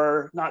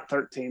floor, not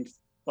 13th,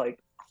 like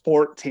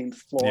 14th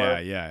floor.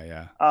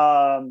 Yeah.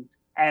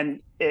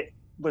 And it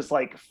was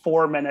like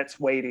 4 minutes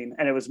waiting,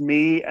 and it was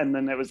me, and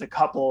then it was a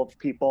couple of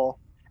people,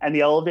 and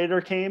the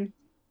elevator came.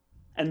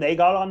 And they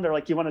got on, they're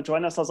like, you want to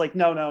join us? I was like,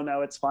 no,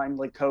 it's fine.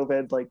 Like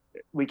COVID, like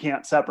we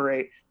can't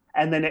separate.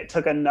 And then it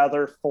took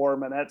another 4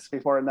 minutes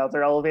before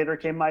another elevator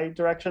came my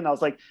direction. I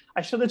was like,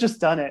 I should have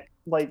just done it.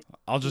 Like,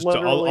 I'll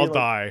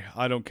die.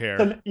 I don't care.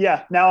 So,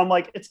 now I'm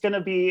like, it's going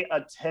to be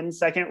a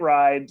 10-second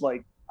ride.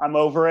 Like I'm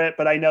over it.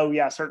 But I know,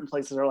 certain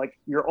places are like,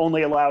 you're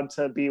only allowed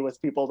to be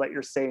with people that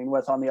you're staying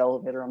with on the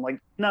elevator. I'm like,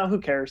 no, who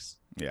cares?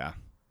 Yeah.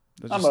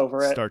 I'm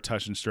over it. Start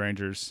touching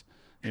strangers,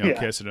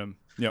 kissing them.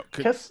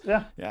 Kiss,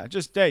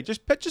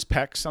 just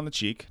pecks on the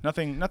cheek.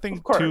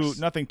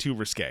 Nothing too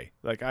risque.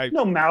 Like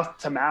no mouth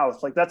to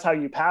mouth. Like that's how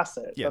you pass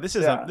it. Yeah, this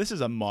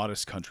is a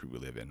modest country we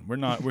live in. We're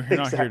not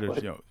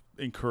exactly. here to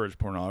encourage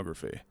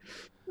pornography.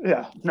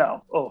 Yeah,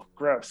 no. Oh,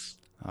 gross.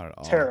 Not at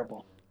all.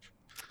 Terrible.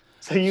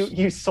 So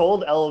you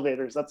sold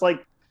elevators. That's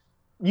like,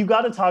 you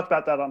got to talk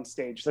about that on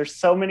stage. There's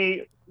so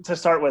many to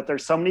start with.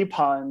 There's so many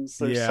puns.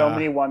 There's so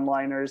many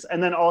one-liners.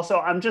 And then also,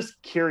 I'm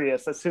just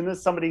curious. As soon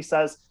as somebody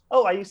says,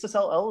 oh, I used to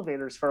sell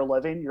elevators for a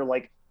living, you're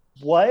like,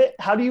 what?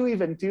 How do you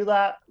even do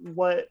that?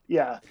 What?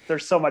 Yeah,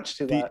 there's so much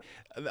to that.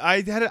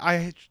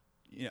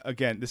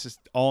 Again, this is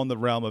all in the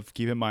realm of,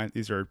 keep in mind,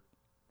 these are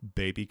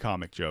baby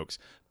comic jokes.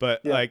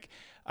 But like,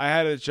 I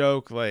had a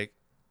joke like,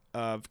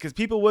 because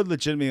people would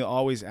legitimately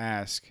always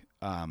ask,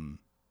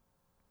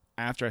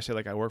 after I say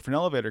like I work for an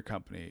elevator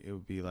company, it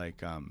would be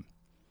like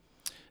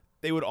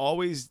they would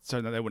always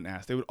they wouldn't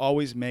ask. They would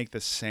always make the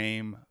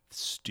same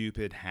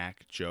stupid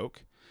hack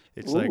joke.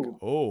 It's like,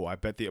 oh, I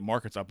bet the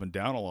market's up and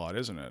down a lot,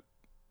 isn't it?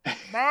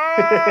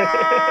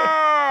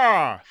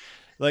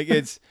 Like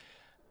it's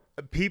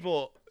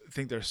people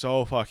think they're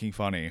so fucking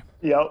funny.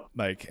 Yep.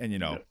 Like, and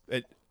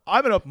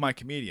I'm an open mic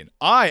comedian.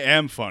 I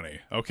am funny,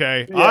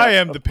 okay? I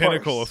am the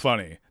pinnacle of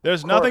funny.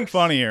 There's nothing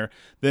funnier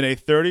than a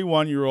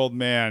 31-year-old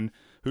man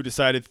who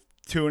decided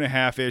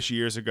 2.5-ish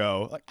years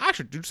ago, like, I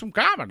should do some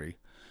comedy.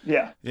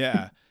 Yeah.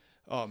 Yeah.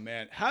 Oh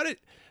man. I don't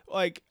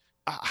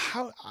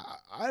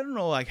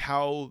know, like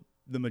how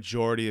the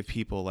majority of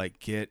people like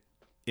get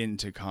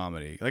into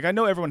comedy. Like I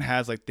know everyone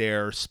has like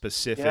their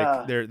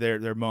specific,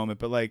 their moment,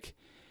 but like,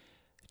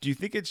 do you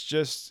think it's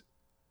just,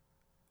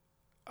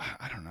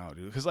 I don't know,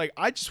 dude. Cause like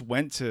I just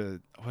went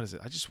to one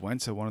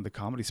of the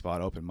Comedy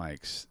Spot open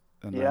mics,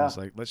 and I was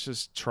like, let's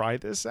just try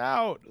this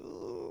out.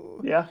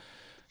 Ooh. Yeah.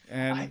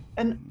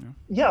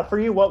 For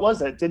you, what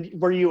was it?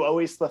 Were you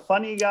always the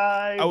funny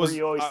guy? Were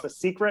you always the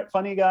secret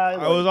funny guy?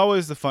 I was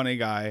always the funny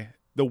guy,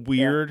 the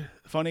weird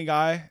funny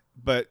guy,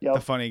 but the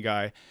funny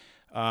guy.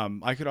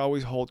 I could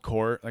always hold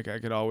court. Like I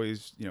could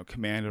always,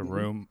 command a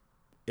room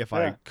if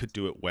I could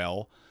do it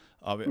well.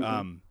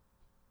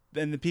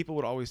 Then the people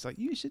would always like,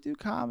 you should do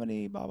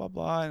comedy, blah, blah,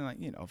 blah. And like,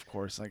 of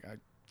course, like,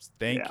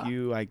 thank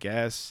you, I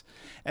guess.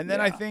 And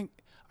then I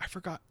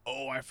forgot.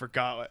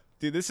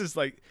 Dude, this is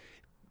like,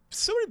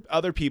 so many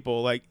other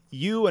people, like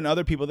you and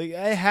other people, they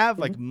have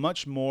like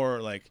much more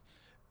like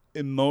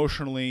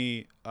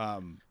emotionally I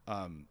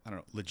don't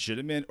know,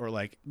 legitimate or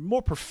like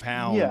more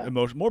profound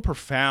more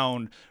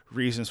profound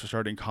reasons for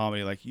starting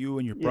comedy, like you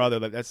and your brother.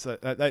 Like that's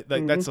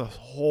that's a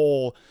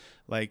whole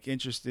like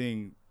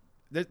interesting.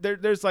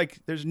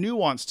 There's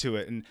nuance to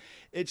it, and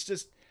it's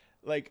just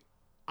like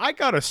I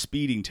got a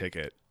speeding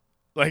ticket.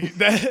 Like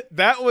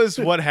that was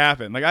what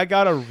happened. Like I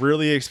got a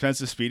really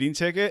expensive speeding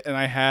ticket, and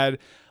I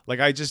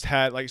just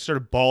had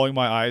started bawling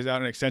my eyes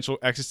out in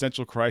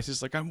existential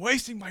crisis. Like, I'm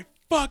wasting my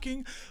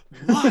fucking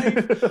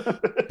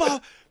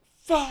life.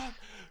 Fuck.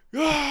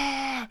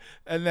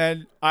 And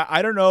then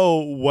I don't know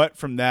what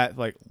from that,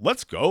 like,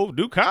 let's go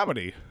do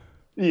comedy.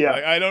 Yeah.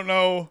 Like, I don't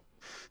know.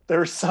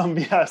 There's some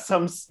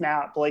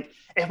snap. Like,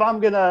 if I'm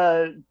going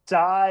to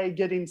die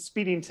getting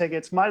speeding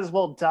tickets, might as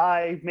well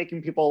die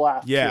making people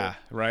laugh. Yeah,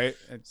 too. right?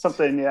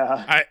 Something,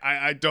 yeah.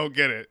 I don't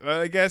get it,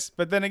 I guess.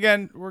 But then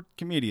again, we're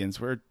comedians.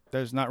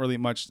 There's not really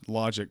much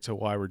logic to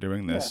why we're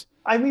doing this.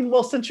 Yeah. I mean,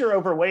 well, since you're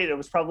overweight, it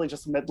was probably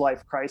just a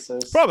midlife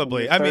crisis.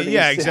 Probably. I mean,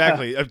 yeah,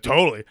 exactly. Yeah.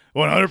 Totally.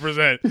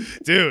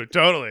 100%. Dude,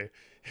 totally.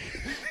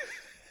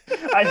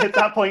 I hit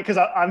that point because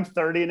I'm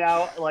 30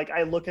 now. Like,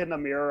 I look in the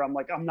mirror, I'm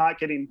like, I'm not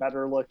getting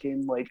better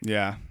looking. Like,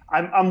 yeah,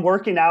 I'm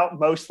working out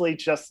mostly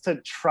just to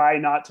try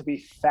not to be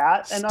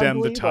fat and Stem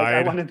ugly. the tide. Like,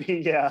 I want to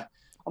be,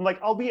 I'm like,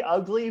 I'll be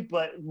ugly,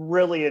 but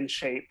really in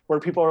shape, where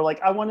people are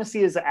like, I want to see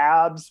his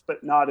abs,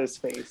 but not his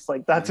face.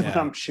 Like, that's what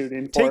I'm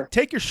shooting for.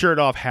 Take your shirt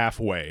off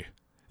halfway.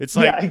 It's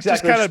like, exactly.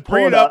 Just kind of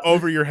bring it up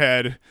over your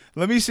head.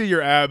 Let me see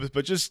your abs,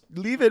 but just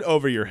leave it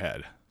over your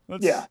head.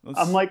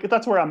 I'm like,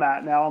 that's where I'm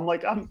at now. I'm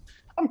like,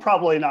 I'm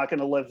probably not going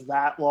to live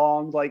that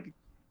long. Like,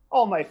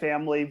 all my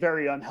family,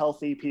 very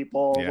unhealthy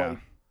people.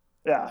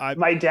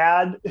 My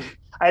dad,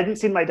 I hadn't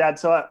seen my dad.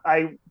 So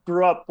I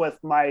grew up with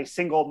my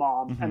single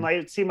mom, and I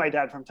had seen my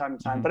dad from time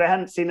to time, but I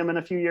hadn't seen him in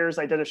a few years.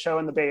 I did a show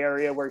in the Bay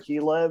Area where he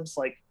lives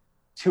like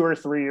 2 or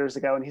 3 years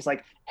ago. And he's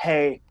like,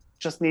 hey,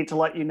 just need to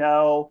let you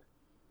know,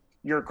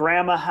 your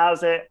grandma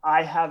has it.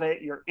 I have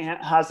it. Your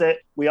aunt has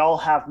it. We all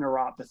have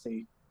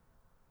neuropathy.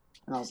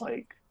 And I was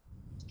like,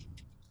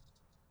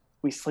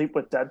 we sleep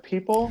with dead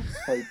people?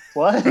 Like,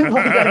 what?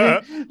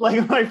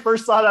 like my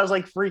first thought, I was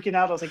like freaking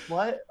out. I was like,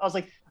 what? I was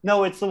like,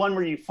 no, it's the one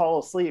where you fall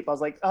asleep. I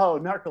was like, oh,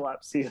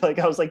 narcolepsy. Like,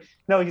 I was like,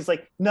 no. He's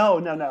like, no.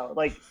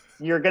 Like,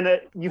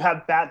 you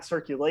have bad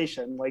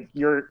circulation. Like,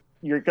 you're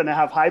going to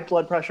have high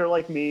blood pressure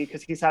like me,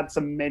 because he's had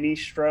some mini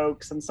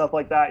strokes and stuff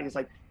like that. He's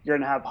like, you're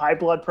going to have high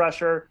blood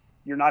pressure.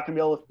 You're not going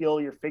to be able to feel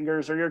your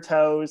fingers or your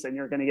toes, and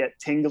you're going to get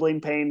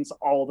tingling pains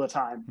all the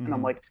time. And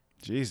I'm like,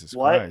 Jesus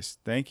what? Christ,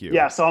 thank you.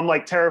 Yeah, so I'm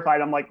like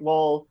terrified. I'm like,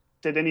 well,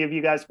 did any of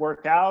you guys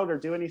work out or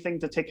do anything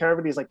to take care of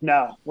it? He's like,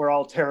 no, we're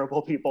all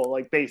terrible people,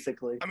 like,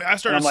 basically. I mean, I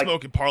started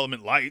smoking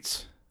Parliament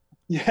Lights.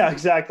 Yeah,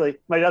 exactly.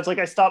 My dad's like,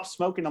 I stopped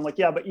smoking. I'm like,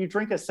 yeah, but you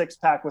drink a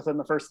 6-pack within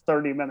the first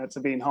 30 minutes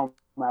of being home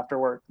after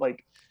work.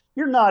 Like,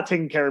 you're not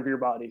taking care of your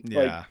body.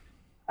 Like,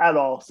 at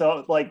all.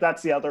 So, like,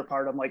 that's the other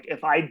part. I'm like,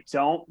 if I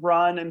don't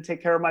run and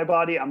take care of my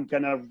body, I'm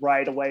gonna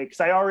right away, because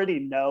I already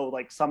know,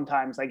 like,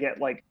 sometimes I get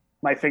like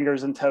my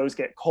fingers and toes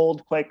get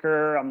cold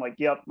quicker. I'm like,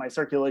 yep, my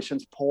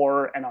circulation's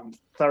poor, and I'm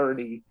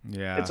 30.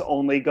 Yeah, it's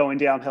only going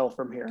downhill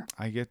from here.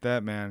 I get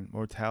that, man.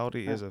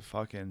 Mortality is a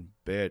fucking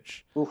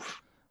bitch.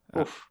 Oof.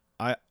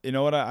 You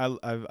know what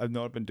I've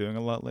know I've been doing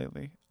a lot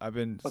lately. I've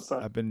been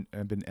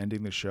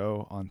ending the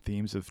show on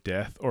themes of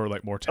death or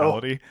like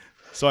mortality.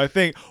 So I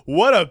think,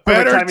 what a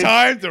better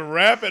time to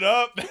wrap it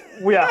up.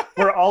 Yeah,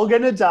 we're all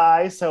gonna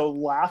die, so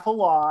laugh a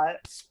lot,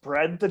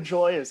 spread the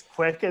joy as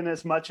quick and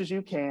as much as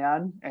you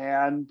can,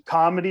 and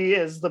comedy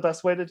is the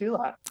best way to do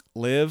that.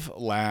 Live,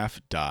 laugh,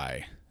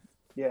 die.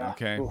 Yeah.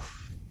 Okay.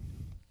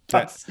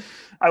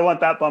 I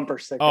want that bumper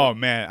sticker. Oh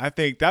man, I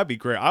think that'd be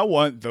great. I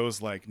want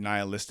those like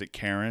nihilistic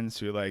Karens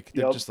who like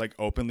they're just like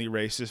openly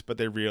racist, but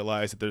they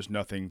realize that there's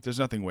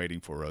nothing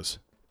waiting for us.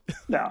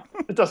 No,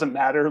 it doesn't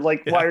matter.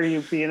 Like, why are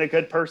you being a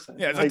good person?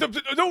 Yeah, like,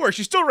 don't worry.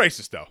 She's still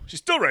racist, though. She's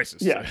still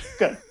racist. Yeah,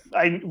 good.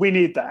 We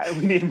need that.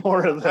 We need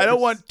more of that. I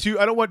don't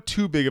want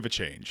too big of a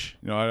change.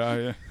 You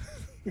know,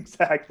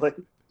 exactly.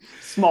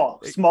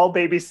 Small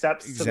baby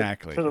steps.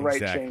 Exactly. To the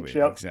right change.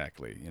 Yep.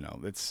 Exactly. You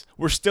know,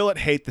 we're still at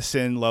hate the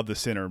sin, love the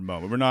sinner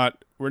moment.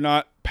 We're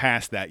not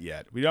past that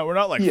yet. We're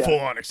not like full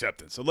on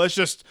acceptance. So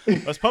let's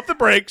pump the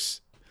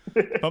brakes.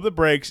 Pump the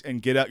brakes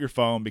and get out your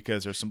phone,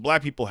 because there's some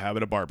black people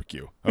having a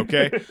barbecue.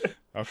 Okay.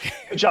 Okay.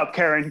 Good job,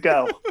 Karen.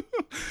 Go.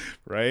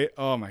 Right.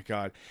 Oh my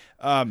God.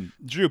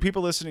 Drew,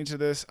 people listening to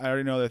this, I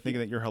already know they're thinking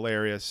that you're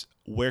hilarious.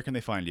 Where can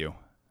they find you?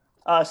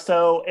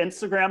 So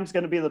Instagram's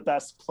going to be the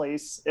best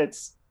place.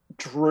 It's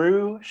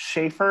Drew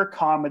Schaefer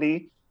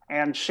Comedy,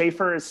 and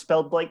Schaefer is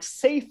spelled like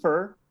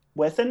safer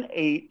with an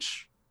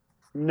H,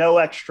 no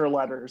extra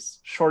letters,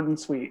 short and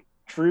sweet.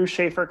 Drew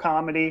Schaefer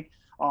Comedy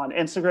on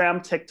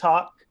Instagram,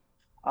 TikTok.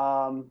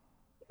 And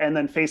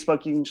then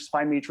Facebook, you can just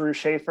find me, Drew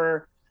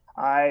Schaefer.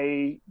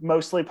 I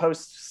mostly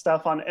post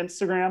stuff on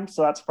Instagram,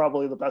 so that's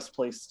probably the best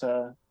place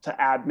to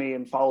add me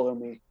and follow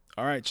me.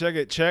 All right, check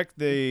it. Check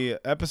the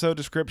episode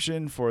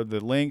description for the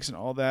links and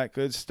all that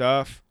good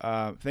stuff.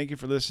 Thank you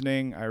for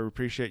listening. I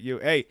appreciate you.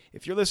 Hey,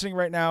 if you're listening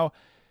right now,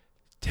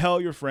 tell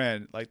your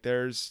friend, like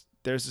there's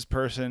this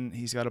person,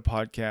 he's got a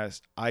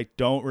podcast. I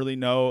don't really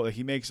know.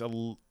 He makes a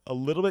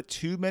little bit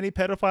too many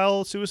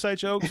pedophile suicide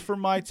jokes for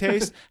my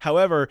taste.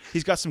 However,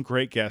 he's got some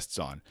great guests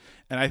on.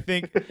 And I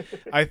think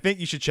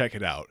you should check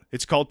it out.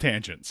 It's called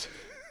Tangents.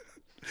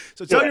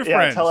 So tell your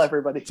friends. Tell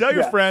everybody. Tell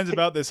your friends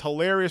about this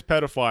hilarious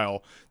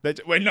pedophile.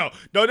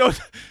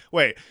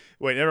 Wait,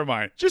 never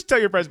mind. Just tell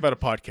your friends about a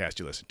podcast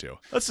you listen to.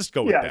 Let's just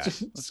go with that.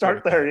 Let's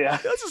start there. Yeah.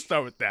 Let's just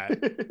start with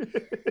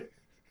that.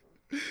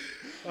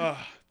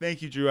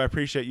 Thank you, Drew. I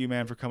appreciate you,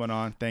 man, for coming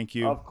on. Thank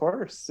you. Of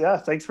course. Yeah.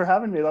 Thanks for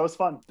having me. That was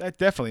fun.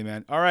 Definitely,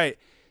 man. All right.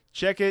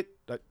 Check it.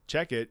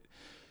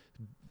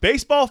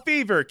 Baseball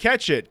fever.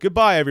 Catch it.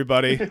 Goodbye,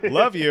 everybody.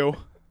 Love you.